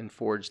intimate and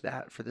forge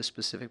that for this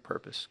specific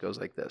purpose goes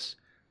like this.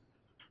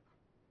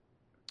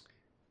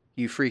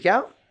 You freak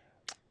out.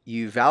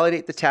 You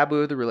validate the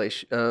taboo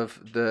of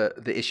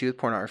the issue with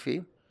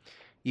pornography.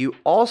 You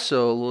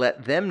also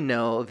let them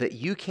know that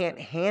you can't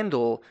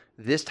handle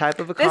this type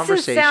of a conversation.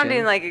 This is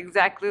sounding like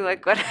exactly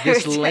like what I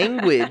This was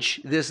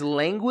language,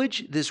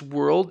 this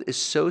world is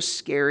so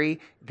scary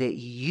that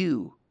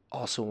you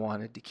also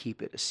wanted to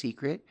keep it a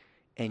secret,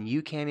 and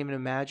you can't even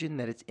imagine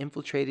that it's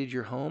infiltrated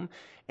your home.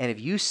 And if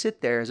you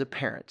sit there as a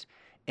parent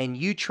and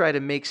you try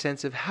to make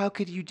sense of how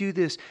could you do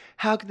this?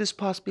 How could this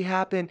possibly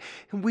happen?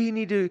 And we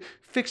need to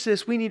fix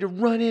this. We need to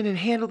run in and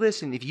handle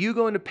this. And if you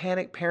go into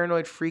panic,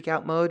 paranoid, freak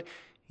out mode,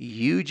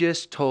 you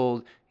just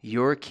told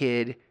your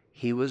kid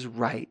he was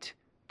right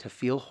to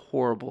feel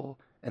horrible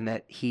and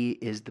that he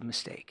is the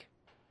mistake.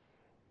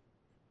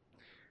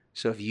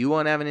 So if you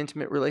want to have an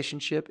intimate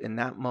relationship in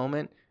that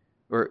moment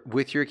or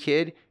with your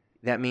kid,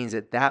 that means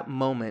at that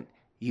moment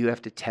you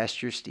have to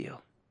test your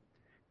steel.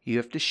 You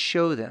have to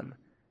show them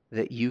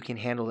that you can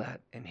handle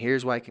that. And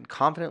here's why I can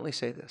confidently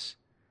say this.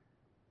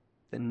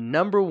 The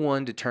number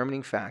one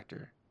determining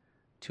factor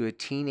to a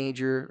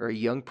teenager or a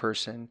young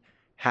person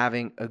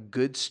having a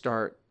good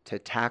start to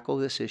tackle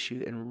this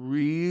issue and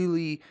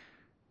really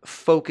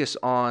focus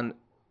on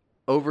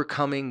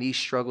overcoming these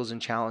struggles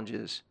and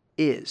challenges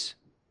is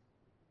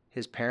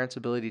his parents'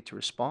 ability to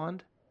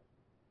respond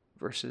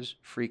versus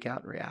freak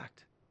out and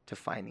react to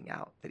finding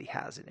out that he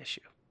has an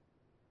issue.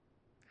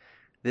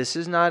 This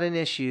is not an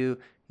issue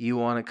you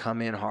want to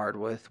come in hard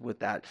with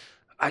that.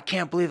 I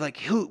can't believe,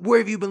 where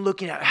have you been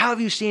looking at? How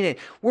have you seen it?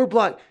 We're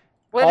blocked.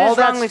 What is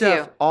wrong with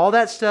you? All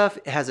that stuff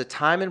has a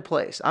time and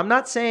place. I'm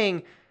not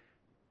saying,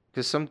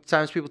 because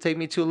sometimes people take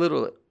me too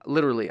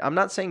literally. I'm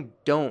not saying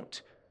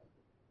don't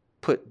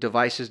put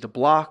devices to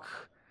block,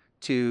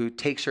 to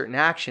take certain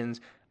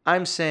actions.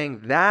 I'm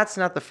saying that's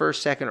not the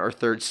first, second, or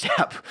third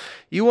step.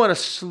 You want to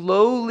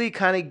slowly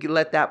kind of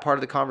let that part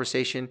of the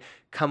conversation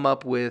come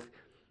up with.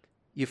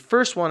 You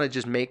first want to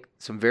just make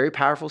some very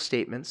powerful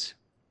statements.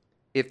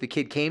 If the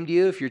kid came to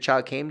you, if your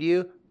child came to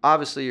you,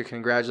 obviously you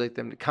congratulate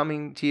them to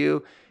coming to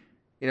you.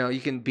 You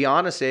can be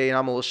honest, say,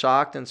 I'm a little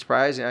shocked and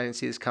surprised, and I didn't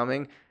see this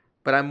coming.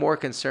 But I'm more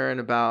concerned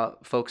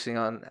about focusing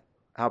on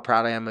how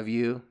proud I am of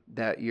you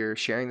that you're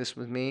sharing this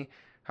with me,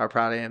 how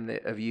proud I am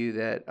of you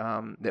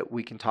that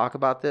we can talk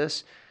about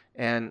this.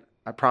 And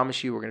I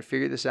promise you we're going to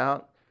figure this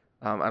out.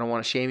 I don't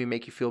want to shame you,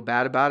 make you feel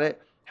bad about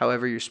it.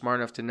 However, you're smart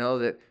enough to know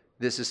that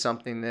this is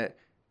something that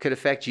could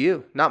affect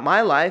you. Not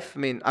my life. I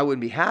mean, I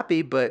wouldn't be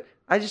happy, but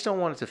I just don't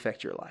want it to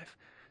affect your life.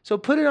 So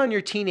put it on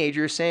your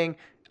teenager saying,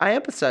 I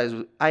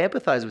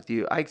empathize with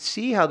you. I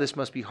see how this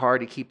must be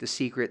hard to keep the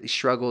secret, these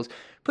struggles.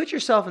 Put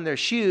yourself in their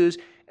shoes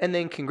and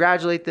then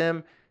congratulate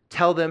them.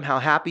 Tell them how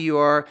happy you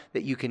are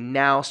that you can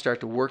now start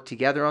to work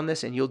together on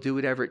this and you'll do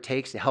whatever it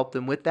takes to help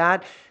them with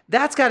that.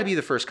 That's got to be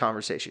the first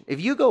conversation.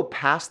 If you go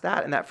past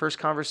that in that first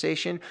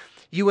conversation,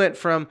 you went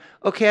from,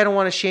 okay, I don't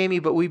want to shame you,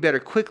 but we better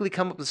quickly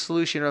come up with a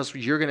solution or else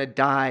you're going to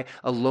die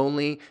a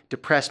lonely,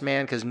 depressed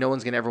man because no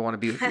one's going to ever want to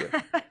be with you.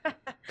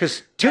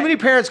 Because too many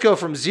parents go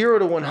from 0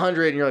 to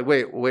 100 and you're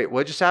like, wait,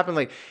 what just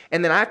happened?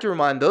 And then I have to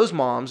remind those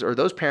moms or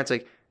those parents,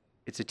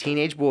 it's a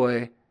teenage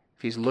boy.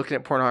 If he's looking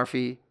at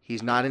pornography,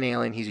 he's not an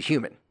alien, he's a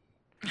human.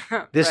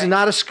 This is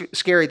not a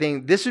scary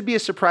thing. This would be a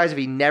surprise if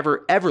he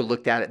never, ever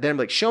looked at it. Then I'm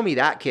like, show me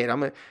that kid. I'm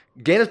going to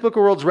Guinness Book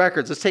of World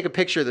Records. Let's take a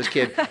picture of this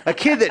kid. A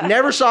kid that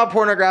never saw a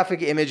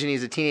pornographic image and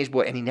he's a teenage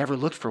boy and he never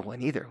looked for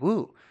one either.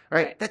 Ooh,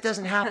 right? That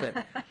doesn't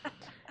happen.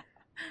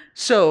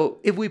 So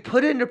if we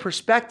put it into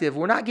perspective,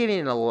 we're not giving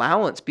an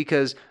allowance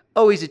because,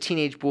 oh, he's a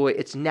teenage boy.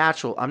 It's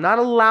natural. I'm not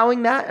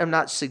allowing that. I'm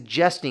not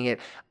suggesting it.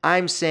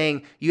 I'm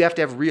saying you have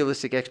to have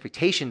realistic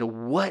expectation to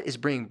what is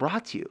being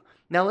brought to you.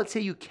 Now, let's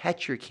say you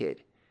catch your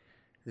kid.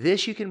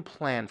 This you can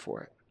plan for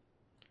it.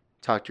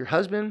 Talk to your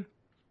husband.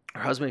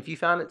 Or husband, if you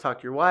found it, talk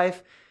to your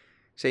wife.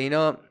 Say, we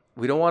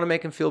don't want to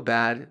make him feel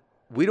bad.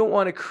 We don't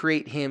want to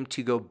create him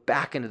to go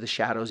back into the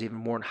shadows even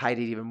more and hide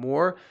it even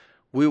more.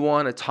 We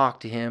want to talk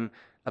to him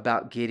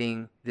about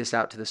getting this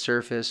out to the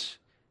surface.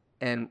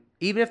 And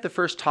even if the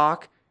first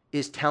talk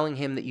is telling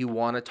him that you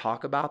want to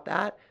talk about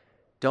that,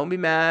 Don't be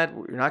mad.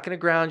 We're not going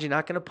to ground you,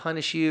 not going to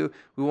punish you.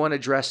 We want to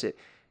address it.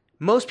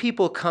 Most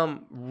people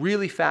come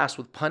really fast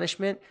with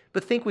punishment,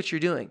 but think what you're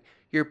doing.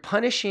 You're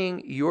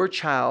punishing your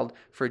child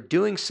for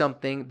doing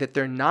something that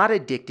they're not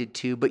addicted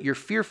to, but you're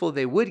fearful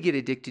they would get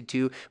addicted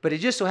to. But it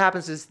just so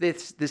happens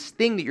that this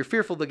thing that you're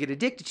fearful they'll get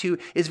addicted to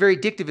is very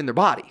addictive in their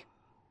body.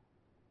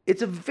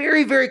 It's a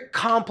very, very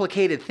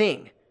complicated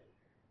thing.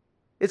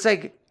 It's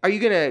like, are you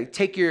going to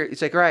take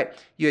it's like, all right,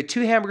 you had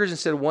 2 hamburgers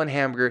instead of 1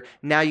 hamburger.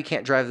 Now you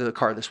can't drive the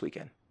car this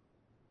weekend.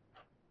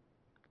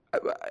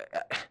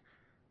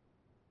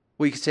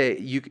 Well, you could say,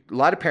 a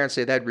lot of parents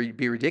say that'd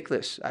be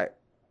ridiculous.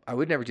 I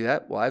would never do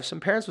that. Well, I have some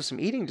parents with some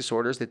eating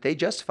disorders that they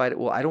justified it.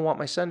 Well, I don't want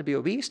my son to be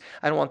obese.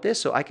 I don't want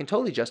this, so I can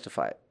totally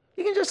justify it.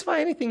 You can justify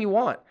anything you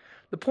want.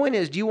 The point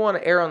is, do you want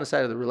to err on the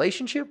side of the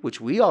relationship,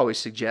 which we always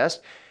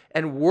suggest,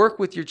 and work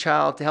with your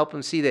child to help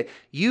them see that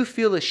you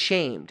feel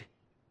ashamed,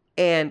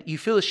 and you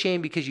feel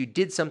ashamed because you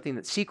did something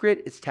that's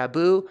secret, it's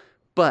taboo,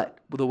 but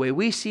the way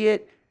we see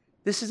it,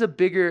 this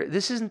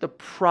isn't the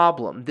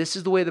problem. This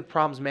is the way the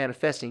problem's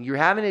manifesting. You're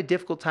having a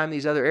difficult time in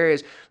these other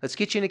areas. Let's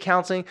get you into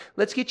counseling.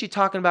 Let's get you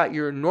talking about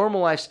your normal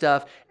life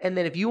stuff. And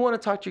then if you want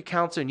to talk to your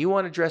counselor and you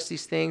want to address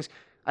these things,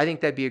 I think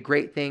that'd be a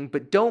great thing.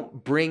 But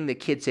don't bring the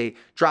kid, say,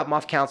 drop him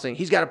off counseling.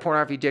 He's got a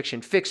pornography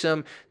addiction. Fix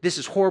him. This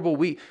is horrible.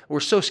 We're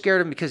so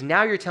scared of him because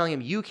now you're telling him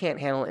you can't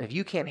handle it. And if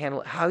you can't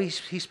handle it, how he's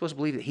supposed to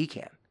believe that he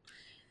can?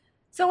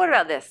 So what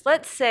about this?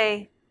 Let's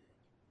say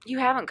you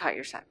haven't caught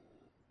your son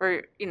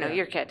or,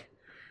 your kid.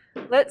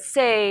 Let's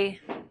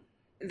say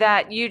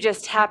that you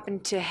just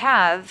happen to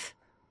have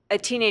a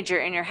teenager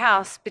in your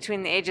house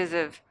between the ages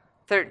of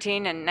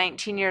 13 and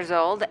 19 years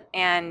old,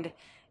 and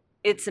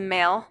it's a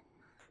male,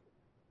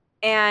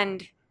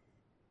 and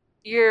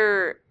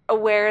you're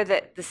aware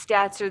that the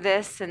stats are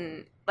this,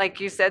 and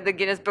like you said, the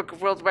Guinness Book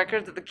of World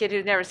Records of the kid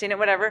who's never seen it,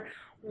 whatever.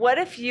 What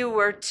if you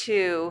were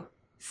to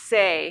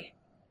say,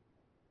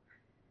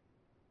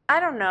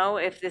 I don't know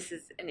if this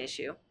is an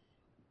issue.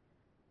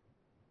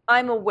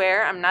 I'm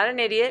aware, I'm not an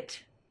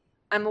idiot.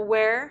 I'm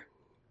aware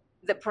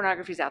that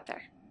pornography is out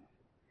there.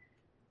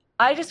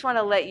 I just want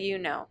to let you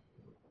know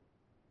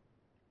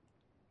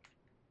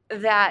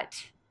that,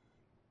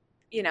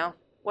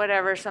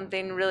 whatever,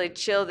 something really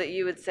chill that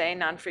you would say,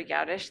 non-freak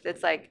outish,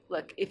 that's like,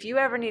 look, if you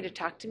ever need to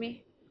talk to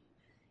me,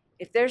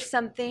 if there's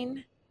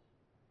something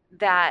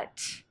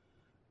that,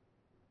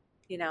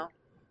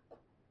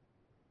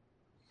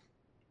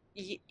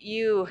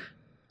 you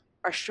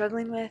are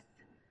struggling with,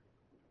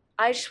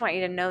 I just want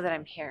you to know that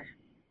I'm here.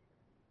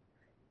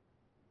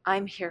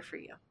 I'm here for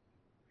you.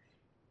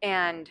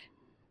 And,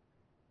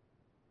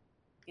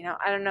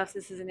 I don't know if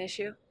this is an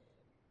issue,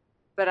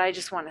 but I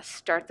just want to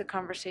start the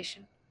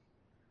conversation.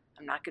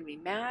 I'm not going to be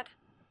mad.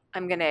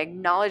 I'm going to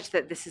acknowledge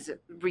that this is a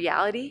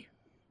reality.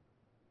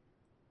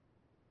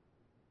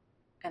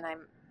 And I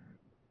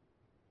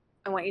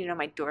want you to know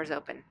my door's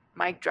open.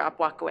 Mic drop,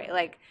 walk away.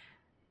 Like,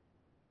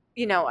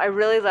 I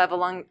really love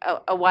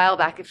a while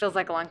back, it feels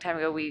like a long time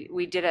ago,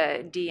 we did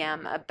a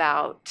DM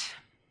about,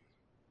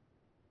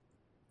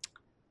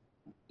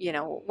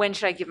 when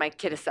should I give my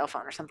kid a cell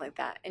phone or something like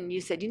that? And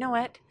you said, you know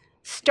what?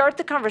 Start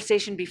the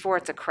conversation before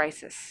it's a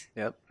crisis.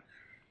 Yep.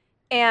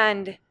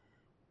 And,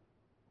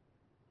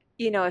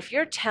 if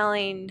you're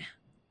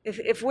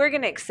if we're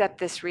going to accept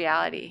this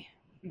reality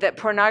that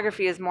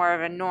pornography is more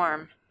of a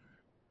norm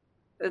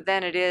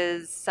than it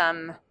is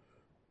some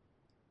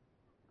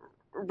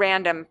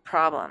random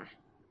problem,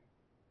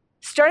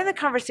 starting the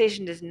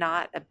conversation is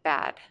not a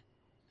bad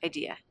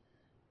idea.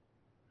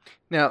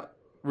 Now,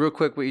 real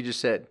quick, what you just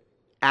said,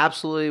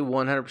 absolutely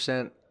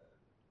 100%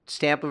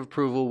 stamp of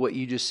approval. What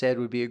you just said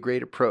would be a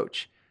great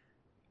approach,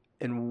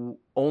 and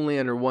only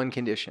under one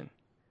condition,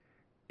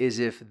 is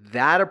if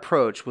that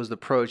approach was the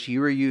approach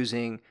you were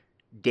using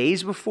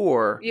days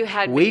before,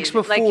 weeks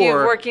before, like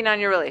you're working on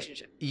your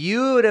relationship,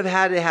 you would have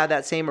had to have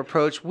that same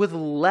approach with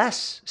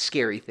less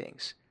scary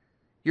things.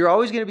 You're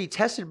always going to be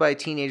tested by a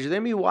teenager. They're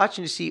going to be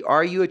watching to see,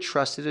 are you a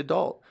trusted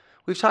adult?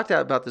 We've talked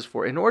about this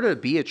before. In order to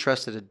be a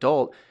trusted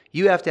adult,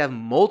 you have to have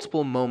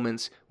multiple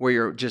moments where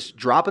you're just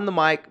dropping the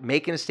mic,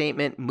 making a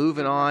statement,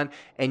 moving on,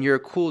 and you're a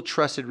cool,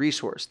 trusted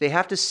resource. They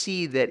have to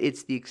see that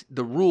it's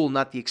the rule,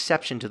 not the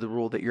exception to the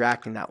rule, that you're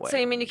acting that way. So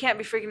you mean you can't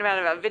be freaking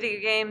about video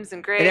games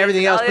and grades and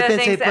everything else, but then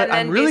say, but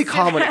I'm really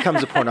calm when it comes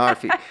to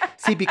pornography.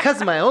 See,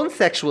 because of my own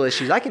sexual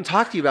issues, I can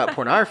talk to you about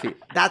pornography.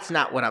 That's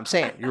not what I'm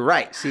saying. You're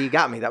right. See, you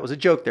got me. That was a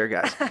joke there,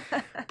 guys.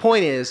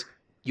 Point is,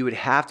 you would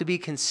have to be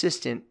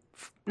consistent,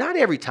 not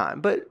every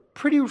time, but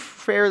pretty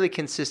fairly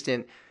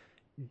consistent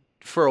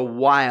for a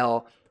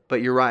while.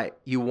 But you're right.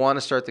 You want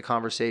to start the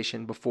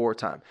conversation before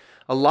time.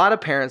 A lot of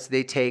parents,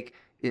 they take,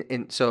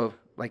 so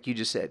like you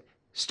just said,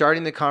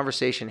 starting the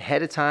conversation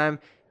ahead of time,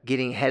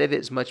 getting ahead of it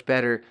is much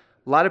better.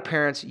 A lot of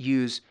parents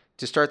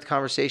to start the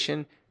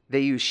conversation,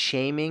 they use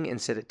shaming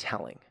instead of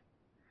telling.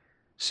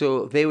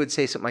 So they would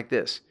say something like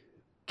this: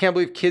 can't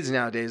believe kids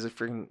nowadays,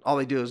 all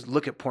they do is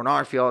look at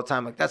pornography all the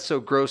time. Like, that's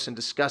so gross and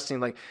disgusting.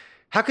 Like,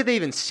 how could they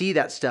even see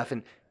that stuff?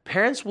 And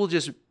Parents will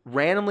just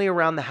randomly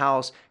around the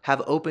house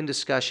have open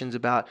discussions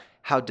about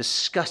how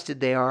disgusted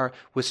they are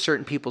with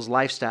certain people's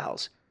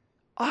lifestyles.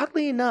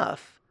 Oddly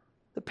enough,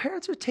 the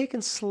parents are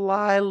taking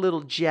sly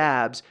little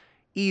jabs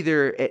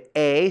either at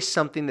A,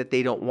 something that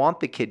they don't want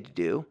the kid to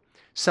do,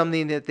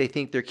 something that they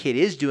think their kid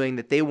is doing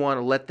that they want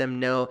to let them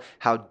know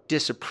how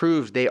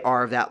disapproved they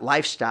are of that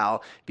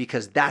lifestyle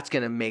because that's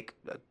going to make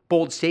a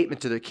bold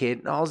statement to their kid.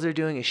 And all they're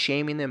doing is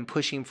shaming them,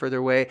 pushing them further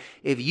away.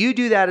 If you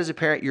do that as a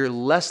parent, you're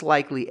less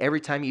likely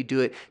every time you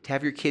do it to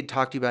have your kid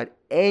talk to you about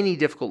any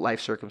difficult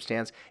life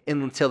circumstance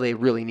until they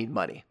really need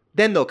money.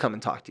 Then they'll come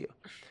and talk to you.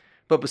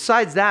 But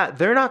besides that,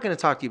 they're not going to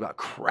talk to you about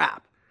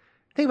crap.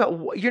 Think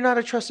about you're not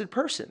a trusted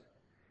person.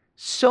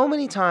 So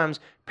many times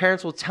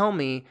parents will tell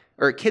me,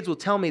 or kids will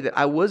tell me that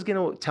I was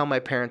going to tell my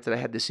parents that I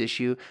had this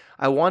issue.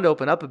 I wanted to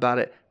open up about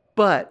it,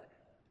 but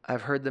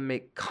I've heard them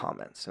make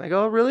comments. And I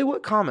go, oh, really?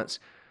 What comments?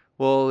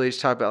 Well, they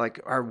just talk about like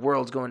our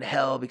world's going to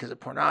hell because of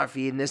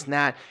pornography and this and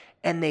that.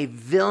 And they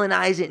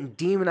villainize it and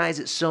demonize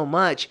it so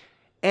much.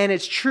 And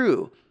it's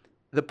true.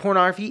 The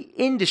pornography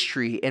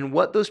industry and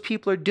what those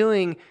people are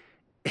doing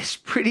is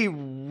pretty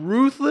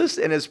ruthless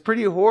and it's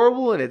pretty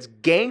horrible and it's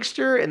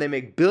gangster and they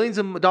make billions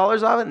of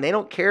dollars off it and they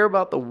don't care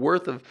about the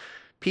worth of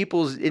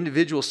people's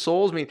individual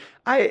souls. I mean,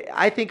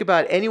 I think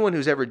about anyone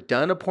who's ever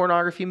done a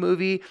pornography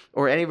movie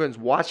or anyone's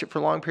watched it for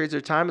long periods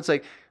of time. It's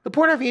like the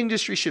pornography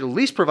industry should at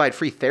least provide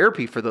free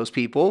therapy for those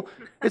people.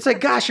 It's like,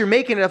 gosh, you're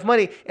making enough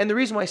money. And the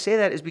reason why I say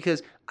that is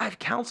because I've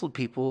counseled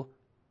people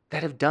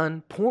that have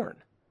done porn.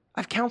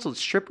 I've counseled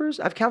strippers.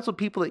 I've counseled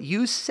people that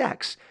use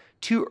sex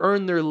to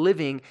earn their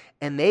living.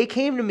 And they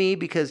came to me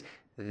because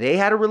they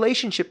had a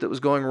relationship that was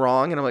going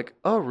wrong. And I'm like,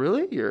 oh,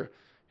 really? Your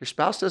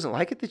spouse doesn't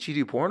like it that you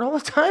do porn all the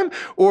time?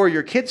 Or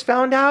your kids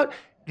found out?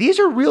 These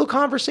are real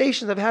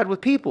conversations I've had with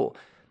people.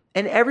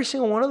 And every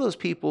single one of those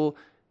people,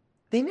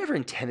 they never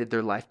intended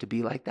their life to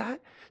be like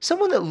that.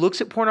 Someone that looks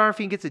at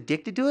pornography and gets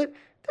addicted to it,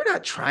 they're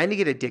not trying to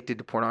get addicted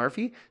to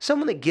pornography.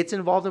 Someone that gets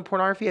involved in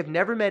pornography, I've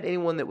never met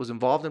anyone that was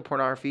involved in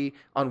pornography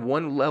on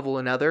one level or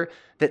another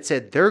that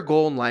said their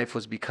goal in life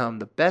was become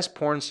the best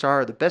porn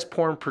star, the best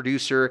porn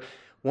producer.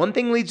 One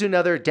thing leads to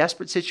another,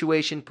 desperate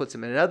situation puts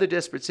them in another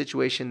desperate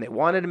situation. They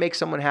wanted to make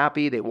someone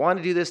happy. They want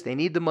to do this. They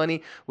need the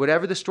money.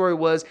 Whatever the story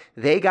was,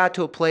 they got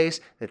to a place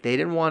that they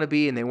didn't want to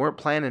be and they weren't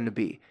planning to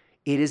be.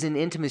 It is an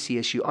intimacy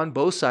issue on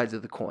both sides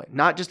of the coin.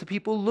 Not just the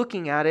people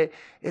looking at it,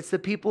 it's the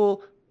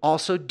people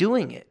also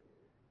doing it.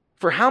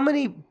 For how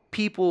many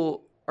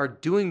people are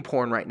doing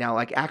porn right now,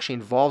 like actually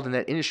involved in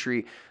that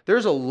industry,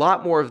 there's a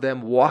lot more of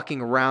them walking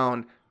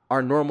around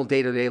our normal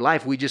day-to-day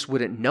life. We just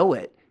wouldn't know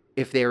it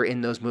if they were in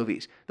those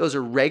movies. Those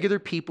are regular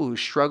people who are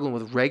struggling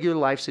with regular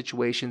life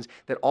situations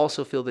that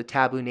also feel the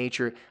taboo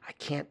nature. I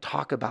can't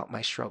talk about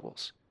my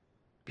struggles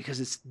because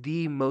it's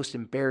the most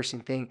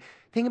embarrassing thing.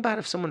 Think about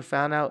if someone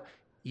found out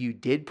you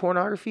did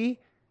pornography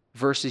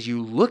versus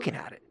you looking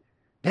at it.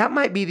 That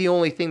might be the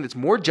only thing that's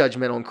more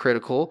judgmental and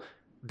critical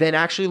than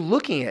actually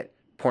looking at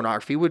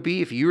pornography would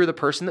be if you were the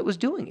person that was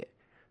doing it.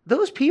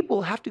 Those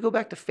people have to go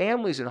back to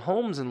families and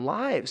homes and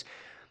lives.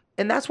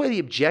 And that's why the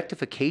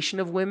objectification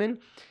of women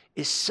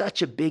is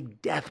such a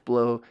big death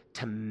blow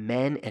to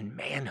men and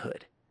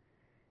manhood.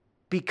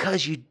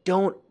 Because you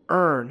don't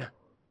earn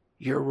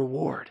your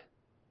reward.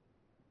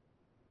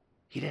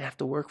 You didn't have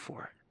to work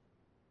for it.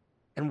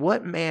 And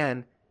what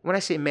man, when I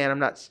say man, I'm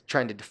not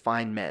trying to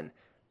define men.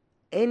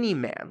 Any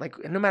man,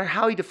 like no matter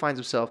how he defines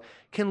himself,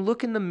 can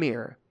look in the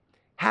mirror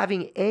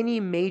having any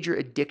major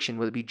addiction,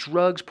 whether it be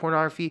drugs,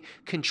 pornography,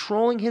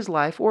 controlling his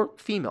life, or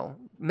female,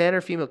 men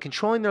or female,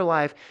 controlling their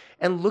life,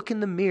 and look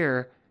in the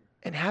mirror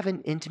and have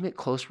an intimate,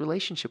 close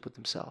relationship with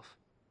himself.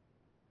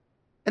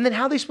 And then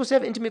how are they supposed to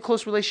have intimate,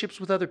 close relationships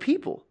with other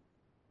people?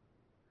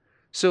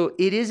 So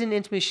it is an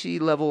intimacy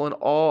level on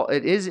all,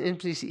 it is an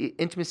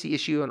intimacy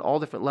issue on all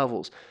different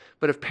levels.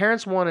 But if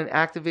parents want an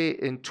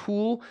activate and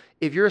tool,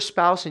 if you're a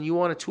spouse and you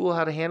want a tool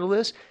how to handle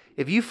this,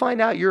 if you find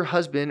out your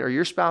husband or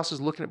your spouse is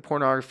looking at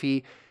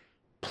pornography,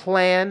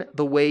 plan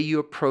the way you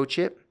approach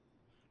it.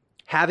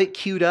 Have it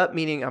queued up,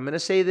 meaning I'm going to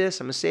say this,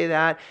 I'm going to say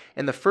that.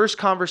 And the first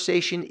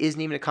conversation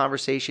isn't even a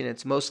conversation.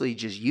 It's mostly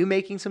just you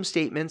making some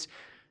statements,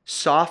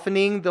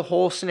 softening the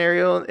whole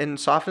scenario and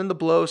softening the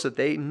blow so that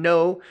they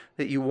know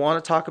that you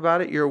want to talk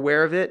about it, you're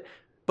aware of it,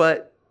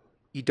 but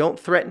you don't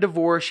threaten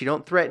divorce, you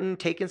don't threaten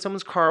taking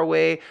someone's car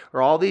away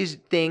or all these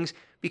things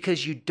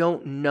because you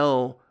don't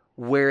know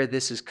where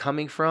this is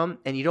coming from,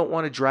 and you don't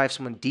want to drive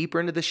someone deeper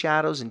into the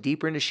shadows and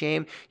deeper into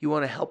shame. You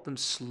want to help them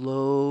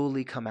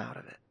slowly come out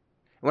of it.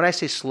 When I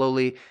say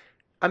slowly,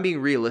 I'm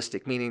being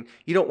realistic, meaning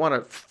you don't want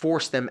to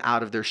force them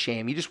out of their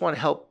shame. You just want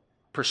to help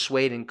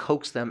persuade and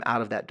coax them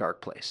out of that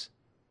dark place.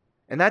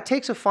 And that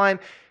takes a fine,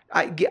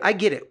 I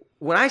get it.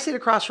 When I sit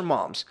across from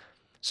moms,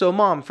 so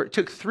mom, it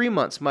took 3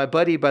 months. My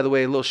buddy, by the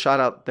way, a little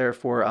shout out there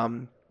for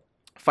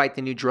Fight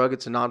the New Drug.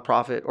 It's a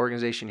nonprofit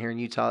organization here in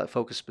Utah that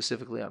focuses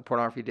specifically on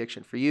pornography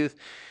addiction for youth.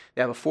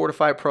 They have a 4 to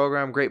 5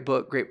 program, great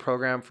book, great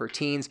program for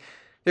teens.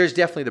 There's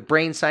definitely the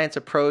brain science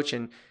approach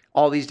and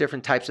all these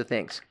different types of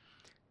things.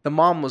 the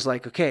mom was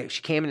like, okay,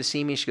 she came in to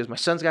see me. She goes, my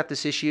son's got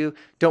this issue.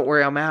 Don't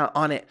worry, I'm out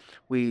on it.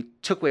 We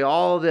took away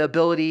all the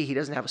ability. He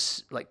doesn't have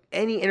like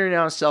any internet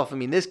on himself. I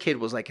mean, this kid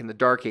was like in the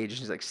dark ages.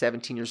 He's like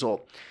 17 years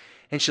old.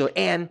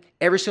 And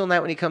every single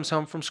night when he comes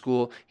home from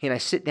school, he and I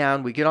sit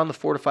down, we get on the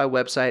Fortify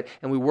website,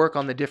 and we work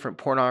on the different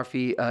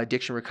pornography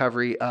addiction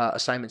recovery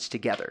assignments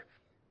together.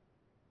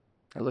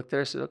 I looked at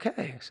her, I said,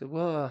 okay. I said,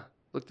 well,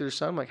 looked at her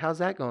son. I'm like, how's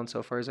that going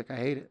so far? He's like, I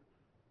hate it.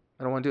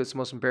 I don't want to do it. It's the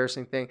most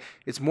embarrassing thing.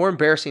 It's more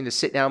embarrassing to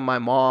sit down with my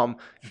mom,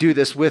 do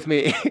this with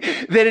me,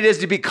 than it is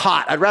to be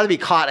caught. I'd rather be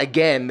caught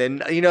again than,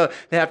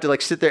 they have to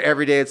like sit there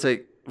every day. It's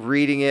like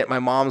reading it. My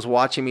mom's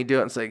watching me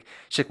do it. It's like,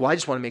 she's like, well, I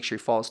just want to make sure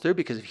he follows through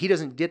because if he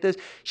doesn't get this,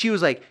 she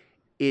was like,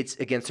 it's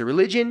against the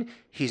religion.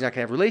 He's not going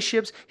to have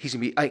relationships. He's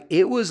going to be like,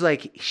 it was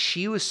like,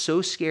 she was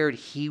so scared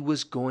he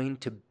was going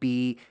to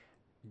be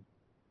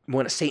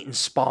one of Satan's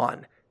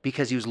spawn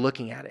because he was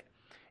looking at it.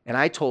 And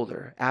I told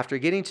her after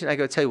I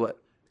go, tell you what,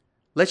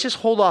 let's just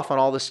hold off on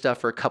all this stuff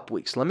for a couple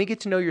weeks. Let me get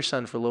to know your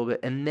son for a little bit,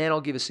 and then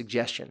I'll give a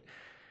suggestion.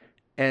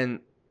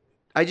 And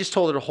I just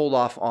told her to hold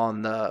off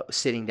on the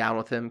sitting down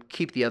with him,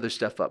 keep the other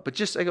stuff up.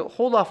 But I go,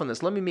 hold off on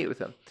this. Let me meet with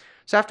him.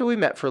 So after we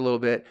met for a little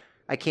bit,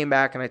 I came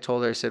back and I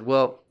told her, I said,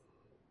 well,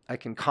 I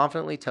can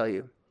confidently tell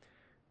you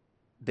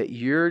that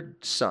your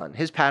son,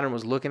 his pattern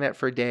was looking at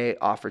for a day,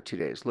 off for 2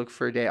 days. Look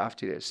for a day, off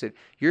 2 days. I said,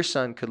 your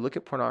son could look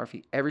at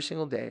pornography every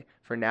single day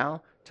for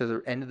now to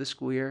the end of the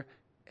school year,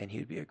 and he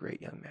would be a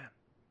great young man.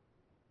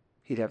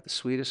 He'd have the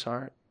sweetest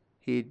heart.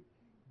 He'd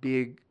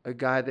be a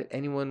guy that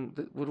anyone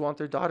that would want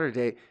their daughter to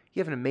date. You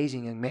have an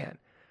amazing young man.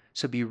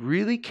 So be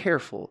really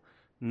careful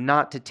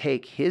not to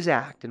take his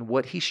act and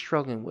what he's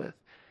struggling with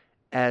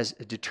as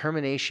a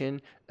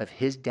determination of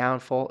his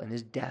downfall and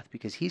his death,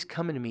 because he's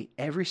coming to me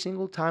every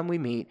single time we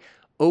meet,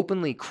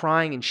 openly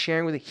crying and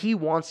sharing with it. He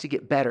wants to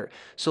get better.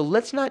 So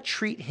let's not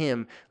treat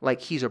him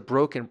like he's a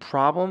broken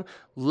problem.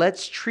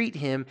 Let's treat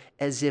him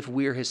as if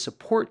we're his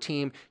support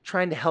team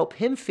trying to help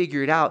him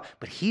figure it out,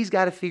 but he's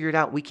got to figure it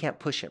out. We can't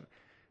push him.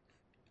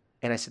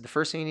 And I said, the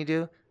first thing you need to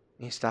do,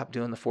 you need to stop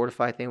doing the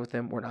Fortify thing with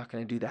him. We're not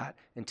going to do that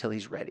until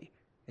he's ready.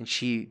 And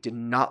she did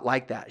not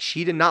like that.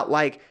 She did not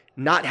like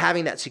not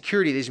having that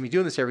security that he's going to be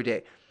doing this every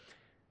day.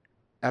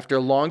 After a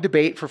long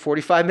debate for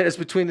 45 minutes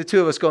between the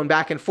two of us going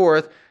back and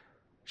forth,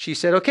 she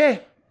said,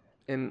 okay.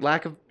 In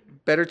lack of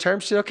better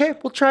terms, she said, okay,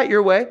 we'll try it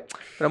your way.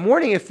 But I'm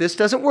warning, if this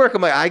doesn't work,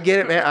 I'm like, I get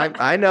it, man.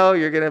 I know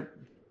you're going to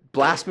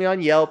blast me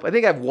on Yelp. I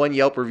think I have one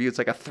Yelp review. It's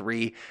like a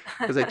 3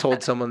 because I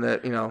told someone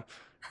that,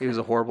 he was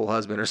a horrible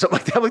husband or something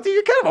like that. I'm like, dude,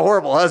 you're kind of a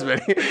horrible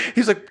husband.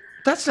 He's like,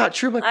 that's not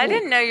true. I'm like, I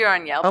didn't know you were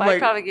on Yelp. I'd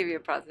probably give you a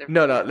positive.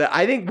 No.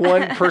 I think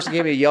one person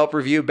gave me a Yelp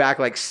review back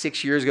like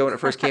 6 years ago when it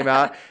first came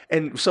out.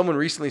 And someone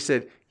recently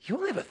said, you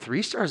only have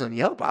 3 stars on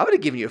Yelp. I would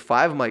have given you a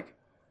 5. I'm like,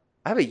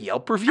 I have a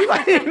Yelp review?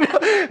 I didn't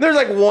know. There's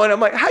like 1. I'm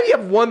like, how do you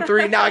have 1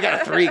 3? Now I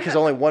got a 3 because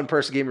only one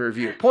person gave me a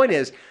review. Point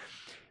is,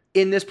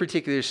 in this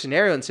particular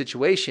scenario and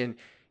situation,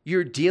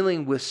 you're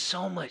dealing with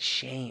so much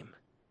shame.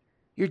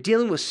 You're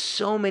dealing with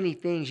so many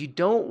things. You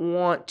don't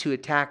want to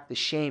attack the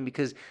shame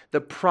because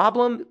the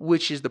problem,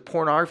 which is the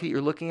pornography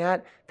you're looking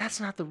at, that's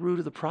not the root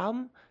of the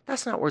problem.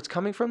 That's not where it's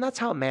coming from. That's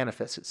how it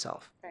manifests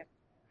itself. Right.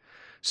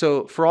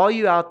 So for all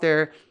you out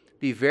there,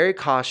 be very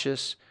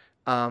cautious.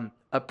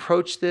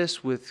 Approach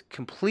this with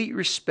complete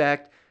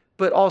respect,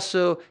 but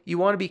also you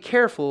want to be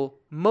careful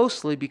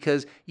mostly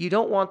because you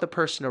don't want the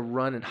person to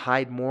run and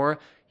hide more.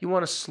 You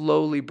want to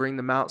slowly bring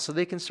them out so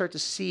they can start to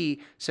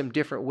see some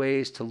different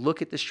ways to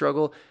look at the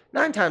struggle.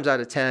 9 times out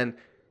of 10,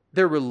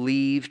 they're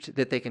relieved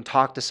that they can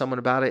talk to someone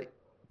about it,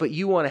 but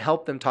you want to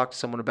help them talk to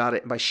someone about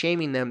it. And by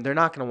shaming them, they're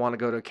not going to want to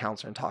go to a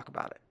counselor and talk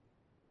about it.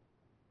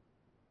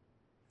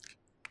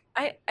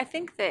 I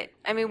think that,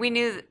 we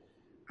knew that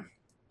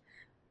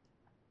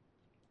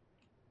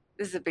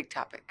this is a big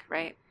topic,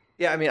 right?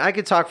 Yeah, I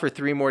could talk for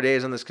 3 more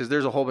days on this because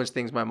there's a whole bunch of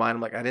things in my mind.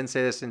 I'm like, I didn't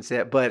say this, didn't say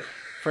it. But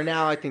for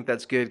now, I think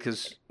that's good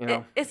because,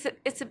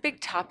 It's a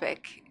big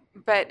topic,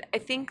 but I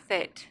think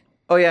that...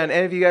 Oh, yeah, and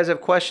any of you guys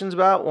have questions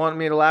want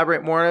me to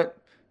elaborate more on it,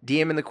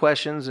 DM in the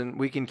questions, and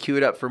we can queue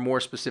it up for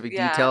more specific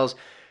details.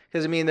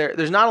 Because,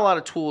 there's not a lot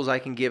of tools I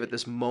can give at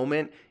this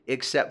moment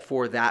except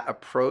for that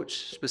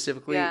approach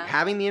specifically. Yeah.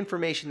 Having the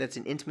information that's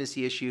an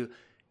intimacy issue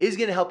is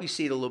going to help you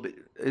see it a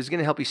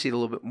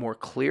little bit more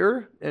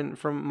clear. And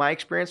from my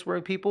experience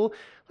working with people,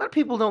 a lot of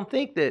people don't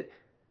think that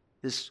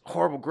this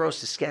horrible, gross,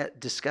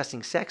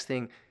 disgusting sex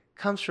thing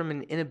comes from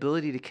an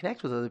inability to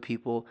connect with other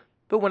people.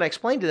 But when I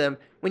explain to them,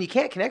 when you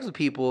can't connect with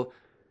people,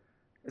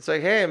 it's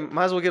like, hey,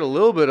 might as well get a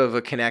little bit of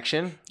a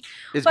connection.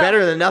 It's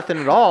better than nothing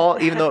at all,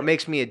 even though it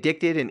makes me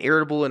addicted and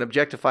irritable and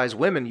objectifies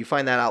women. You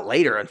find that out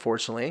later,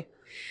 unfortunately.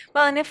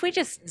 Well, and if we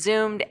just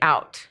zoomed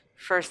out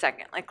for a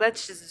second,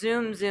 let's just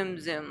zoom.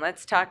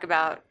 Let's talk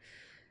about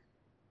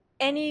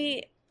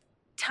any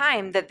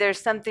time that there's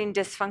something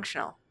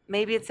dysfunctional.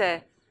 Maybe it's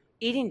a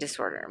eating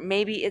disorder.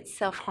 Maybe it's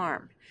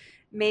self-harm.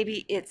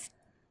 Maybe it's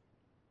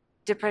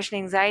depression,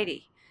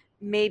 anxiety.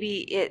 Maybe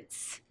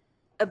it's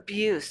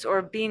abuse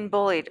or being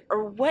bullied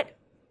or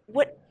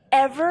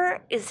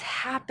whatever is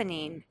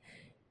happening.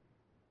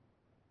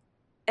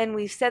 and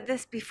we've said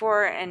this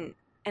before, and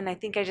I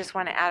think I just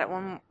want to add it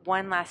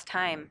one last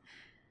time.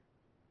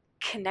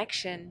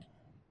 Connection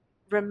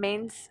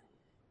remains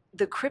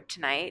the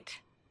kryptonite,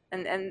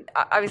 and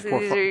obviously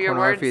these are your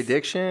Pornography words.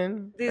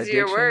 addiction. These are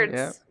your words,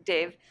 yeah.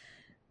 Dave.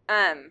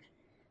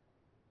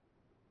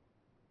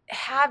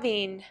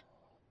 Having,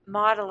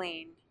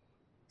 modeling,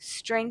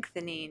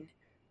 strengthening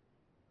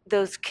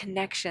those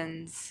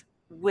connections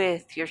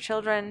with your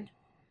children,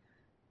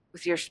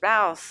 with your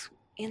spouse,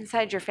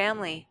 inside your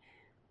family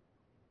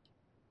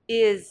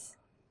is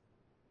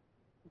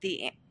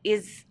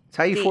It's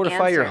how you the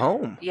fortify your answer.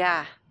 home.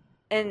 Yeah.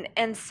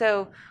 And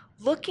so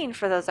looking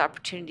for those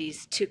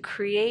opportunities to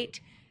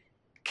create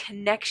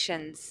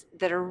connections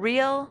that are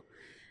real,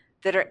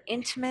 that are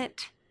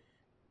intimate,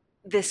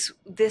 this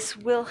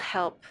will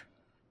help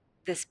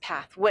this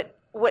path,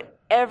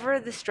 whatever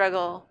the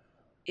struggle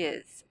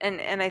is.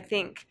 And I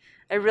think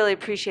I really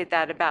appreciate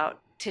that about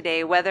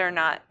today, whether or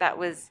not that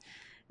was,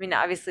 I mean,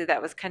 obviously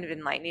that was kind of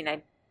enlightening.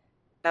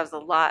 That was a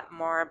lot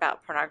more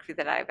about pornography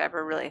than I've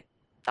ever really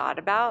thought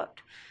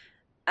about.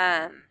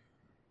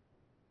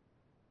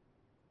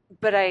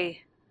 But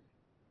I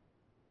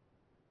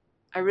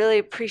really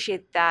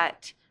appreciate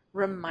that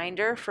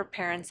reminder for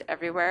parents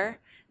everywhere.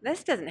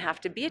 This doesn't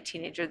have to be a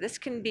teenager. This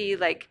can be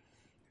like,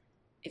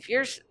 if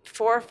your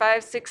 4,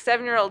 5, 6,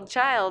 7-year-old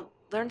child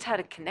learns how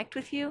to connect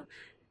with you,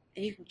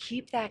 and you can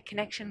keep that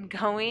connection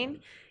going,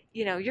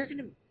 you're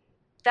gonna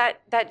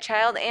that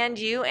child and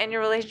you and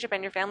your relationship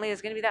and your family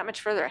is gonna be that much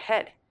further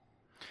ahead.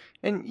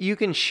 And you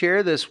can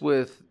share this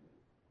with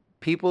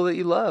people that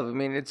you love. I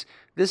mean,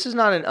 this is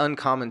not an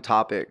uncommon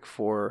topic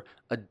for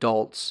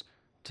adults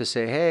to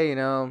say, hey,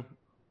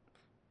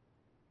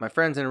 my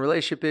friend's in a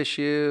relationship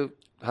issue,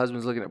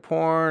 husband's looking at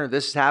porn, or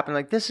this is happening.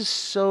 Like, this is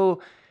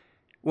so,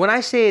 when I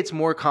say it's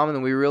more common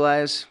than we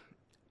realize,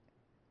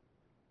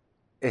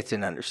 it's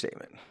an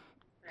understatement.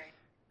 Right.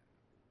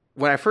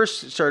 When I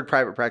first started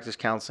private practice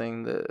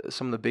counseling,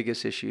 some of the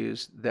biggest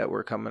issues that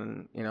were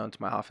coming,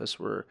 into my office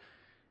were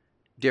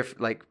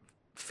different, like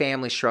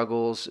family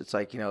struggles. It's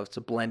like, it's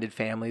a blended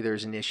family.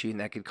 There's an issue and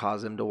that could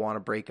cause them to want to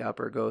break up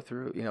or go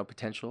through,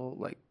 potential,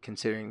 like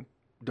considering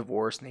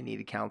divorce, and they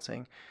needed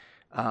counseling.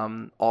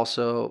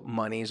 Also,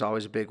 money is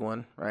always a big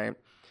one, right?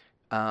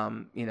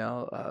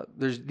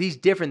 There's these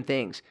different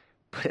things.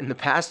 But in the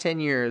past 10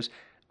 years,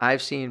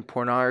 I've seen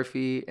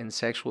pornography and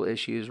sexual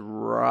issues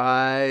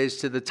rise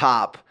to the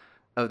top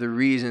of the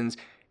reasons.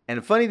 And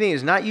the funny thing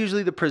is, not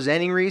usually the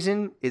presenting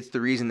reason, it's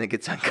the reason that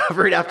gets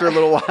uncovered after a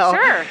little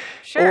while.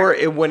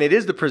 Sure. Or when it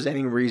is the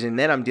presenting reason,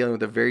 then I'm dealing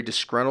with a very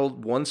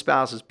disgruntled, one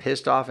spouse is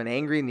pissed off and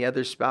angry, and the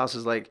other spouse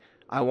is like,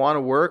 I want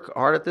to work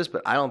hard at this,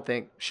 but I don't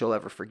think she'll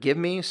ever forgive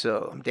me.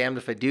 So I'm damned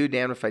if I do,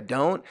 damned if I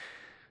don't.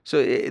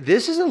 So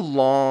this is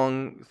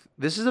something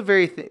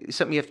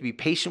you have to be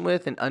patient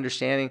with and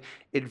understanding.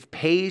 It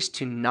pays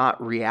to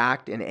not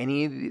react in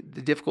any of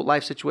the difficult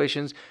life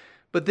situations.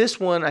 But this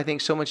one, I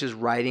think so much is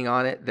riding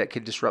on it that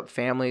could disrupt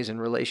families and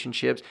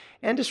relationships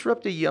and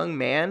disrupt a young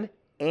man.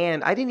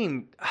 And I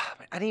didn't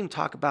even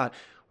talk about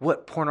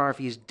what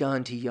pornography has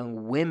done to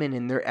young women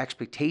and their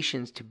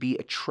expectations to be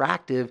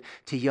attractive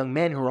to young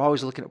men who are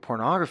always looking at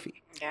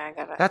pornography. Yeah, I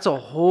got it. That's a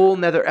whole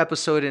nother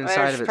episode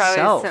inside of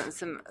itself. There's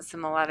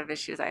probably a lot of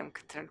issues I'm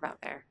concerned about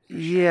there.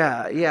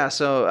 Yeah.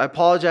 So I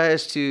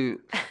apologize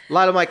to a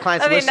lot of my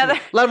clients. A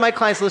lot of my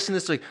clients listen to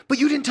this like, but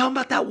you didn't tell them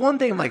about that one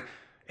thing. I'm like,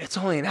 it's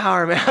only an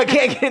hour, man. I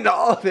can't get into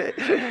all of it.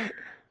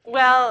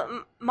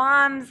 Well,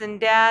 moms and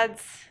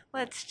dads,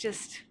 let's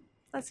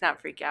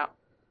not freak out.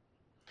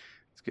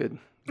 It's good.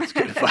 That's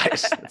good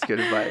advice. That's good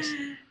advice.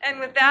 And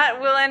with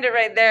that, we'll end it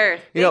right there.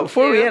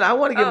 Before we end, I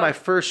want to give my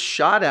first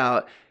shout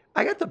out.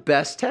 I got the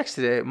best text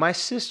today. My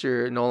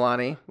sister,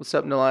 Nolani, what's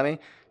up, Nolani?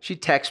 She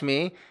texted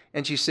me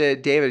and she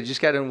said, David, I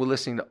just got done with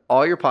listening to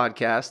all your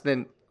podcasts.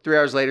 Then 3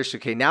 hours later, she's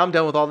okay, now I'm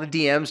done with all the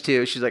DMs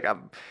too. She's like,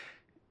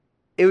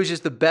 it was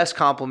just the best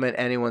compliment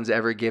anyone's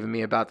ever given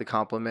me about the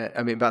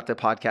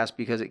podcast,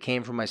 because it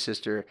came from my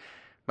sister.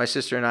 My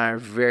sister and I are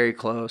very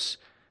close.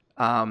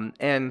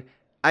 And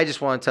I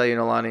just want to tell you,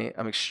 Nolani,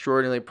 I'm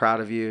extraordinarily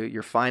proud of you.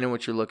 You're finding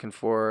what you're looking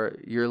for.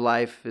 Your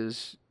life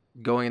is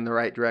going in the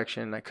right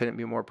direction. I couldn't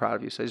be more proud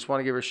of you. So I just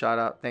want to give her a shout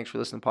out. Thanks for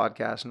listening to the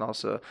podcast, and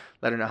also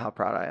let her know how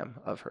proud I am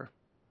of her.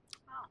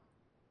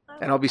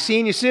 And I'll be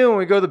seeing you soon when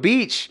we go to the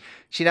beach.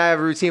 She and I have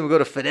a routine. We go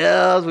to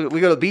Fidel's. We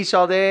go to the beach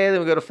all day. Then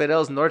we go to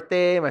Fidel's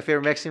Norte, my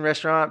favorite Mexican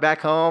restaurant back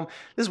home.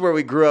 This is where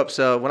we grew up.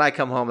 So when I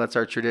come home, that's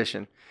our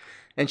tradition.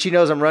 And she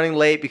knows I'm running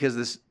late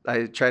because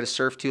I try to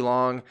surf too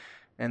long.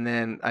 And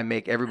then I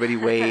make everybody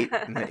wait.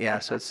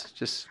 So it's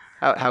just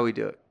how we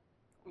do it.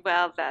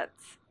 Well,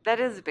 that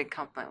is a big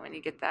compliment when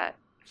you get that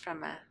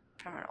from an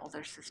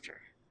older sister.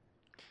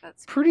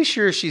 That's pretty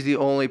sure she's the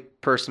only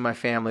person in my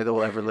family that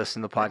will ever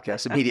listen to the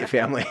podcast, immediate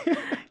family.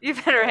 You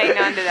better hang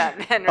on to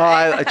that then,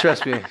 right? Oh,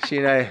 trust me. She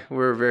and I,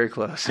 we're very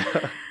close.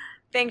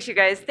 Thanks, you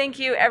guys. Thank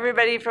you,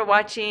 everybody, for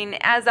watching.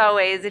 As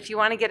always, if you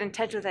want to get in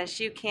touch with us,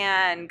 you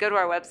can go to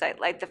our website,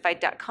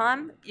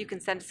 lightthefight.com. You can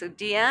send us a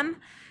DM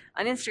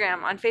on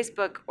Instagram, on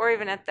Facebook, or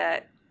even at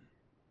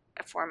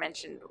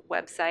aforementioned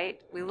website.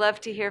 We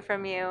love to hear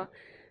from you,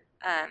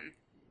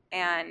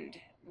 and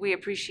we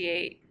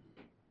appreciate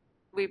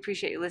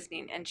you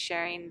listening and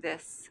sharing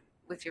this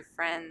with your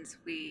friends.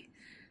 We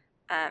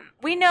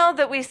know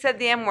that we said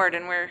the M word,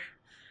 and we're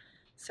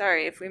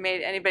sorry if we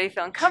made anybody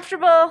feel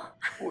uncomfortable.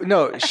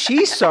 No,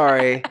 she's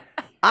sorry.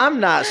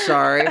 I'm not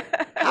sorry.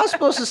 How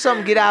supposed to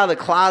something get out of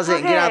the closet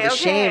and get out of the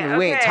shame if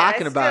we ain't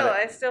talking about it?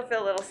 I still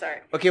feel a little sorry.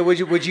 Okay,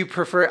 would you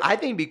prefer? I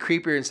think it'd be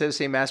creepier instead of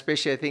saying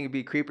masturbation. I think it'd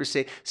be creepier to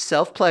say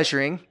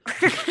self-pleasuring.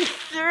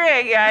 You're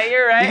right, yeah,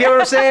 you're right. You get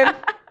what I'm saying?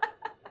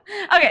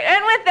 Okay,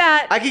 and with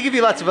that, I could give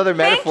you lots of other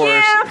metaphors.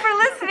 Thank you for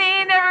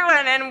listening,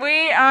 everyone, and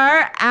we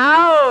are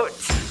out.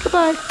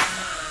 Goodbye.